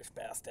 malnourished,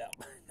 passed out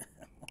by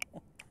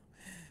now.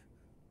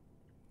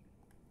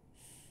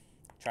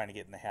 Trying to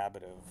get in the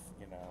habit of,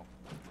 I'm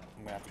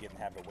gonna have to get in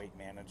the habit of weight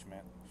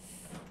management.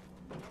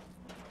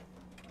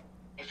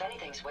 If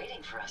anything's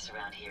waiting for us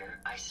around here,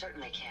 I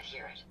certainly can't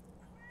hear it.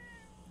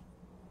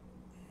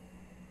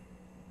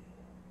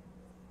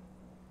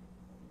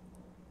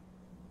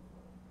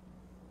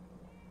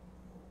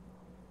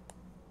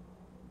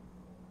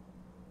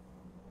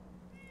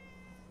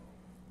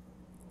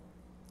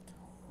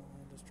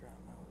 Just drop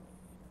my weight.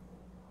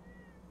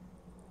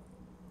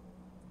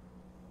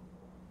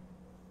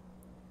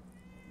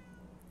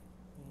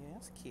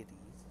 Yes, kitties.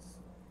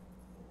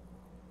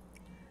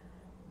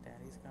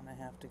 Daddy's gonna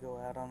have to go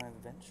out on an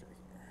adventure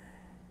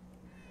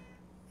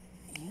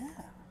here.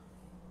 Yeah.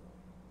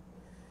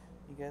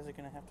 You guys are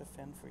gonna have to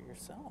fend for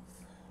yourself.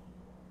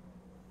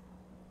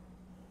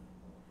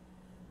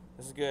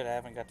 This is good. I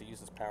haven't got to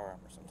use this power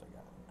armor since I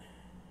got it.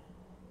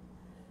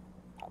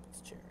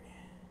 Papa's cherry.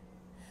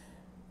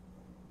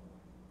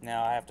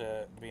 Now, I have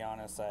to be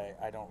honest,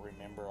 I don't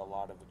remember a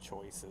lot of the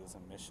choices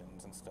and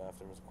missions and stuff.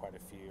 There was quite a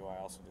few. I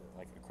also did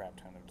like a crap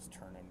ton of just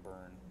turn and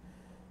burn,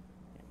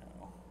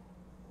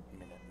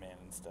 Minutemen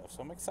and stuff.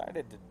 So I'm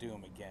excited to do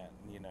them again,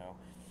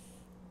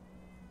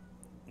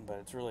 But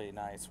it's really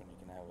nice when you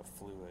can have a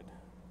fluid.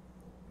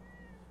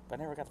 But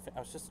I never got to I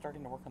was just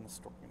starting to work on the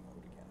story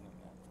mode again,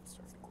 and then it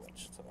started to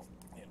glitch. So,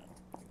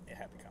 it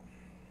had to come.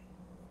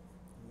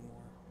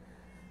 More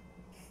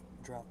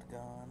dropped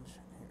ganj.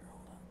 Here,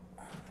 hold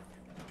on.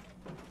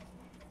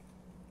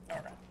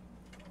 Alright.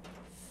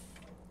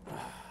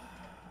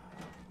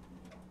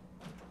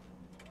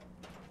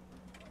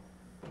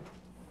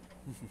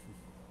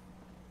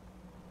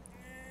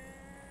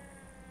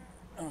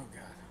 Oh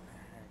god.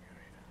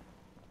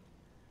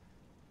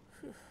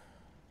 Whew.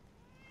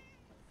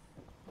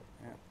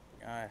 Yeah,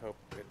 I hope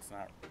it's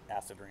not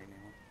acid rain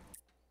anymore.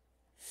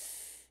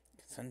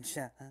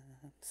 Sunshine,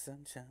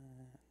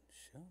 sunshine,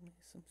 show me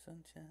some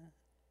sunshine.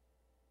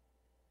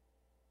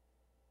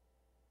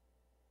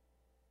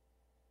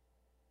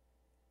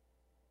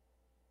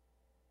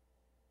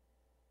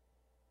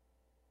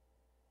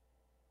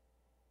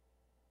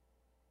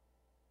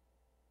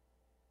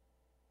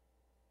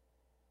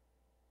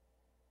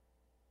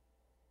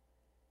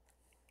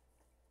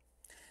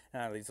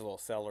 These little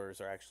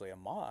sellers are actually a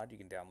mod you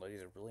can download.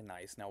 These are really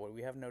nice. Now, what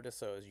we have noticed,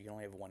 though, is you can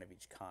only have one of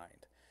each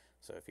kind.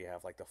 So if you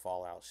have like the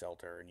fallout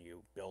shelter and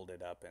you build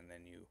it up and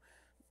then you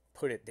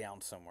put it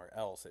down somewhere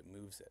else, it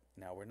moves it.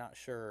 Now, we're not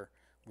sure.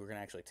 We're going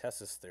to actually test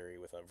this theory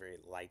with a very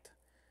light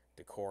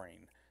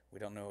decoring. We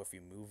don't know if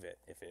you move it,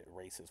 if it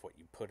erases what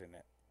you put in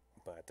it.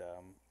 But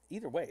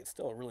either way, it's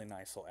still a really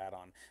nice little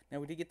add-on. Now,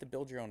 we did get the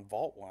build your own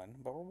vault one,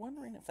 but we're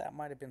wondering if that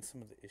might have been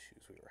some of the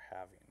issues we were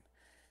having.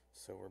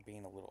 So we're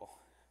being a little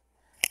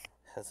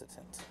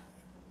hesitant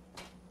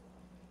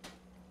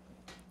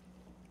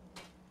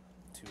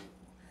to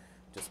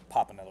just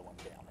pop another one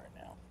down right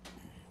now.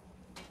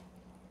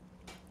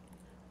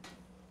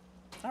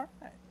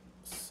 Alright,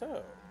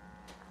 so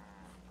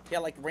yeah,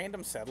 like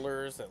random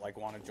settlers that like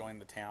want to join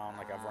the town,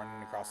 like I've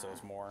run across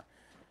those more.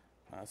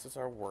 This is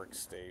our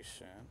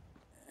workstation.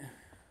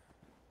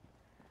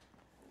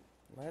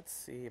 Let's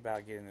see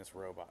about getting this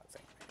robot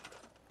thing made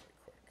up really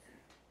quick.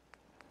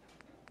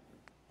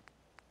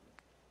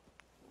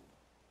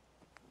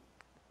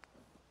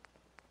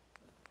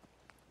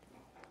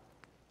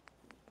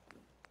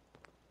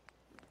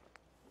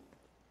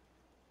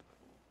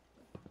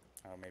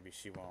 Oh, maybe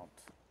she won't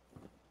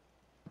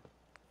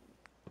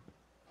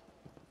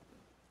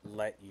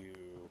let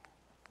you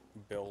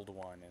build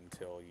one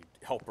until you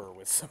help her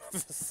with some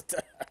of the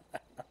stuff.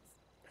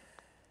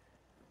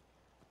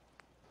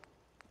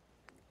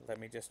 Let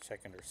me just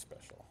check under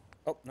special.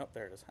 Oh, nope,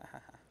 there it is.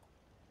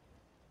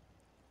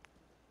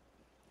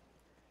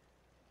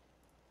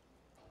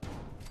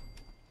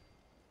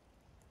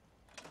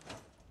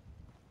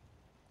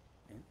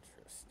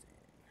 Interesting.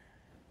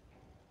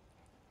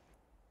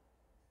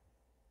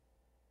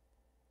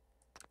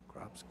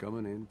 Crop's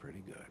coming in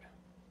pretty good.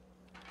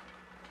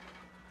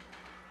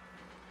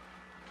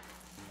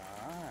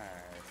 Nice.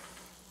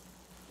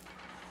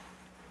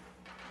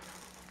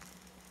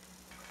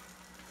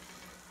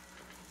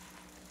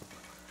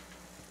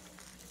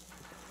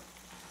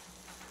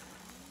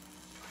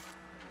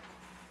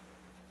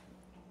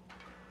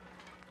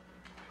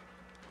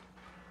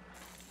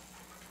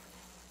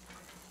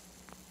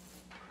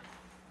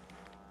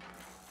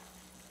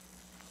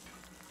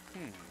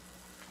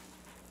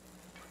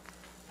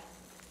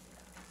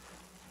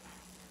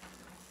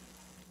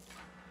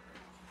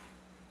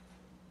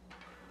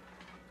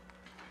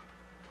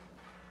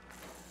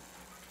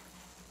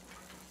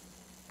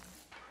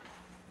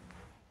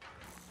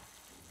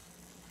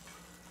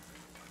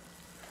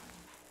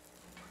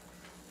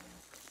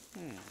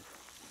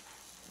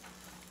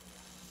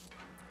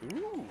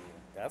 Ooh,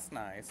 that's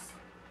nice.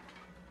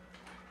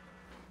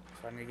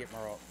 So I need to get my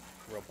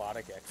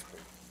robotic expert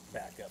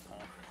back up,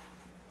 huh?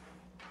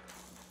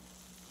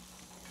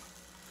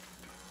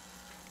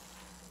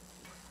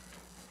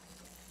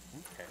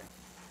 Okay.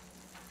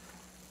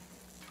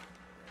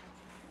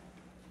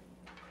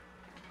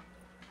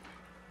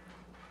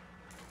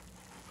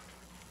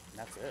 And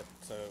that's it.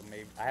 So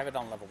maybe I have it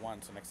on level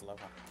 1, so next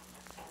level.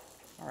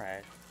 All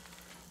right.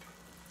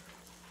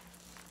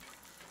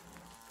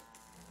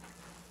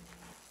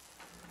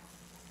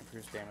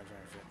 Improves damage and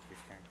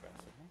increased carrying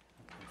capacity.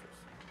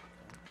 Interesting.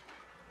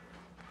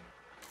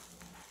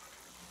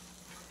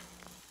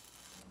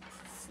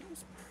 Okay.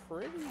 Seems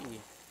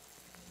pretty.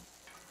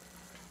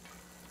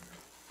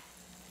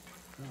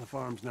 Well, the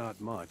farm's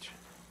not much,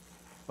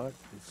 but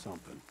it's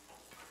something.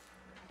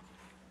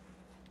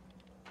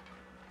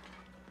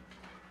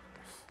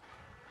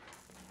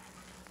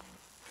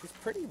 She's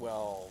pretty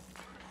well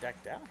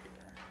decked out here.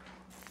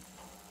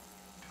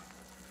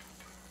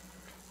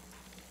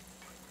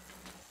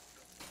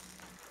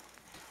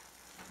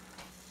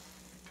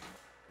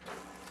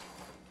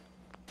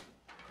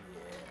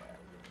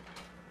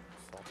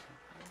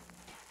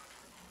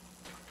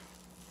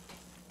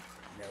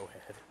 No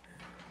head.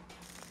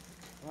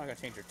 I'm not gonna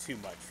change her too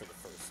much for the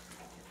first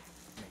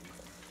main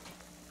thing.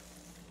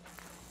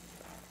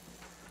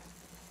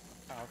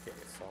 Oh, okay,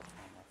 assault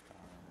on left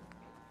arm.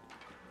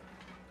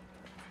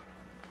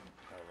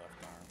 No,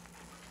 left arm.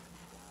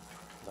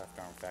 Left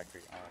arm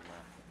factory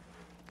armor.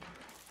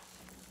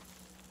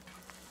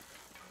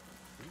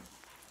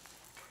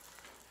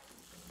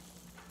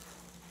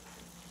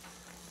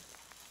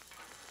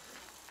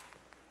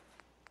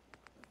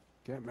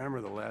 Can't remember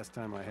the last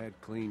time I had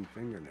clean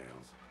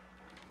fingernails.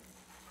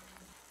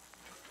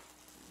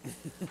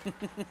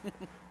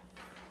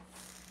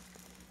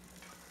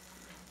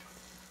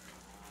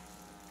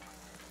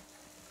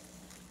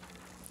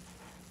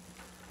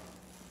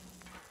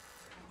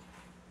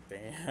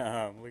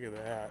 Damn, look at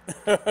that.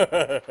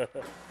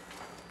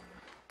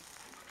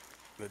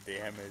 The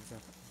damage.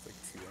 It's like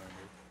 200.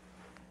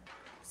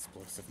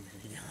 Explosive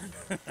minigun.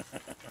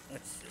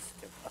 It's just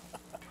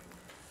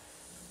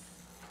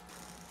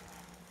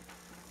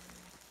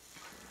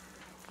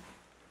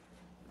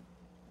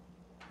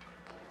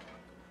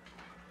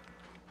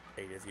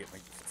Hey, does get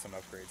like some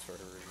upgrades for her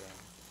again.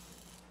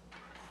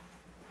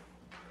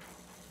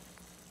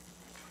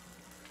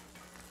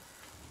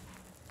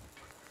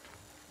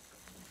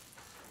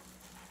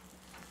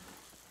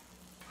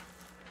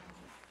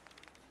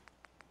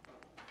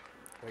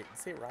 Wait,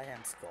 say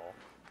Ryan Skull.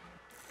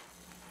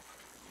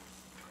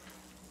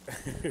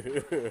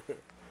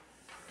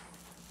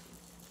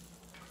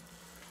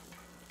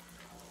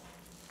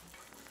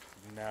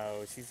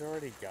 No, she's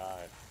already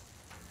got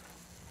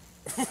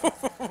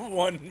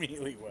one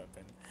melee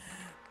weapon.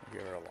 I'll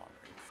give her a long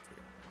range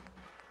too.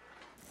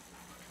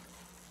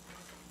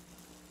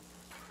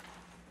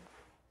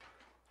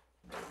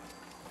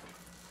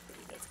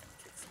 Ooh, that's gonna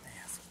kick some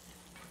ass.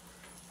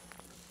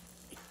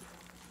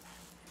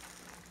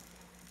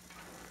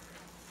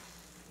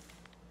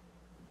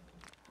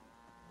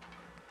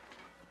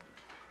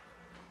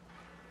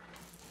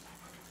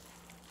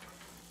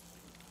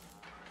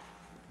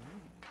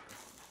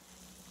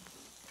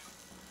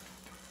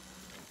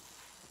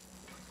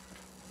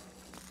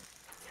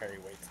 Carry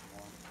weight some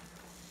more.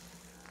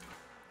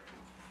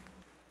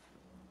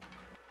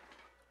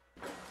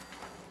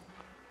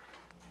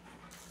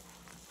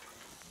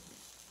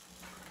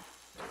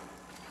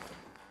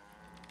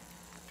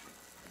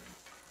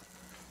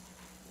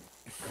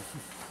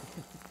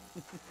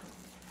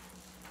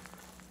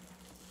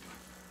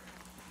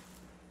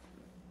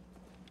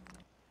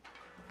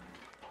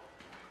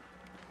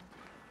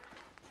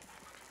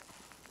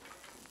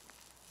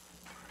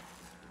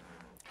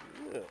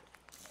 Ugh.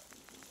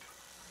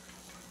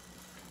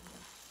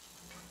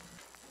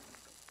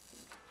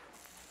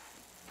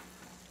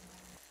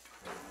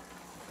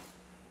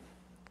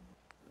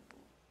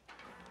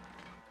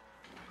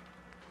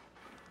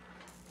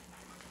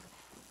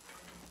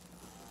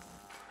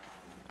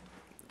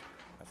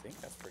 I think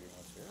that's pretty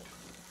much it.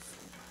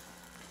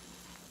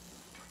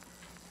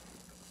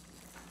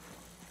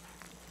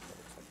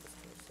 Double check this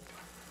torso.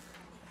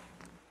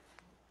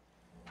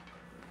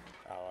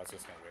 Oh, I was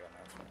just gonna wait on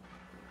that one.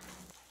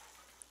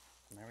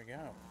 There we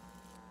go.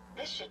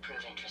 This should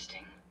prove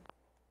interesting.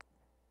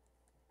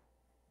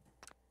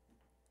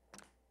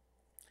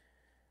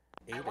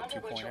 I Ada wonder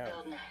what you'll 2.0.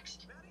 build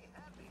next. Very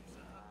happy,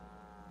 sir.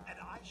 And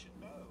I should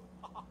know.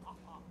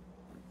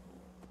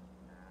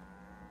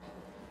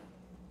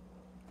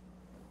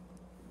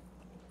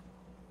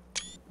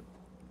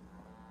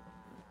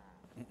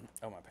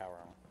 Oh, my power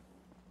armor.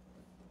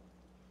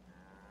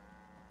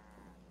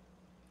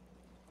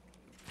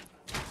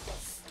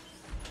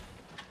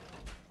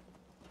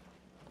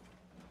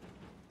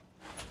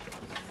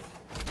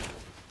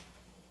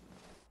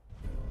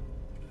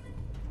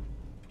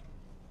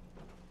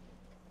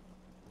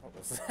 What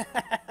was that?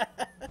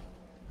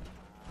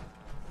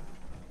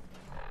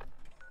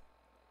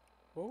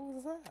 What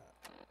was that?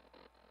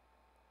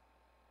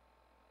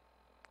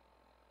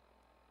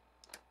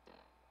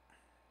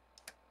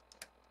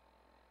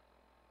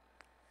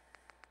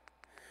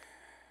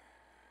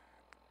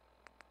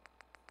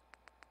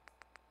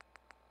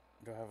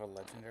 Do I have a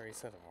legendary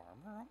set of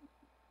armor on?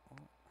 Oh,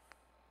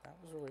 that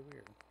was really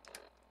weird.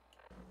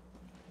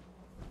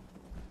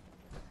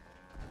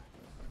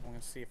 I'm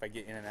gonna see if I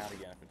get in and out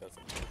again if it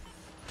doesn't.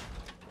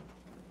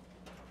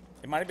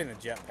 It might have been a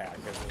jetpack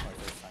because it was my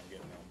first time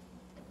getting it.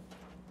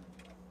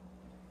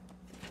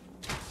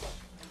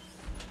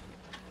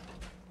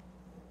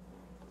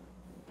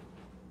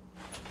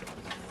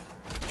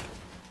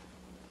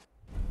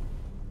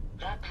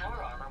 That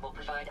power armor will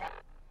provide...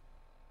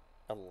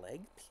 A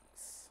leg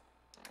piece.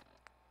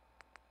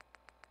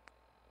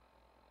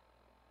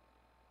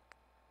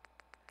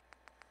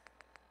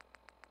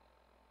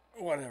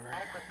 Whatever.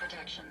 adequate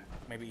protection.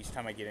 Maybe each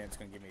time I get in, it's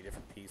gonna give me a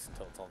different piece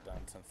until it's all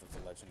done, since it's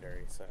a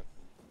legendary set.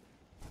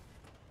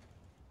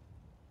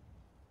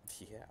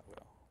 Yeah, it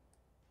will.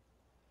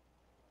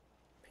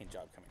 Paint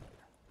job coming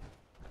later.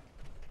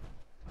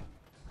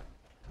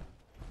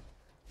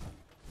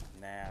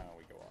 Now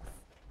we go off.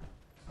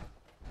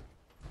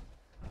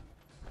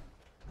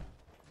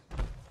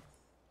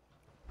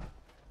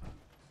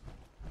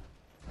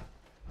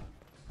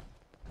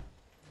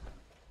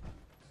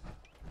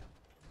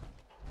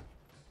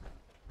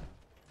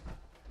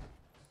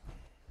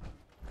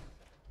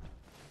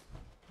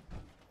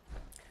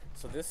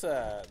 So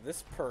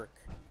this perk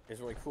is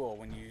really cool.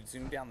 When you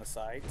zoom down the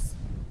sights,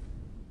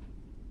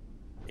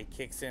 it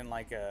kicks in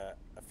like a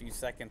few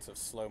seconds of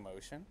slow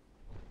motion.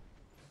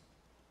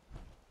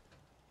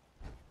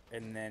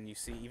 And then you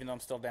see, even though I'm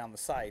still down the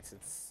sights,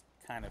 it's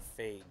kind of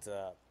fades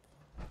up,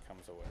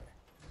 comes away.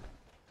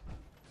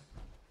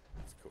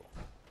 It's cool.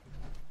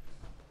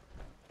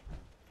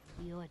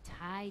 You're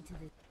tied to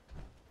the...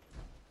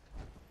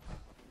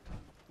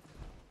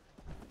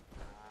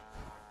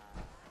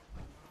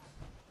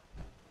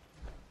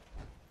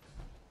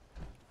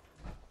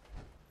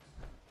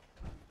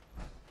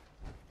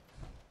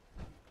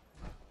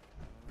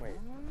 Wait,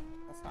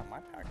 that's not my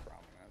pack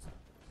problem, is it?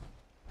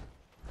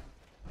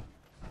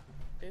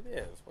 It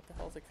is. What the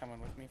hell is it coming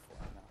with me for?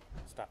 No.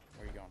 Stop.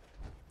 Where are you going?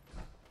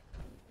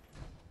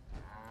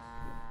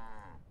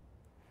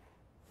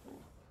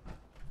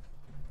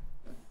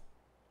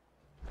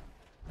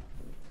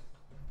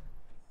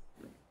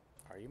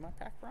 Are you my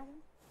pack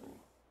problem?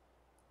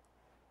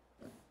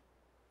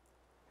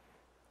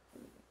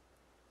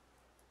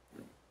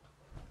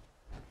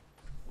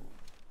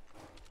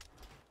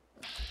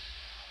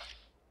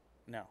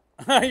 No.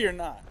 You're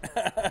not.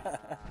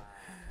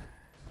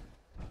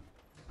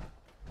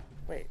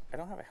 Wait.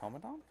 have a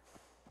helmet on?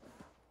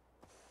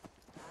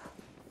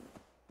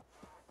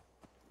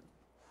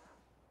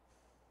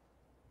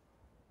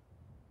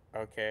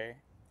 Okay.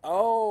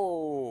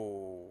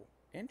 Oh,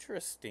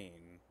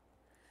 interesting.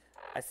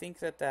 I think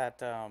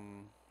that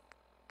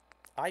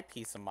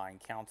eyepiece of mine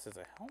counts as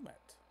a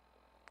helmet.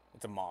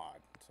 It's a mod,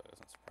 so it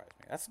doesn't surprise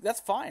me. That's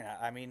fine.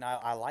 I mean,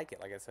 I like it,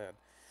 like I said.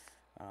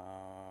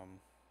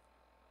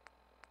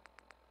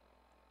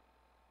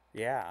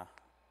 Yeah.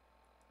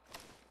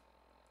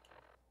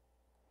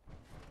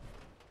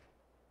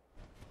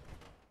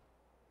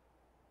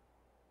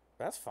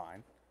 That's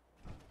fine.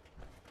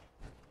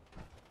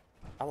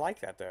 I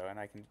like that though, and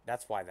I can.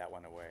 That's why that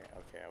went away.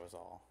 Okay, I was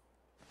all.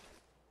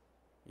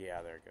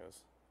 Yeah, there it goes.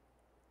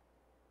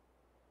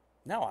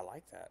 No, I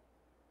like that.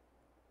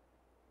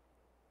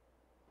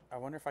 I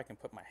wonder if I can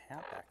put my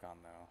hat back on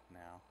though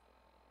now.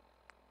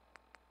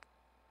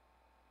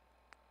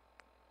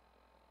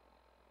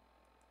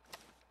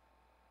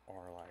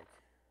 Or like.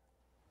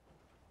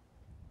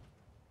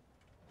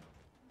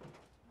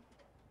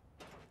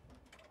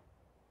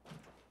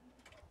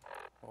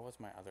 What was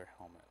my other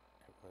helmet?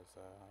 It was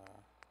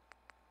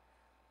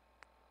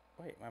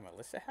wait, my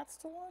Melissa hat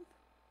still on?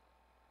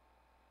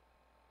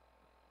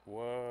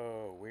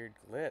 Whoa, weird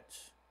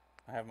glitch.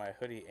 I have my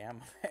hoodie and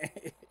my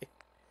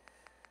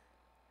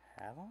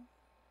hat on?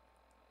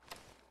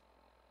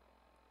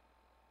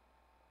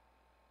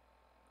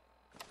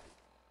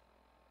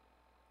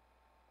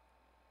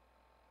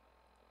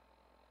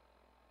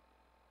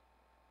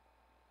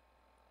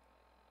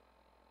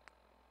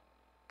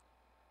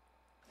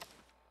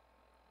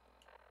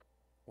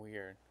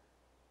 Weird.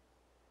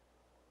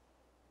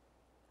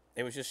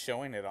 It was just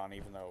showing it on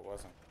even though it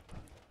wasn't.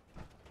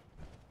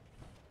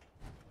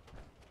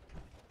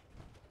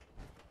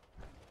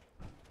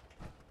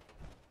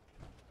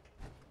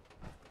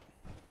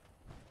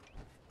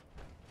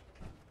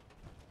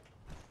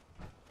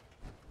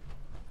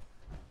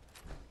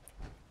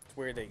 It's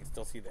weird that you can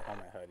still see the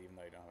helmet HUD even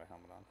though you don't have a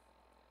helmet on.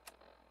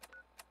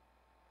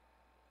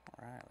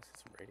 Alright, let's get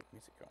some radio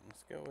music going.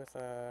 Let's go with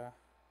the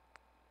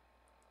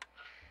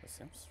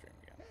Sims stream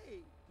again.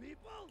 Hey,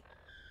 people!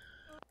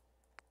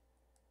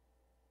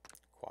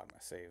 Quad my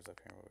saves up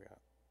here. What we got?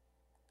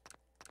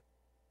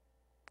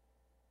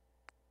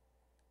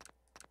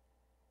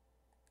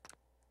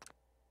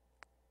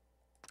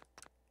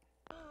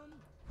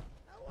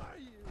 How are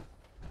you?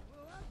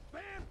 Well, that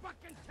band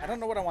fucking I don't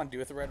know what I want to do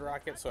with the red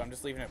rocket, so I'm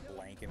just leaving it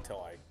blank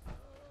until I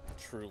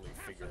truly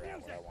figure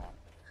out what I want.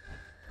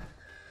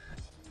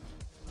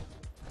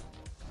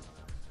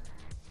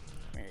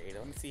 Come here, Ada.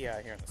 Let me see you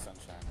out here in the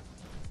sunshine.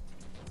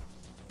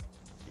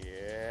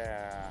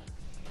 Yeah.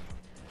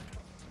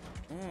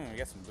 You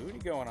got some booty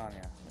going on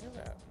ya. Look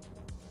at that.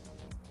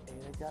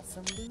 Ada got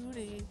some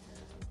booty.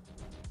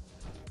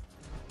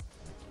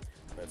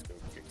 Let's go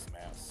kick some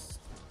ass.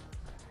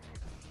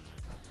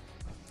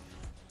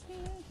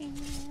 Kick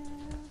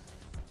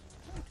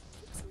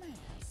some ass.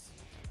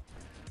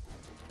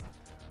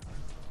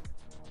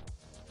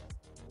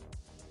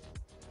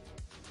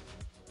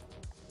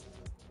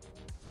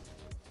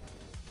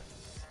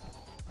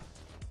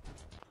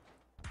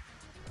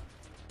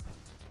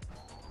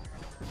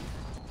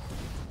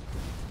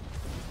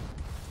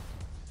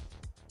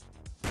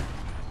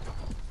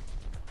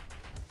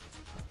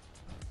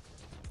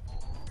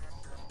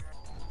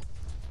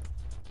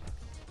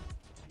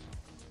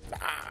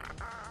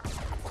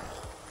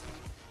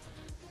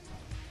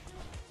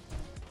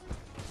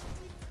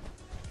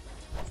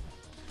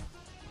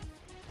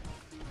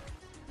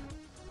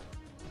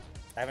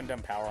 I haven't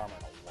done power armor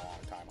in a long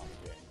time on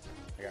the game.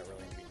 I got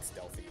really into being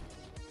stealthy.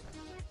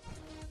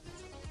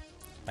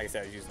 Like I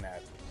said, I was using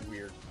that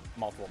weird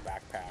multiple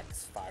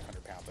backpacks,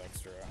 500 pounds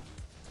extra.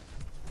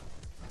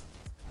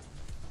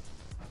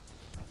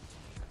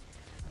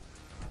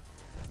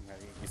 And I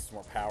need to use some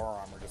more power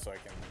armor just so I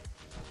can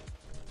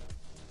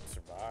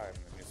survive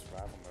in the new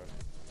survival mode.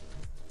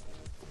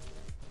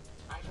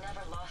 I've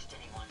never lost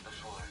anyone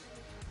before.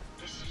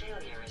 This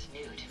failure is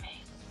new to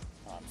me.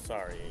 Oh, I'm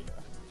sorry, Ada.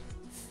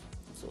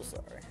 I'm so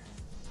sorry.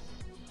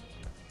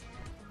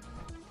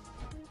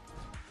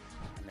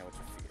 I know what you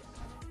feel.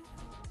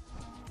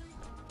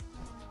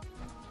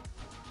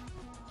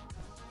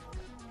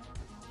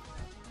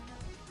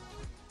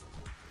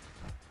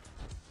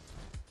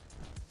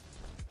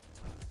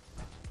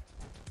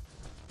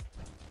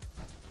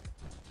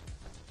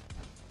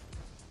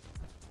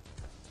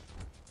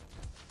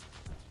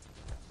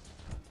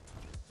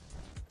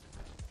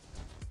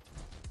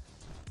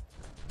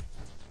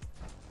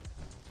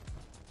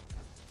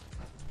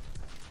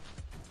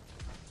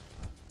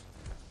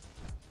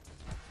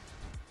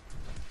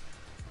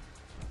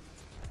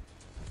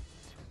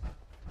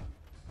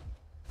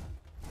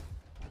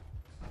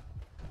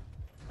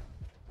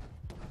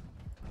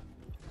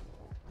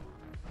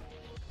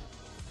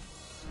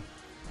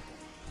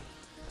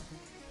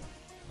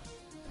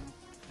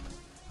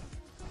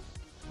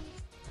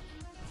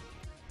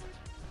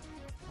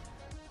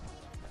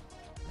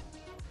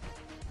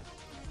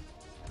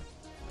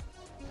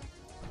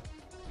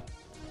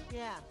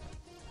 Yeah.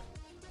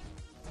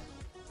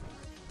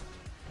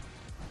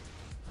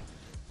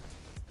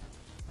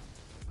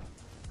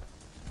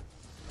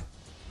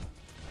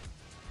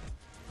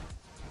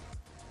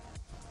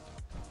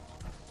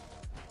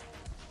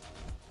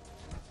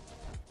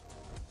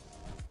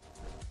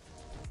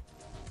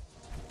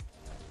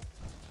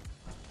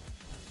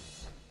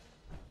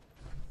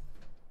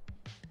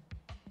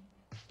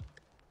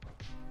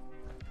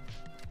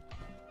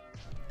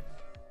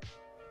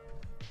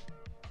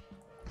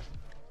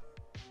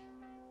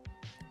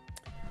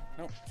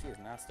 No, she is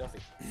not stealthy.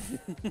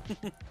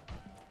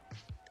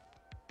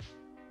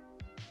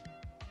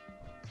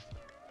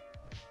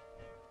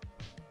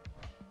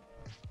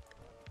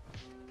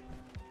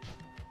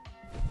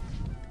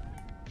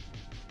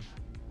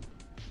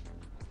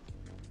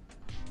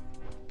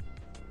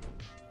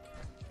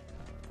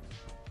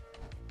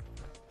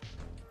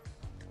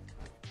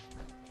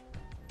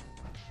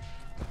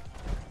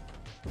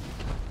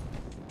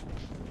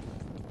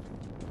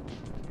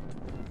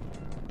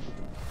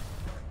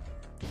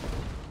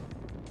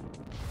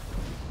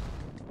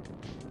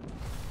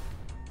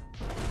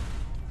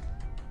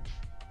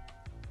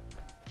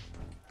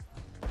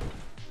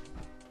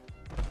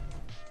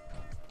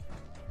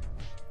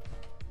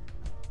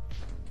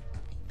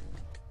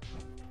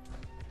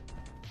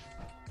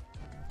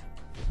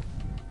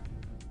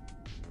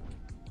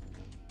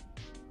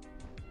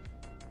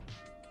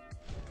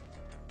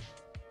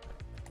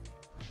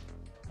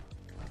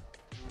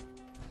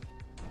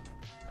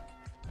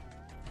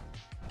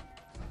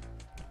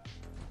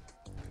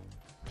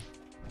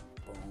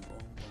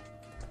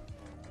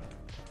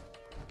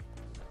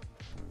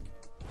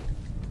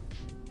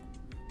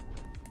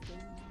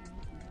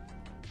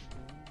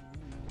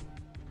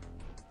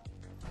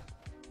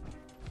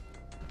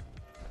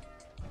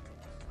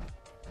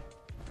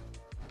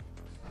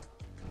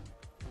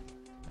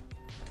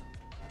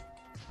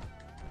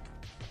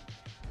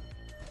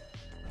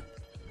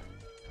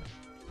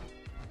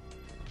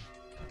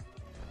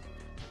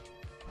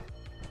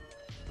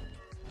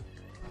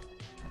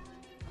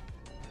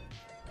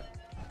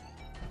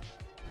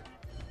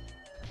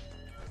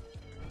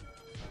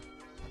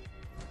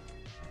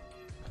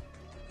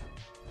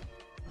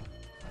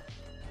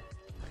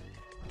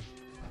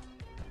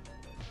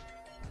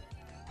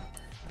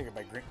 Figured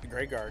by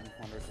Grey Guard.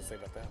 Wonder what she'll say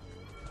about that.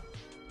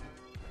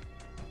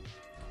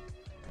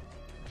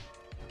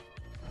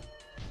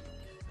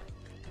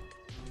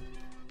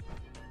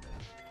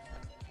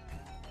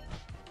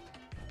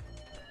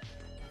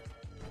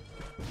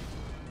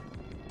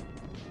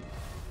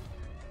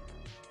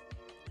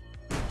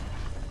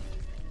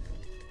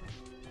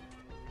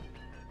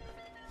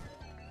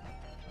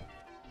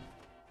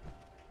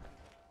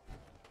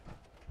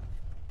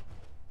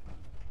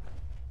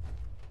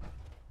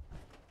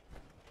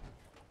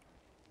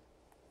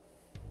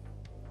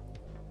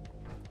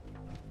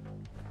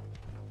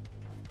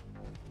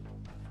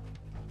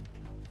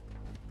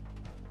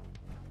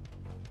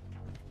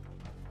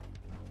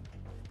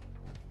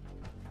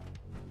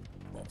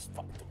 Let's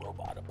fight the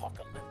robot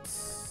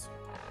apocalypse.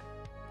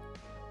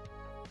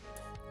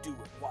 Do it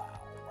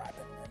while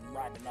rapping and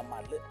rhyming on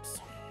my lips.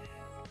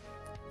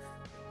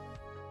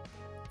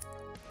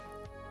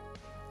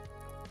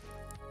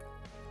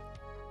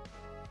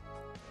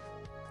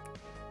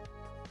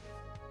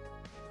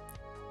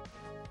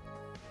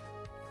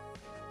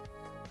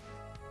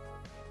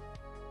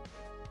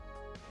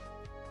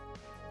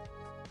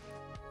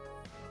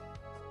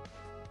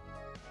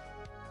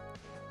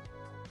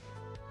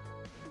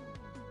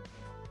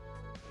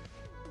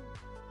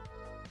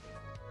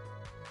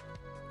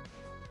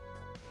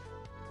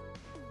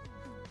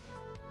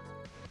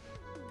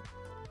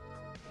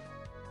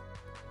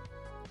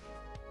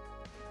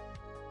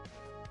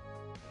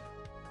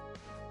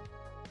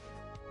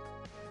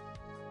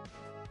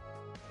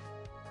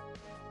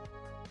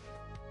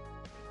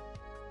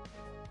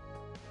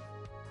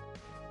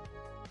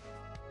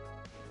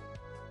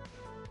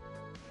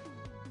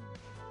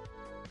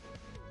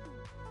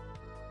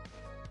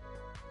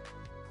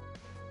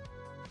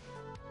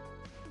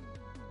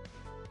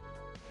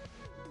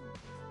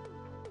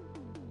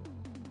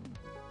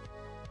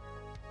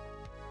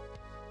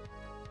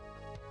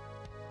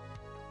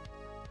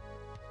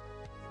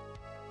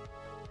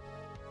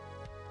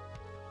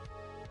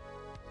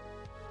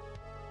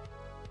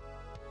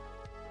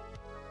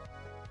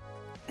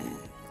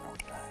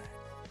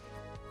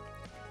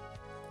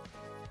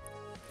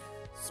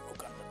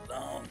 Smoke on the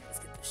lawn. Let's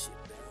get this shit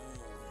done.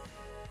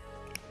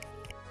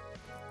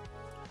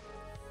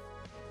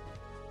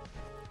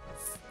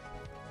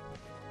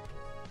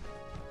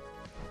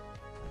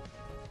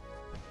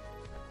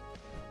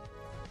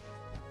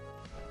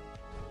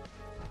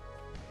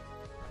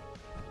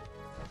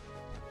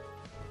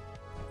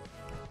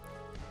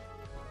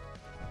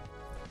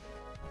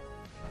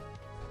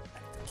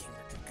 The king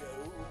to go.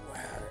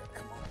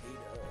 Come on,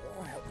 Ada.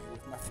 Help me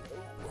with my flow.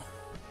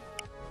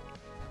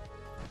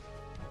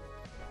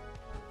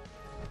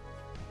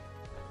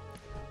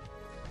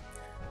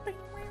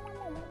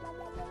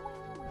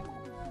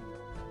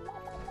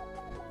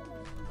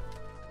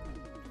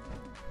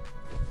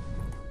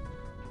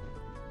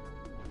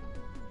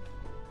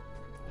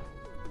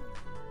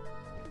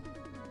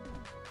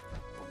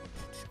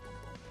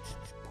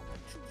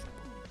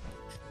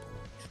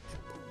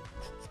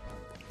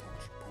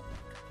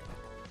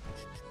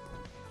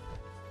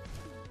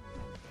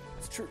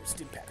 It's true,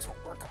 stim packs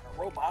won't work on a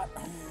robot.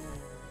 Okay.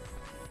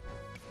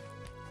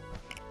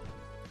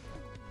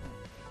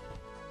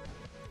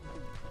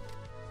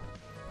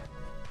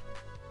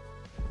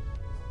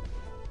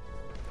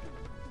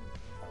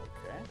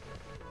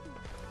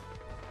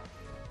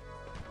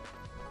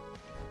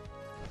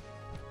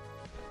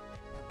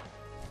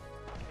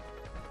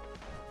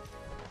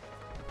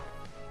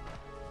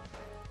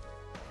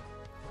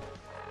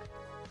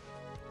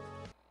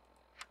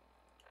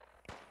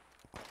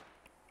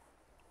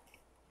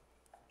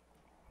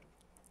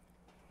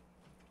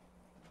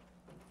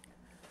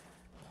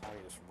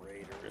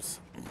 Raiders.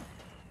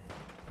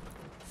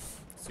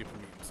 Super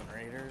mutants and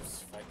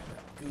raiders fighting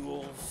the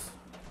ghouls.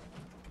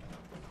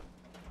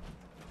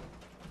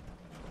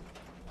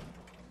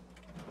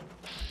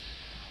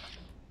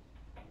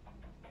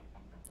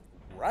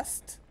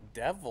 Rust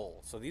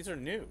Devil. So these are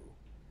new.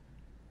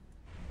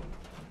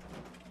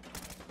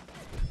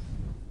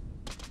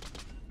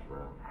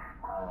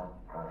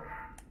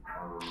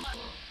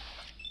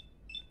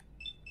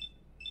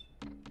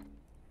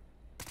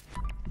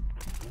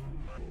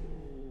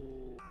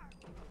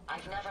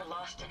 I've never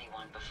lost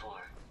anyone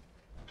before.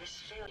 This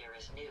failure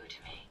is new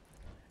to me.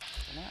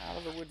 We're not out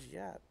of the woods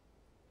yet.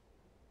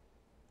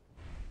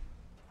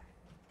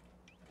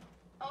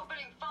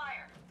 Opening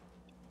fire!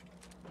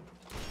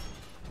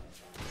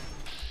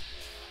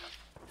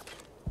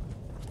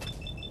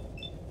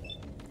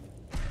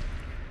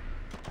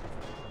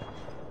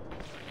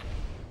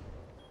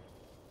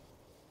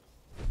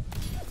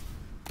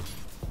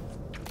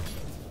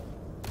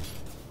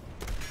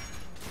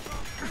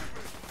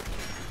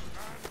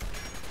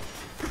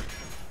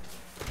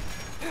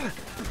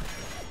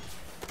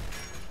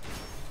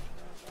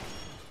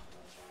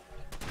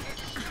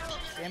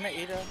 Damn it,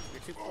 Ada.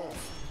 You're too close.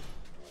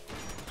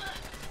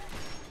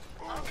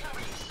 I'll cover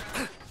you,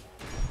 sir.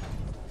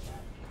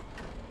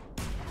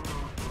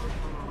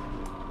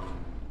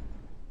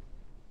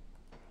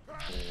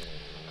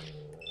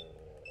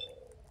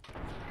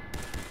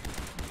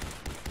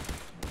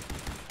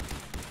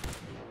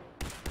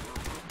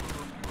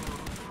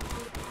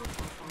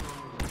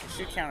 You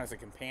should count as a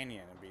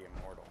companion and be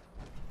immortal.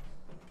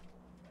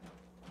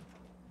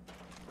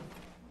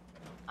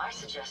 I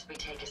suggest we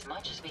take as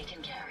much as we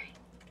can carry.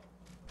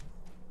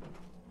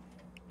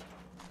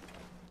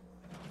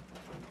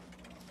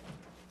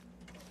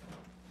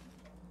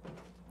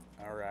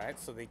 Alright,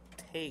 so they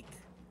take...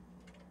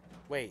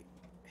 Wait,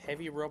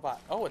 heavy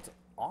robot... Oh, it's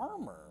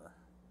armor.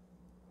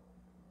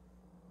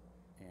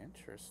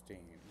 Interesting.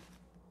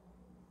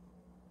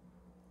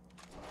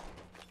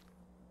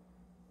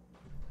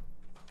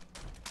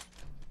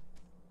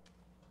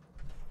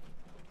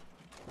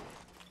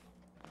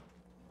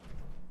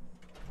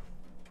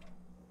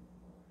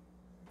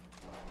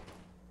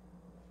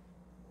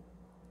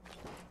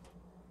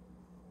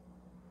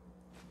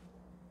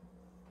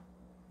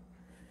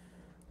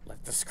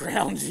 Let the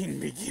scrounging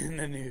begin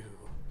anew.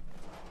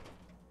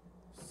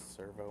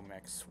 Servo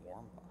mech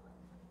swarm bot.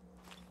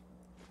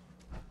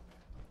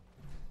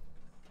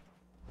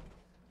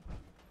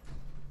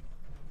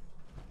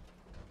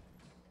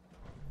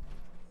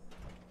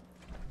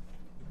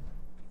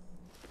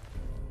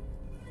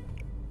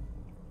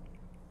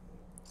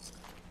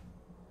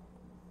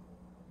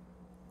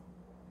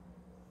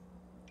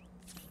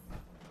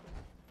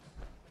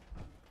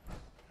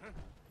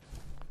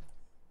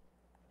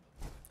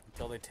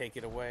 Until they take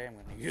it away, I'm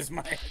going to use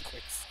my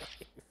quick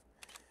save.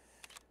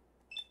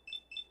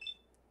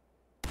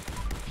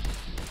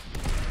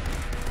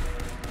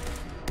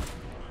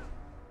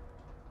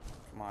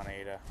 Come on,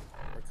 Ada.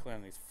 We're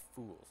clearing these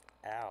fools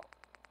out.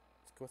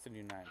 Let's go with the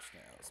new 9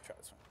 snare. Let's try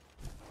this one.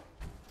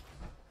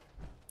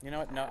 You know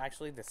what? No,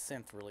 actually, the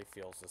synth really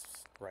feels this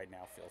right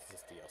now. Feels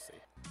this DLC.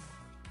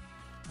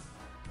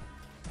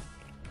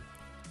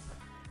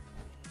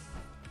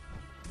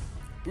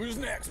 Who's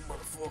next,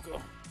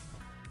 motherfucker?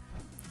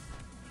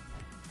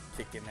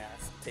 Kicking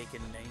ass,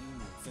 taking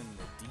names in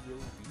the DOB.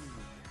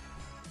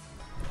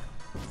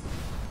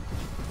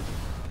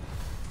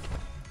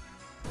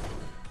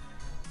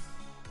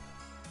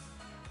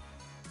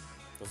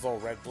 Those little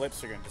red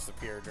blips are going to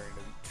disappear during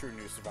the true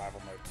new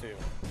survival mode too.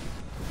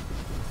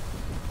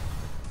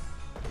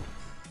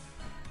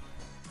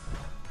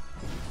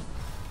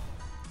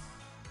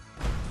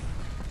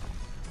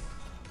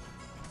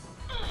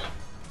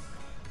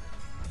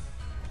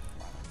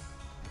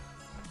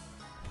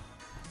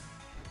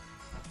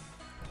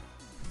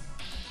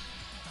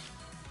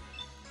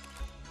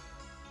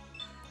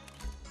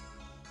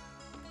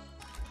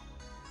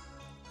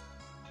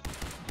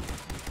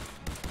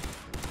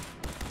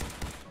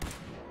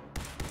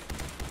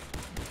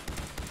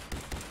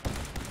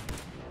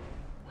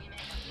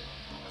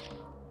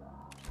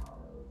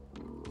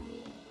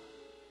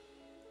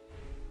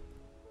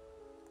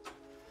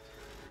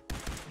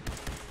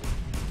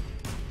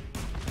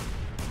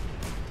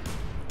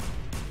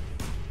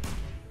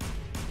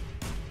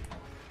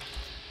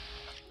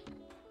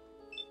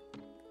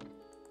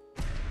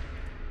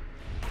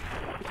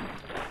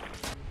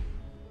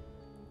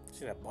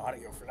 See that body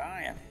go for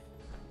dying.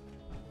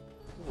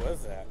 Who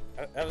was that?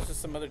 That was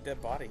just some other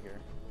dead body here.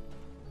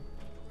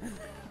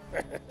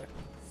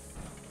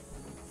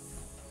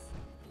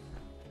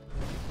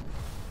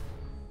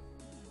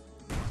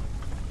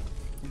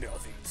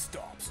 Nothing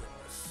stops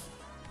us.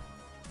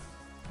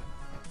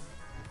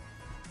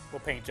 We'll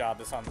paint job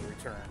this on the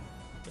return.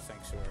 The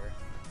sanctuary.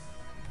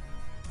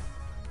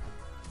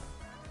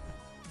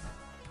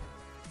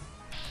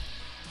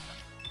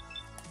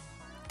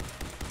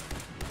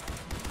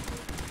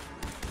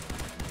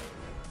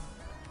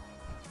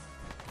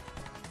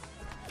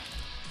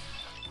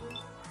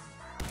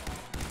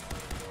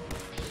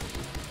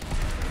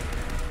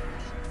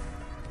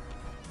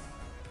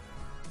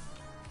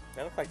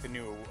 They look like the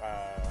new,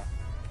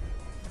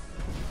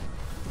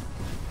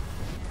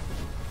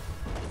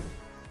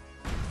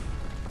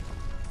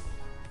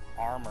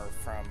 armor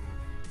from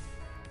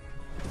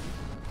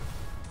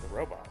the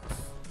robots.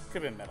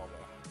 Could have been metal,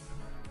 though.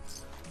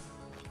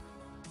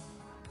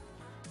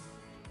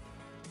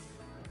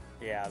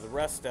 Yeah, the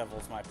Rust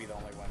Devils might be the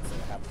only ones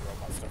that have the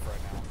robot stuff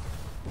right now.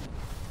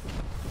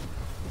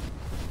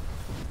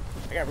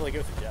 I got really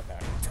good with the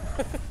jetpack.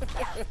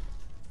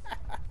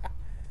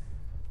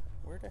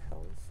 Where the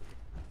hell is he?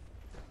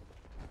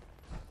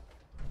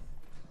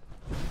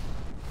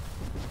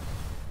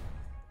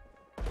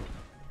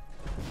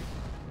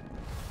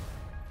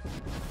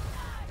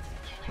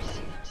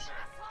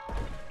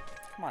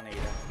 Come on, Ada.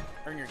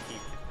 Earn your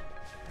keep.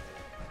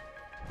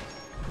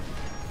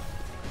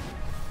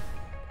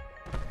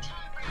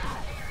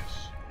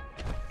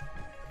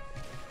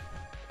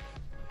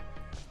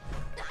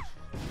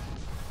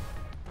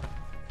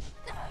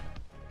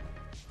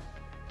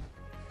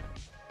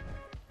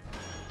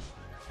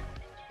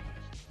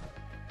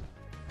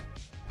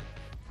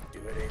 Do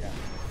it, Ada.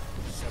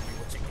 Show me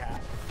what you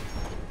got.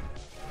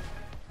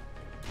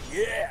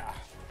 Yeah!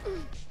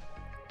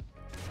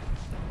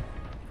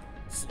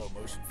 Slow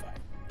motion fight.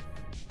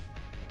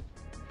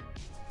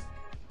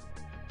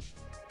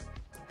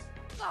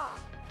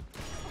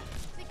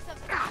 Think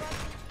something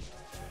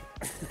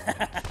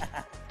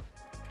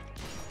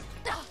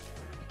The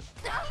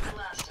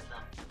last of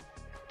them.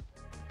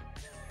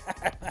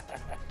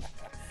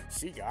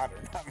 She got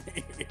her, not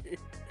me.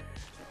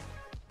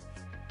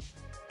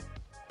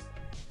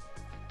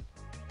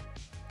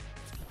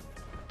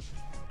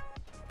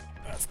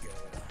 That's good.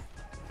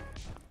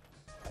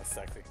 That's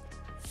sexy.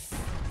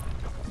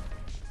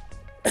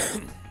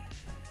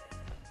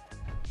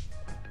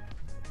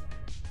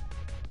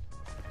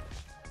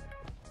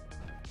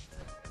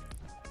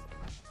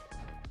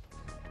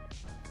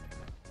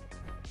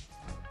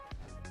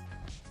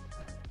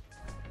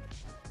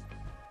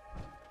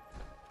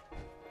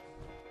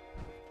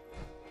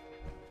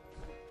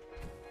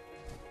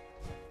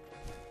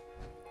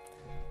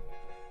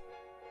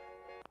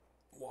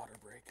 Water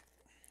break.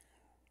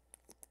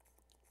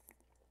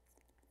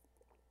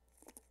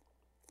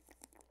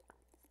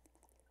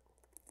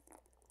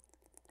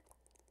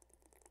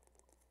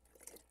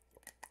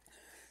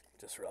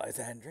 Just realized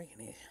I hadn't drank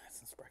any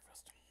since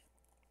breakfast.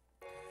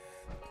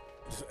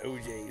 Just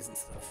OJs and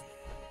stuff.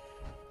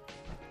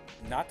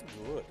 Not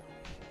good.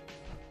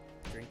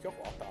 Drink your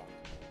water.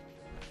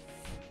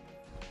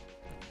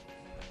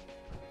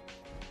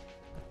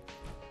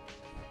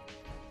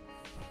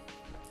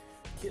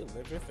 Kill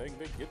everything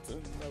that gets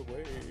in the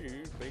way.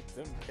 Make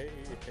them pay.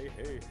 Hey,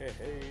 hey, hey,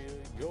 hey.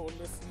 You're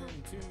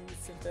listening to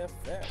Synth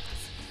FX.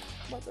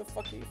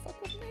 Motherfucker, you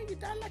fuck with me, you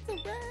die like the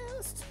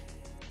rest.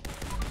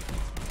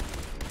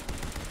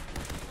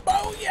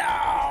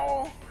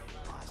 Booyah!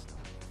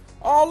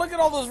 Oh, look at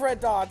all those red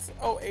dots.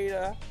 Oh,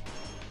 Ada.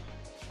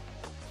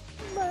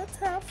 Let's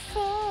have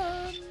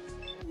fun.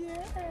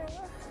 Yeah.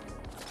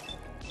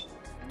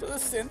 To the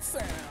synth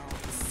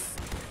sounds.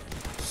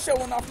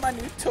 Showing off my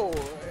new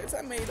toys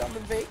I made on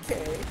the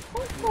vacay.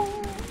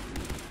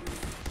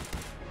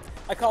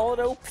 I call it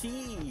OP.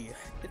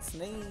 Its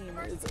name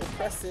is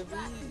Oppressive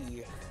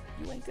E.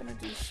 You ain't gonna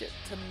do shit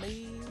to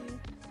me.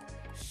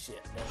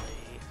 Shit, boy.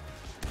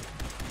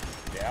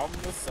 Down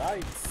the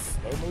sights.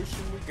 Slow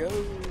motion we go.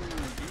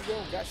 You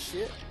don't got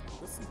shit.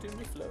 Listen to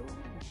me flow.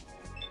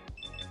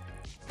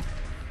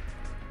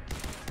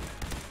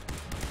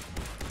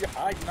 You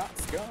hide not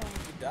scum.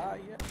 You die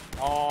yet.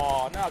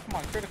 Oh, no, come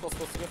on. Critical's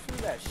supposed to go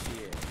through that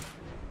shit.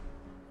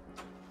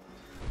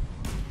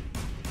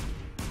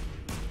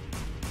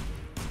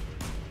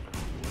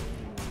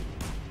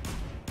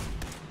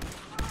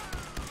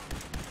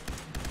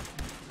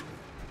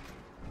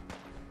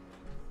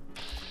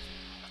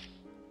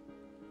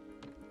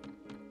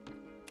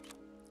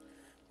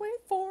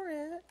 Wait for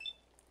it.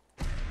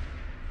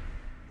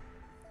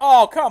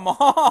 Oh, come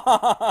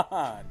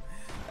on.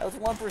 That was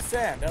 1%.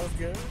 That was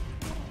good.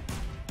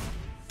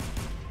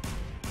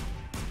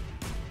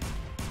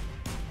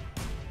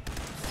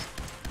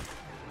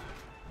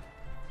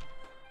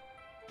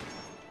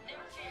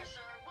 Never fear,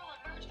 sir. We'll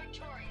emerge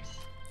victorious.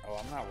 Oh,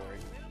 I'm not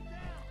worried.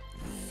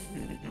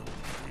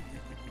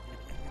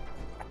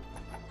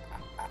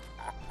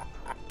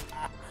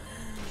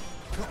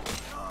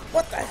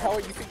 What the hell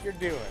do you think you're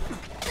doing?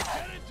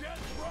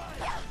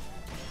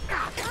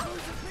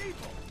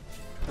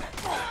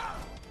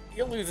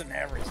 You're losing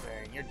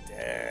everything. You're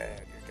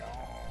dead. You're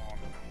gone.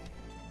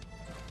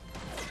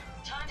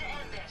 Time to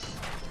end this.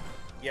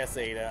 Yes,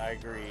 Ada, I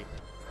agree.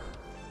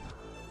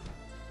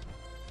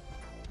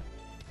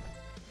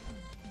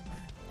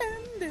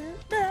 End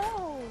it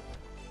now.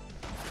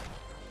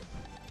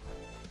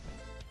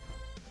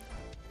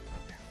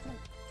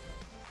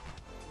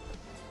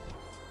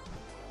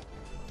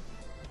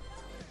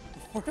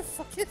 Where the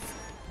fuck is it?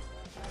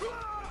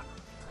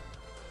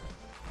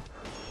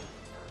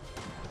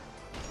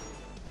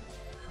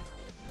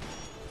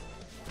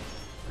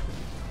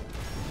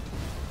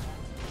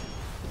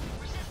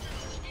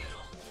 Resistance is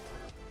futile.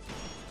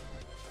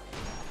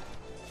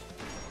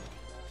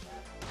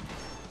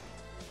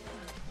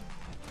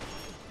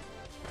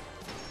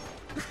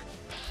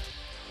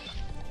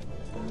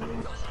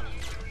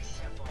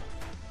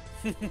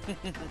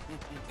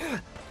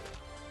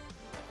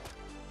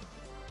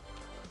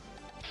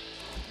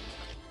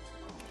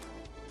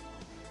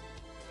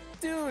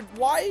 Dude,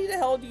 why the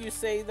hell do you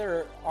say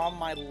they're on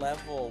my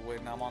level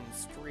when I'm on the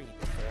street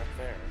if they're up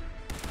there?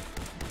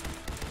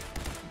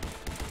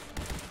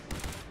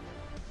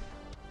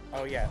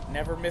 Oh yeah,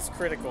 never miss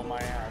critical my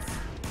ass.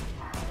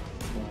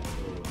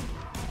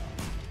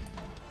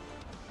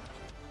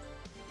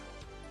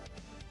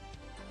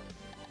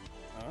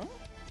 Huh?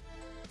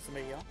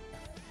 Somebody yell?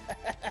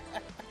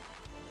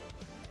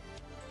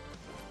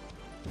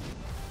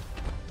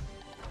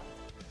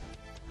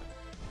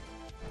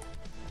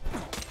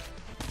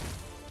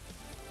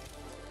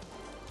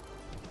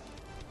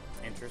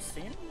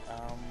 Interesting.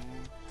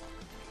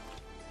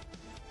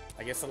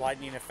 I guess the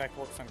lightning effect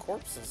works on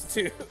corpses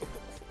too.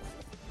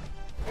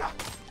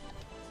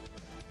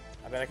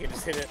 I bet I can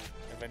just hit it.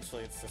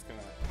 Eventually it's just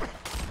gonna...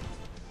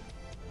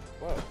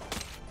 Whoa.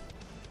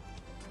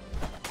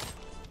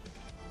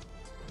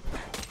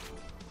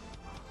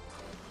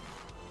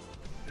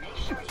 Make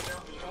sure you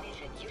don't leave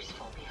anything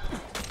useful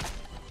behind.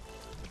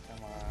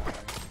 Come on.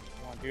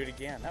 Come on, do it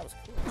again. That was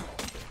cool.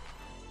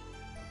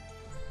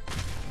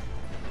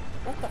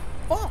 What the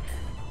fuck?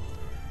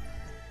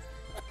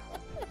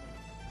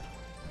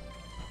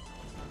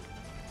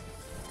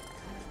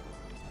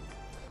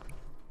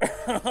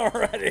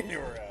 Alrighty,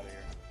 we're out of here.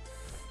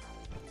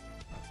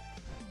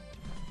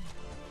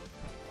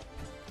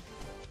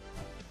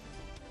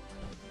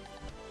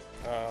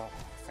 Oh,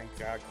 thank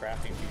God,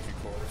 crafting fusion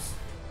cores.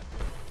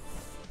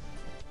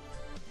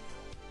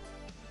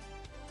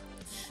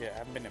 Shit, I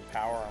haven't been in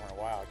power armor in a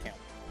while. I gotta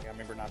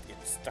remember not to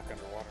get stuck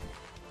underwater.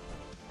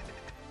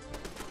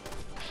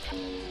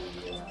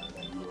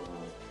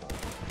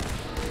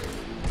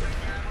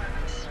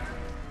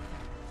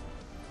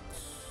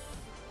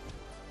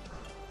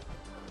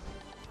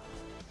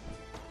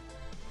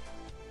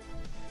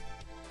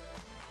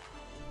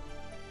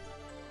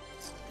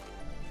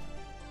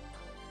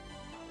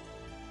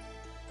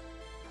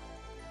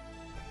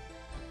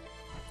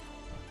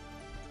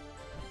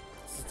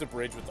 This is the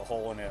bridge with the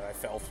hole in it I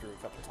fell through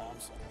a couple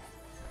times.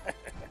 So.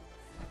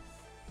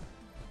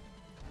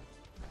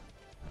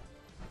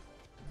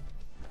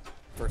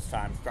 First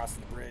time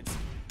crossing the bridge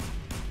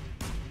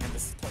in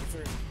this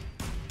playthrough.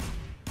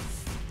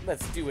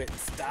 Let's do it in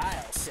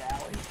style,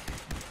 shall we?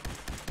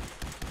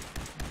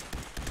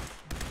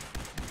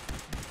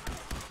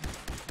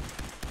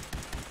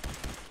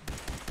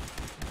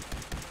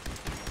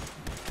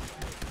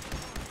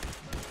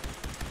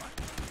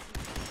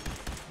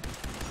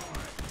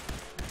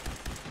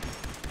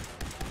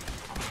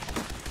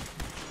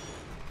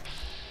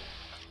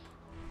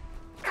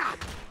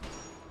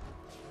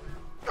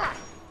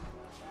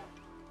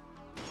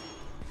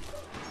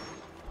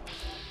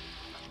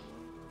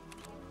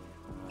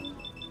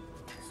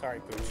 Sorry,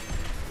 Pooch.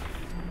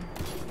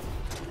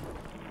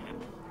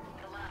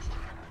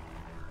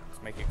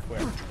 Let's make it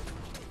quick.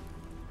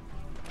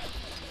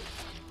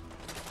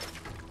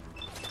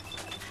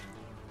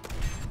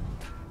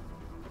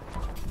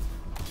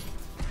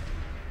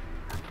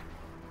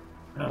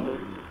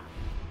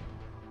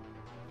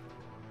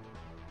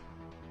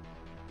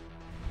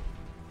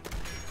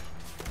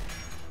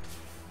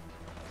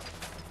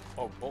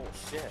 Oh,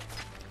 bullshit.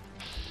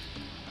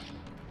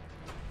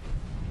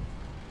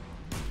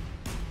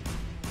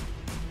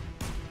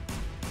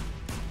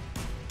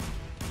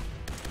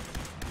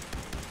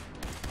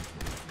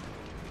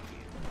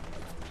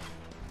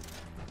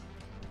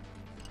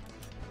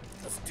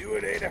 Let's do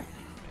it, Ada.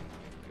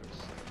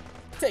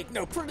 Take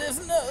no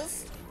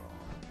prisoners.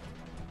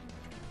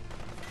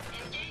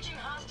 Engaging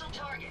hostile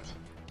target.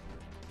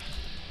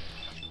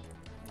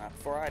 Not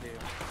before I do.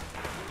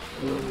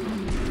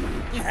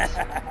 If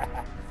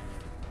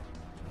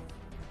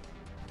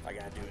I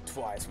gotta do it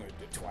twice, I'm gonna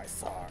do it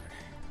twice hard.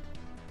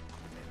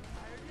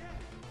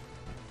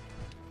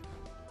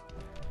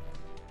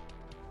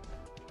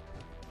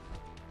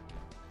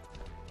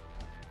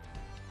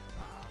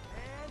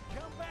 And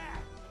come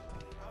back.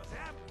 I was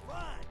having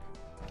fun.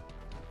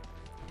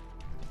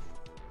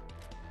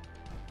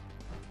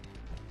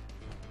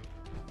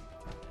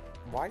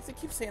 Why does it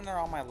keep saying they're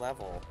on my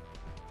level?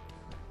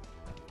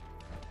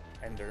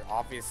 And they're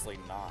obviously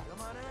not.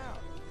 Come on out.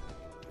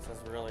 This is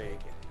really...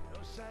 No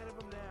sign of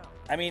them now.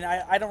 I mean,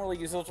 I don't really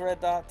use those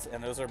red dots,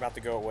 and those are about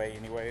to go away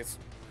anyways.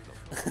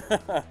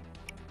 Oh,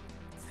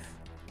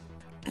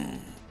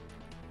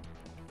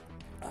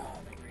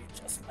 let me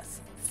readjust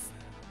myself.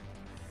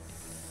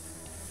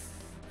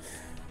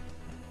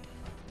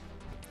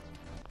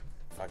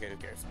 Fuck it, who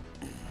cares?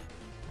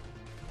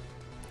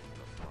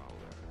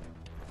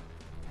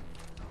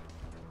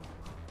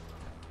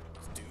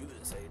 Let's do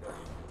this, Ada.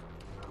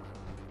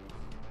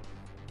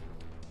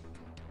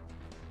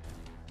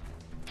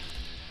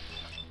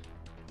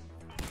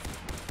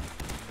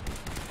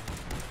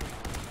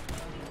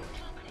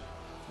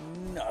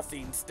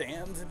 Nothing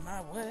stands in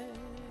my way.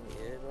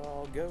 It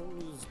all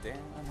goes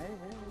downhill.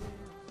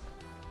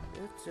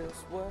 It's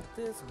just what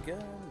this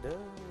gun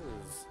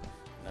does.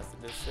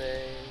 Nothing to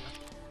say.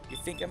 You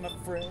think I'm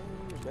afraid,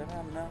 but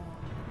I'm not.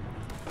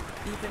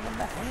 Even in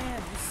the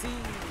hand, you see.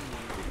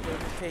 You're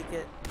gonna take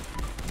it.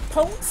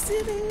 Pone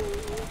City! Get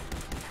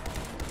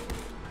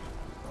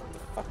the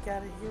fuck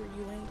out of here,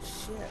 you ain't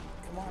shit.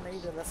 Come on,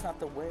 Ada, that's not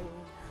the way.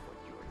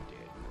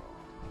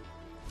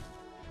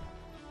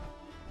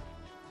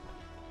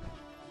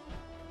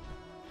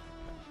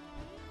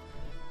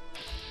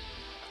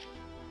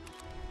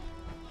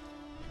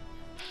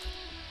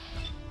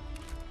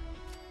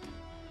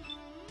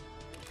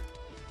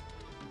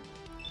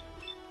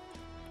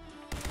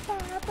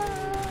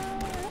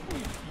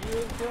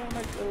 You're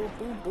gonna go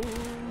boom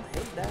boom,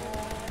 hey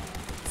die,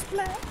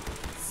 splat,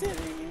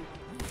 city,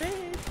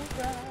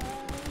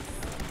 vaporize.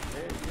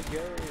 There you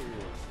go.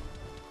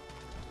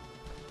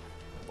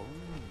 Boom,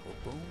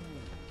 ba-boom,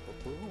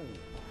 ba-boom.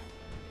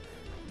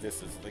 This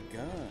is the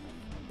gun.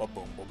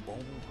 Ba-boom,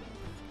 ba-boom.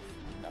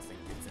 Nothing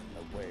gets in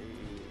the way.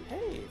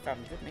 Hey,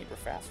 found Good Neighbor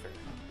faster.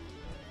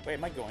 Wait,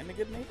 am I going to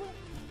Good Neighbor?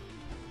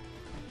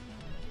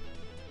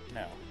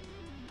 No.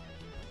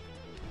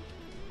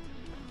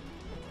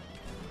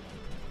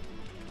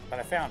 But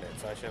I found it,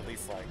 so I should at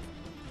least, like,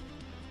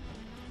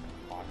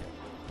 lock it.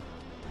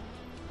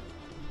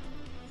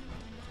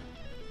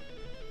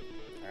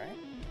 Alright.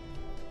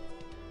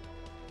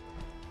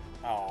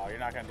 Oh, you're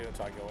not gonna do it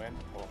until I go in?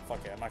 Well,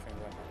 fuck it, I'm not gonna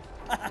go in there.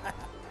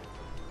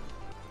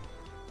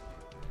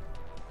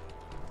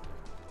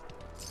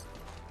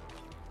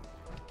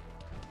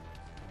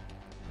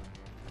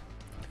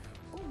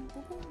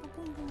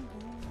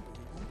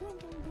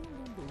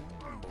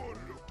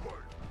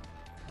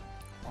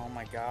 Oh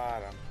my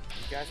god,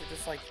 you guys are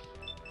just like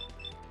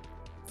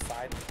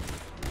side.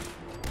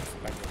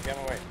 Get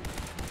away.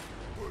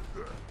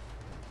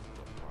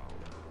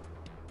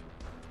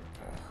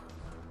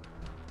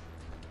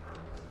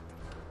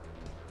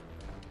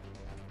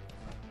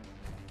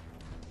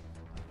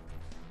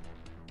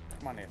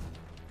 Come on in.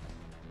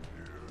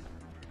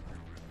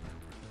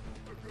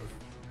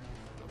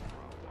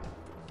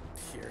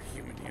 You're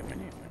human.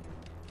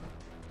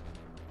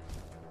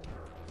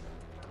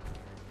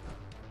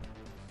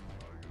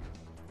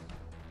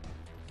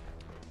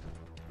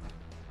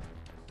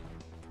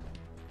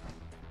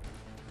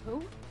 Who?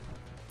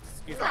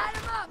 Excuse me. Light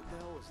him up! What the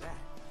hell was that?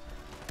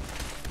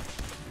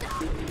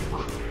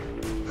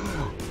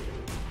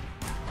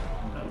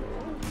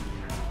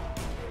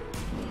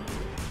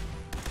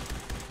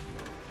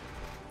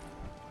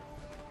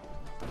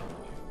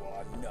 You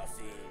are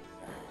nothing.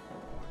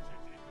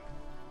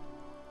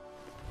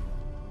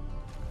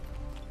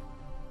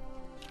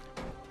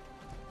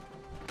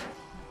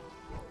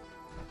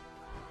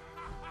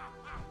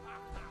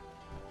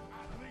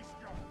 At least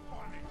you're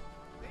funny.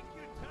 Think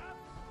you're tough?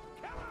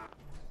 Come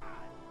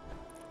on!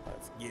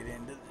 Let's get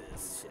into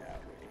this, shall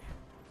we?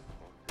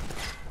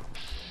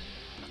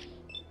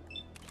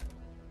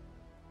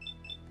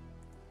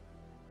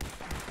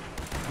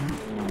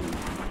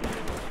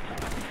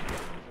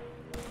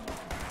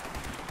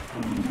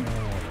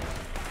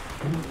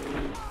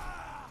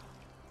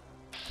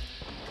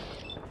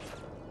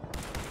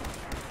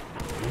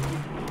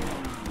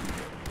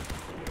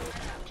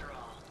 After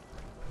all,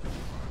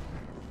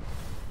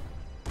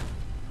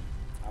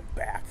 I'm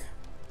back.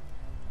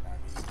 And I'm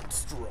even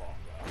stronger.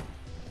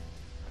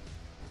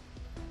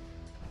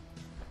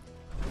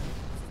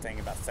 It's the thing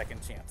about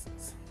second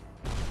chances.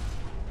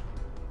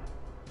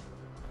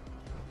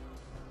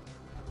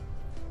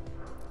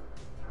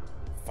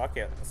 Fuck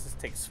it. Let's just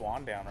take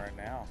Swan down right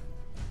now.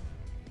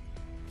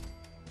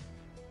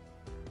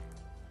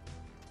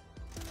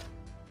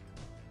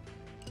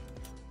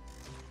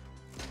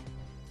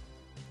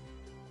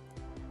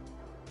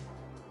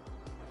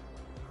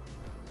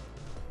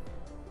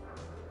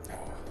 No,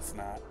 it's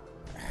not.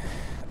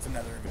 That's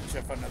another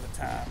adventure for another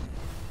time.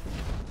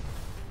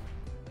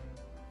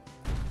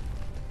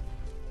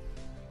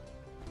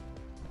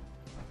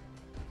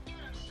 dude,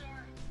 I'm sorry.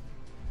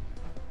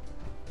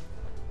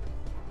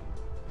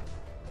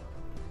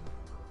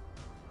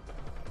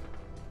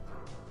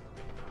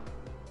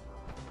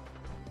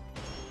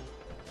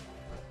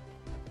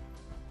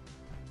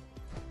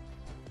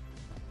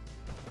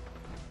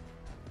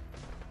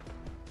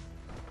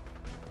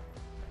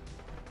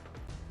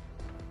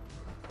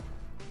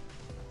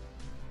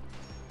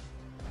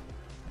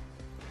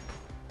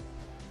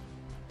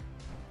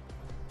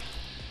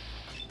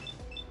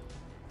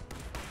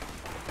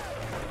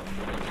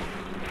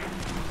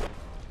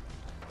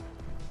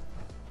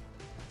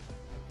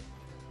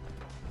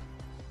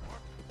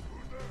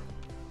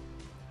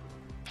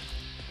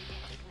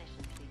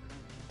 Ignition sequence.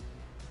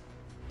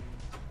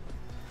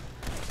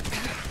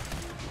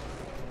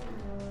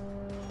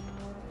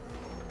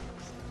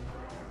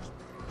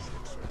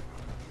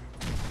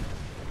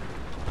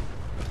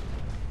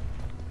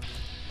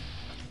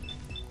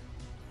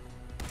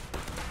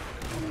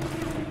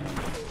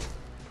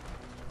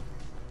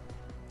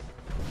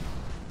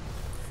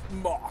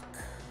 Mach.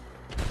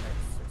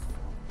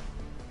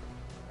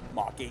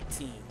 Mach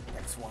 18,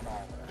 X1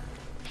 armor.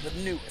 The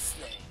newest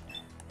thing.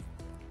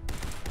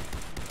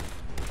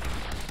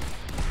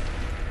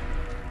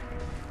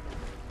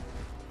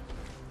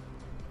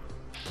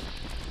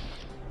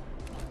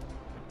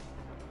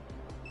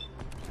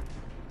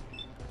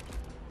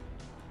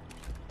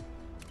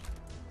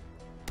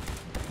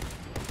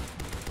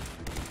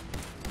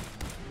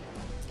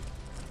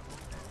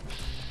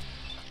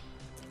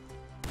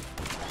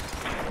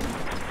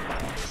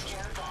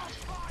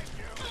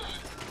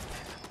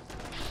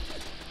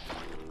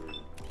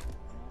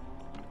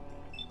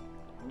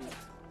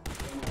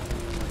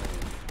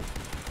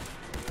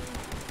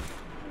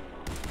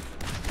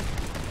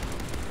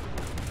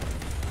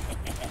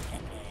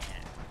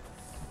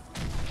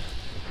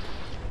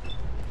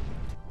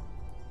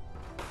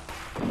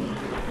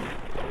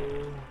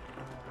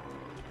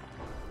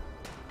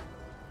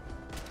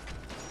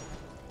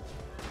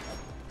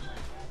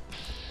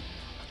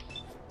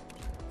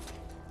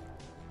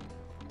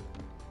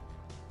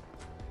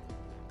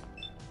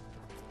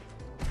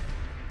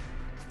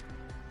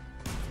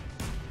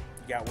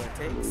 got what it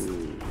takes.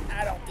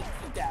 I don't think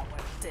you got what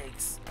it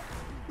takes.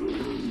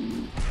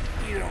 You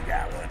don't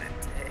got what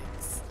it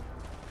takes.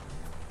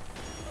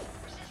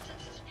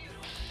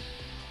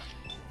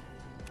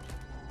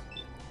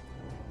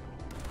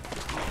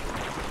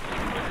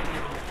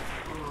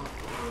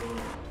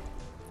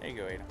 There you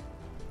go, Ada.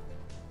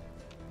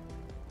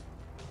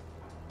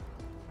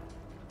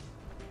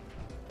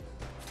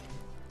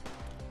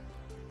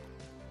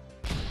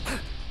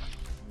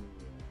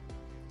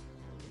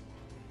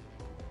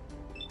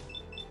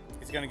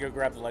 He's gonna go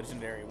grab the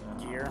legendary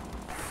gear.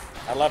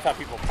 I love how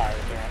people pirate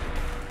that.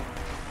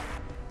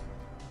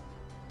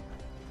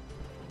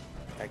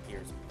 That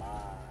gear's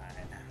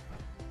mine.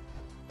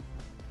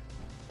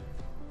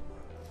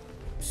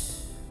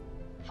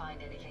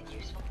 Find anything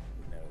useful?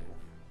 No.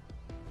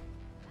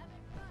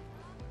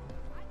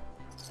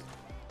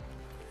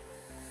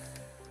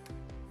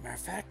 Matter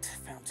of fact, I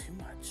found too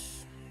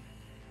much.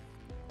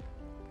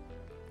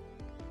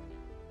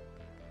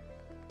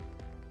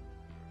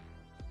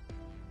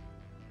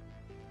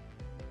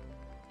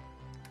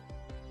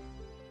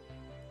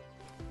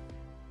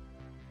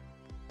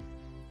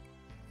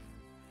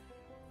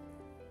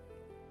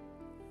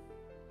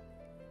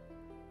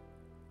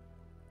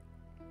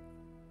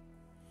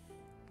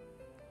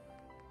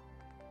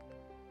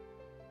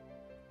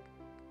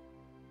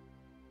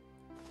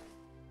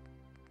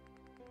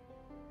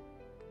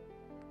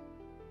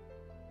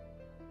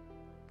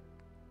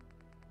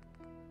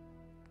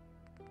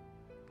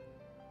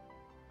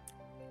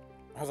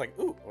 I was like,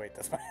 ooh, wait,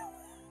 that's my... The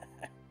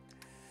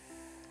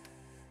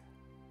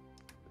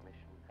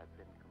mission has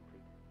been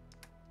completed.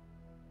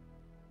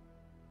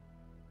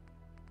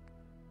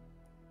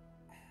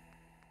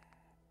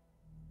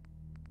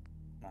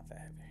 Not that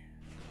heavy.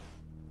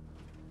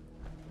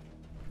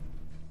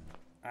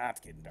 Ah, it's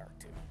getting dark,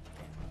 too.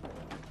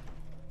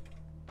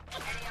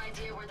 Any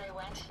idea where they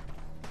went?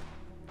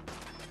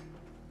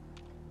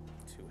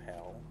 To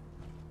hell.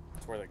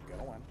 That's where they're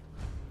going.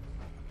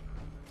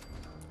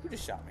 Who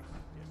just shot me?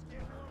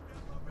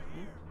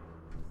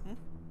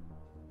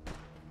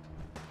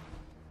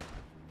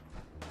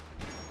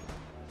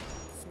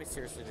 Somebody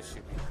seriously just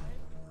shoot me.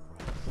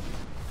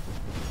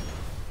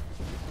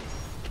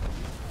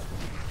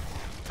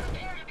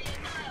 Prepare to be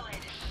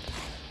annihilated.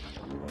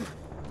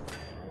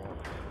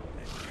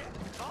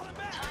 Call him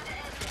back! Time to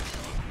end this.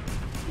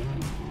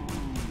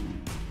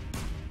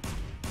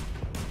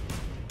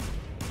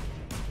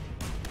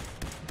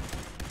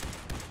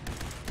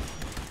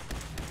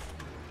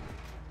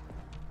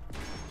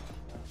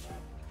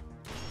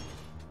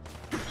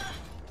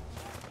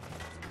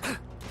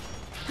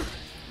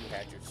 You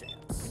had your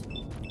chance.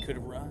 You could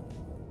have run.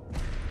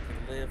 Could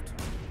have lived.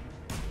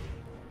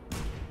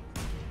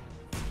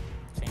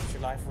 Changed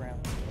your life around.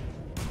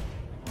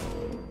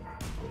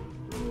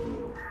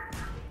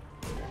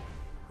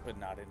 But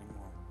not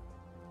anymore.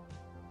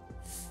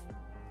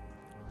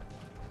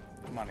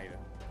 Come on, Ada.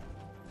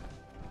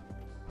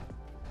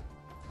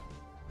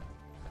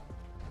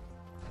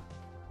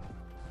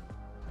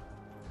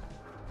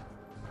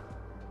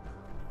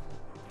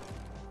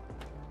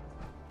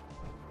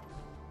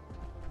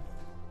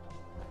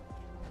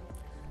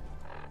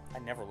 I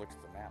never looked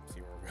at the map to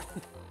see where we're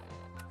going.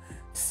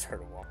 Just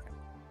started walking.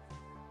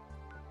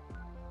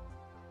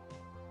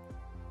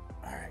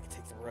 Alright, I can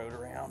take the road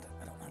around.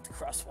 I don't have to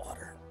cross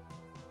water.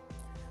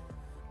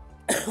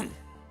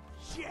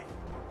 Shit!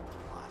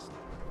 Lost.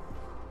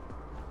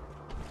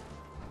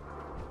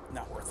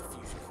 Not worth the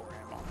fusion core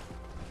ammo.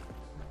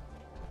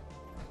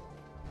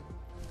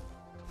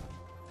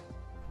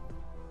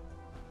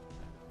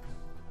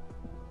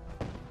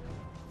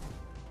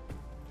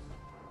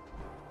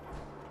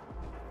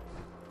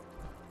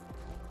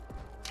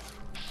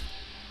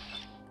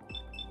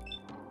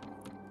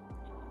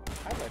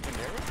 Hi,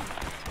 legendary.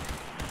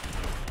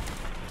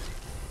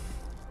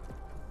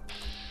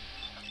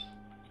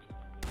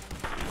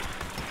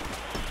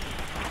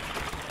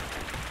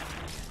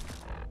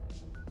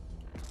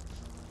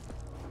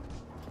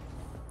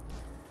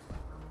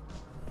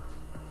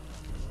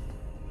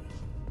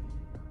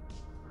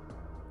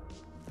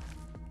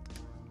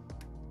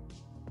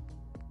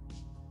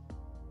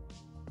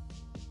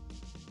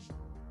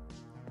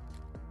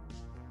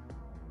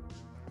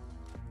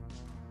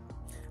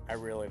 I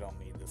really don't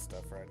need this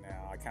stuff right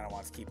now. I kind of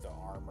want to keep the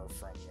armor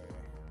from the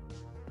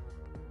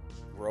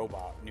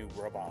robot, new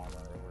robot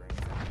armor over here.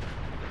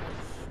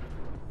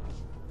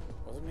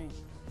 Wasn't me.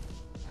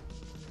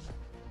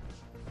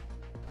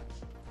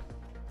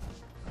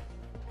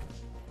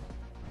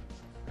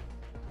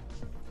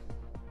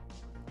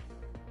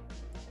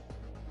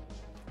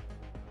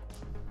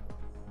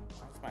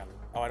 Why's my...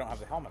 Oh, I don't have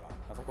the helmet on. I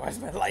was like, why is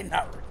my light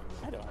not working?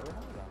 I don't have the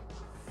helmet on.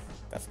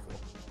 That's cool.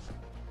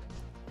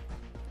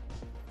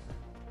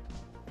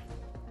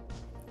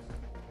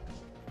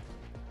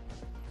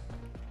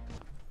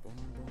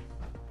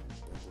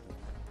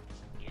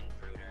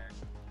 Intruder.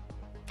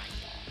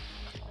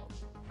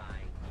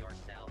 Find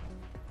yourself.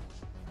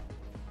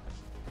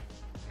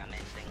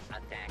 Commencing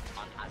attack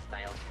on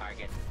hostile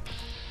target.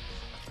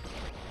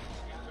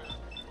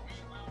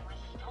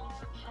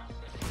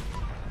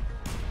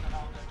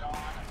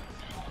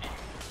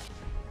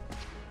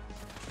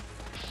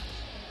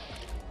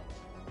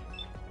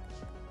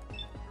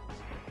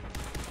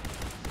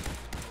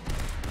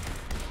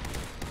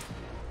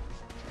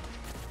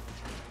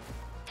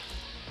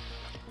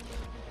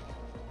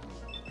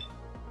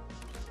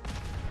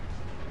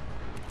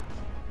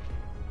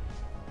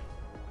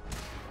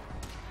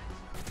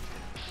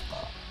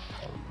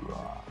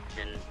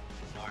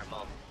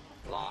 Normal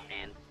law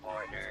and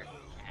order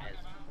has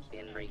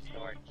been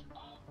restored.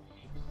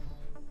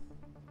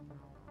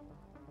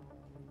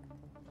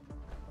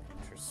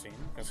 Interesting.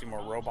 Gonna see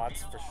more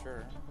robots for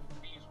sure.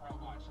 These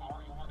robots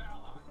are your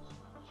allies,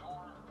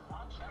 your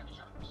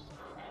protectors,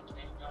 and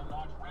they will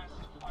not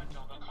rest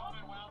until the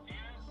Commonwealth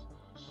is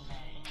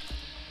saved.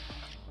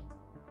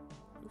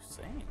 Who's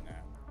saying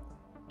that?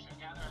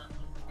 Together,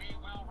 we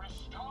will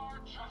restore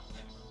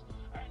justice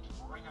and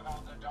bring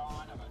about the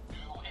dawn of a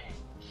new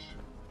age.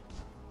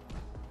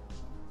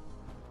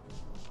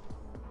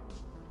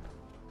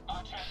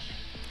 Attention,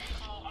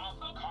 people of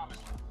the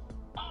Commonwealth.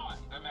 I,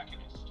 the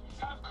Mechanist,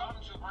 have come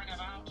to bring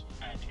about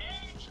an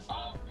age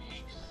of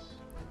peace.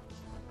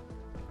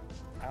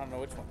 I don't know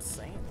which one's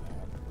saying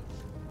that.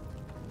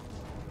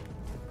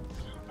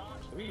 Do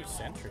not Ooh, be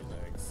sentry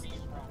alarmed. legs.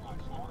 These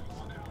robots are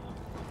your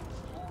allies,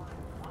 your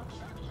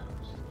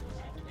protectors,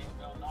 and they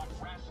will not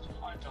rest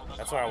until the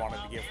That's what I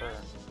wanted to give her.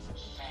 Commonwealth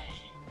is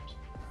saved.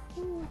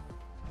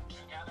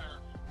 Together,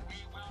 we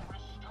will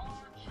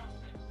restore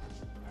justice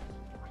and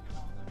bring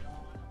about the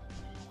dawn of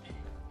a new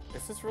age.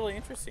 This is really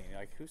interesting.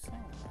 Like, who's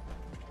saying that?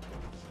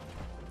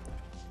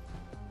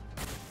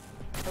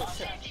 Oh,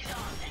 shit. Attention,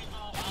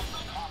 people of the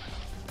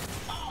Commonwealth.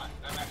 I,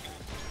 the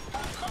Mechanist,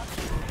 have come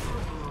to...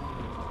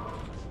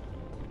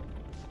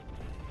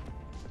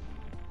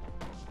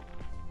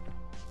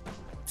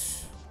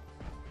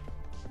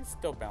 He's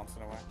still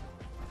bouncing away.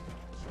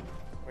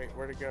 Wait,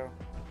 where'd it go?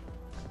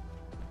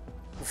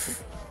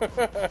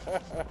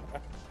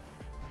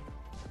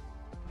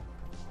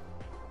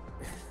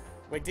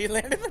 Wait, did he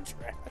land in the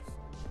trash?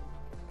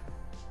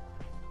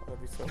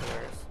 That'd be so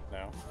hilarious.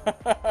 No.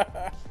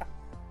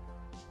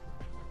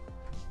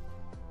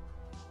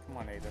 Come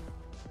on, Ada.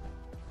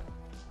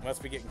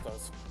 Must be getting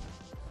close.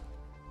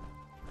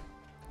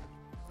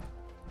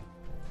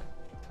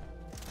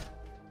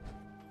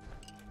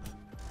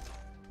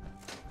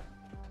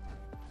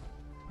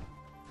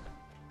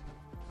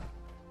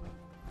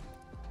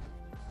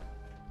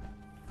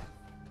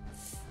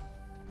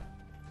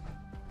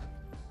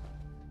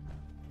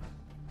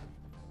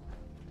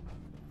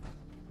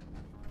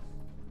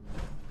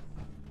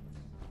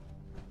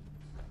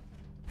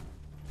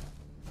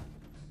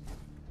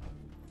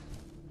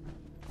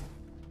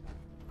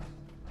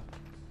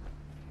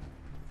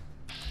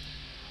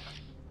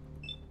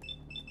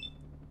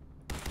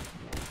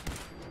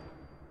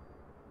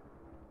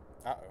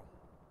 Uh-oh.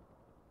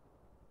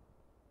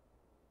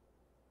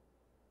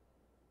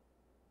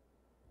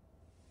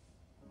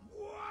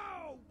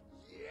 Whoa!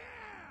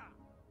 Yeah!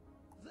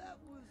 That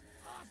was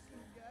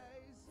awesome,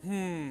 guys.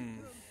 Hmm.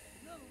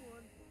 Another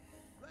one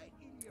right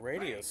in your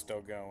Radio's brain.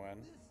 still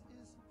going.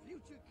 This is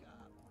Future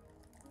Cop.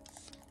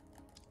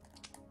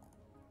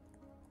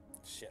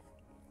 Shit.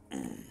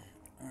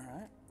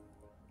 Alright.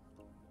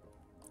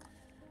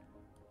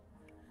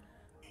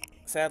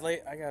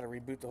 Sadly, I gotta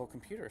reboot the whole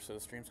computer, so the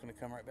stream's gonna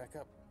come right back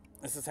up.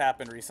 This has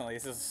happened recently.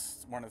 This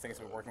is one of the things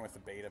I've been working with the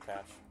beta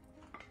patch.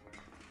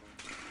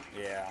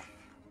 Yeah.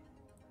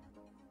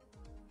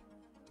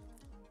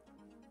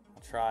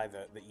 I'll try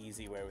the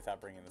easy way without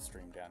bringing the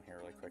stream down here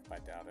really quick,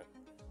 but I doubt it.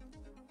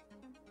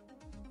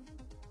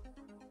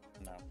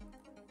 No.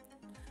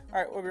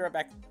 Alright, we'll be right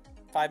back.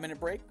 5-minute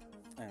break,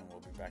 and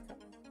we'll be back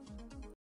up.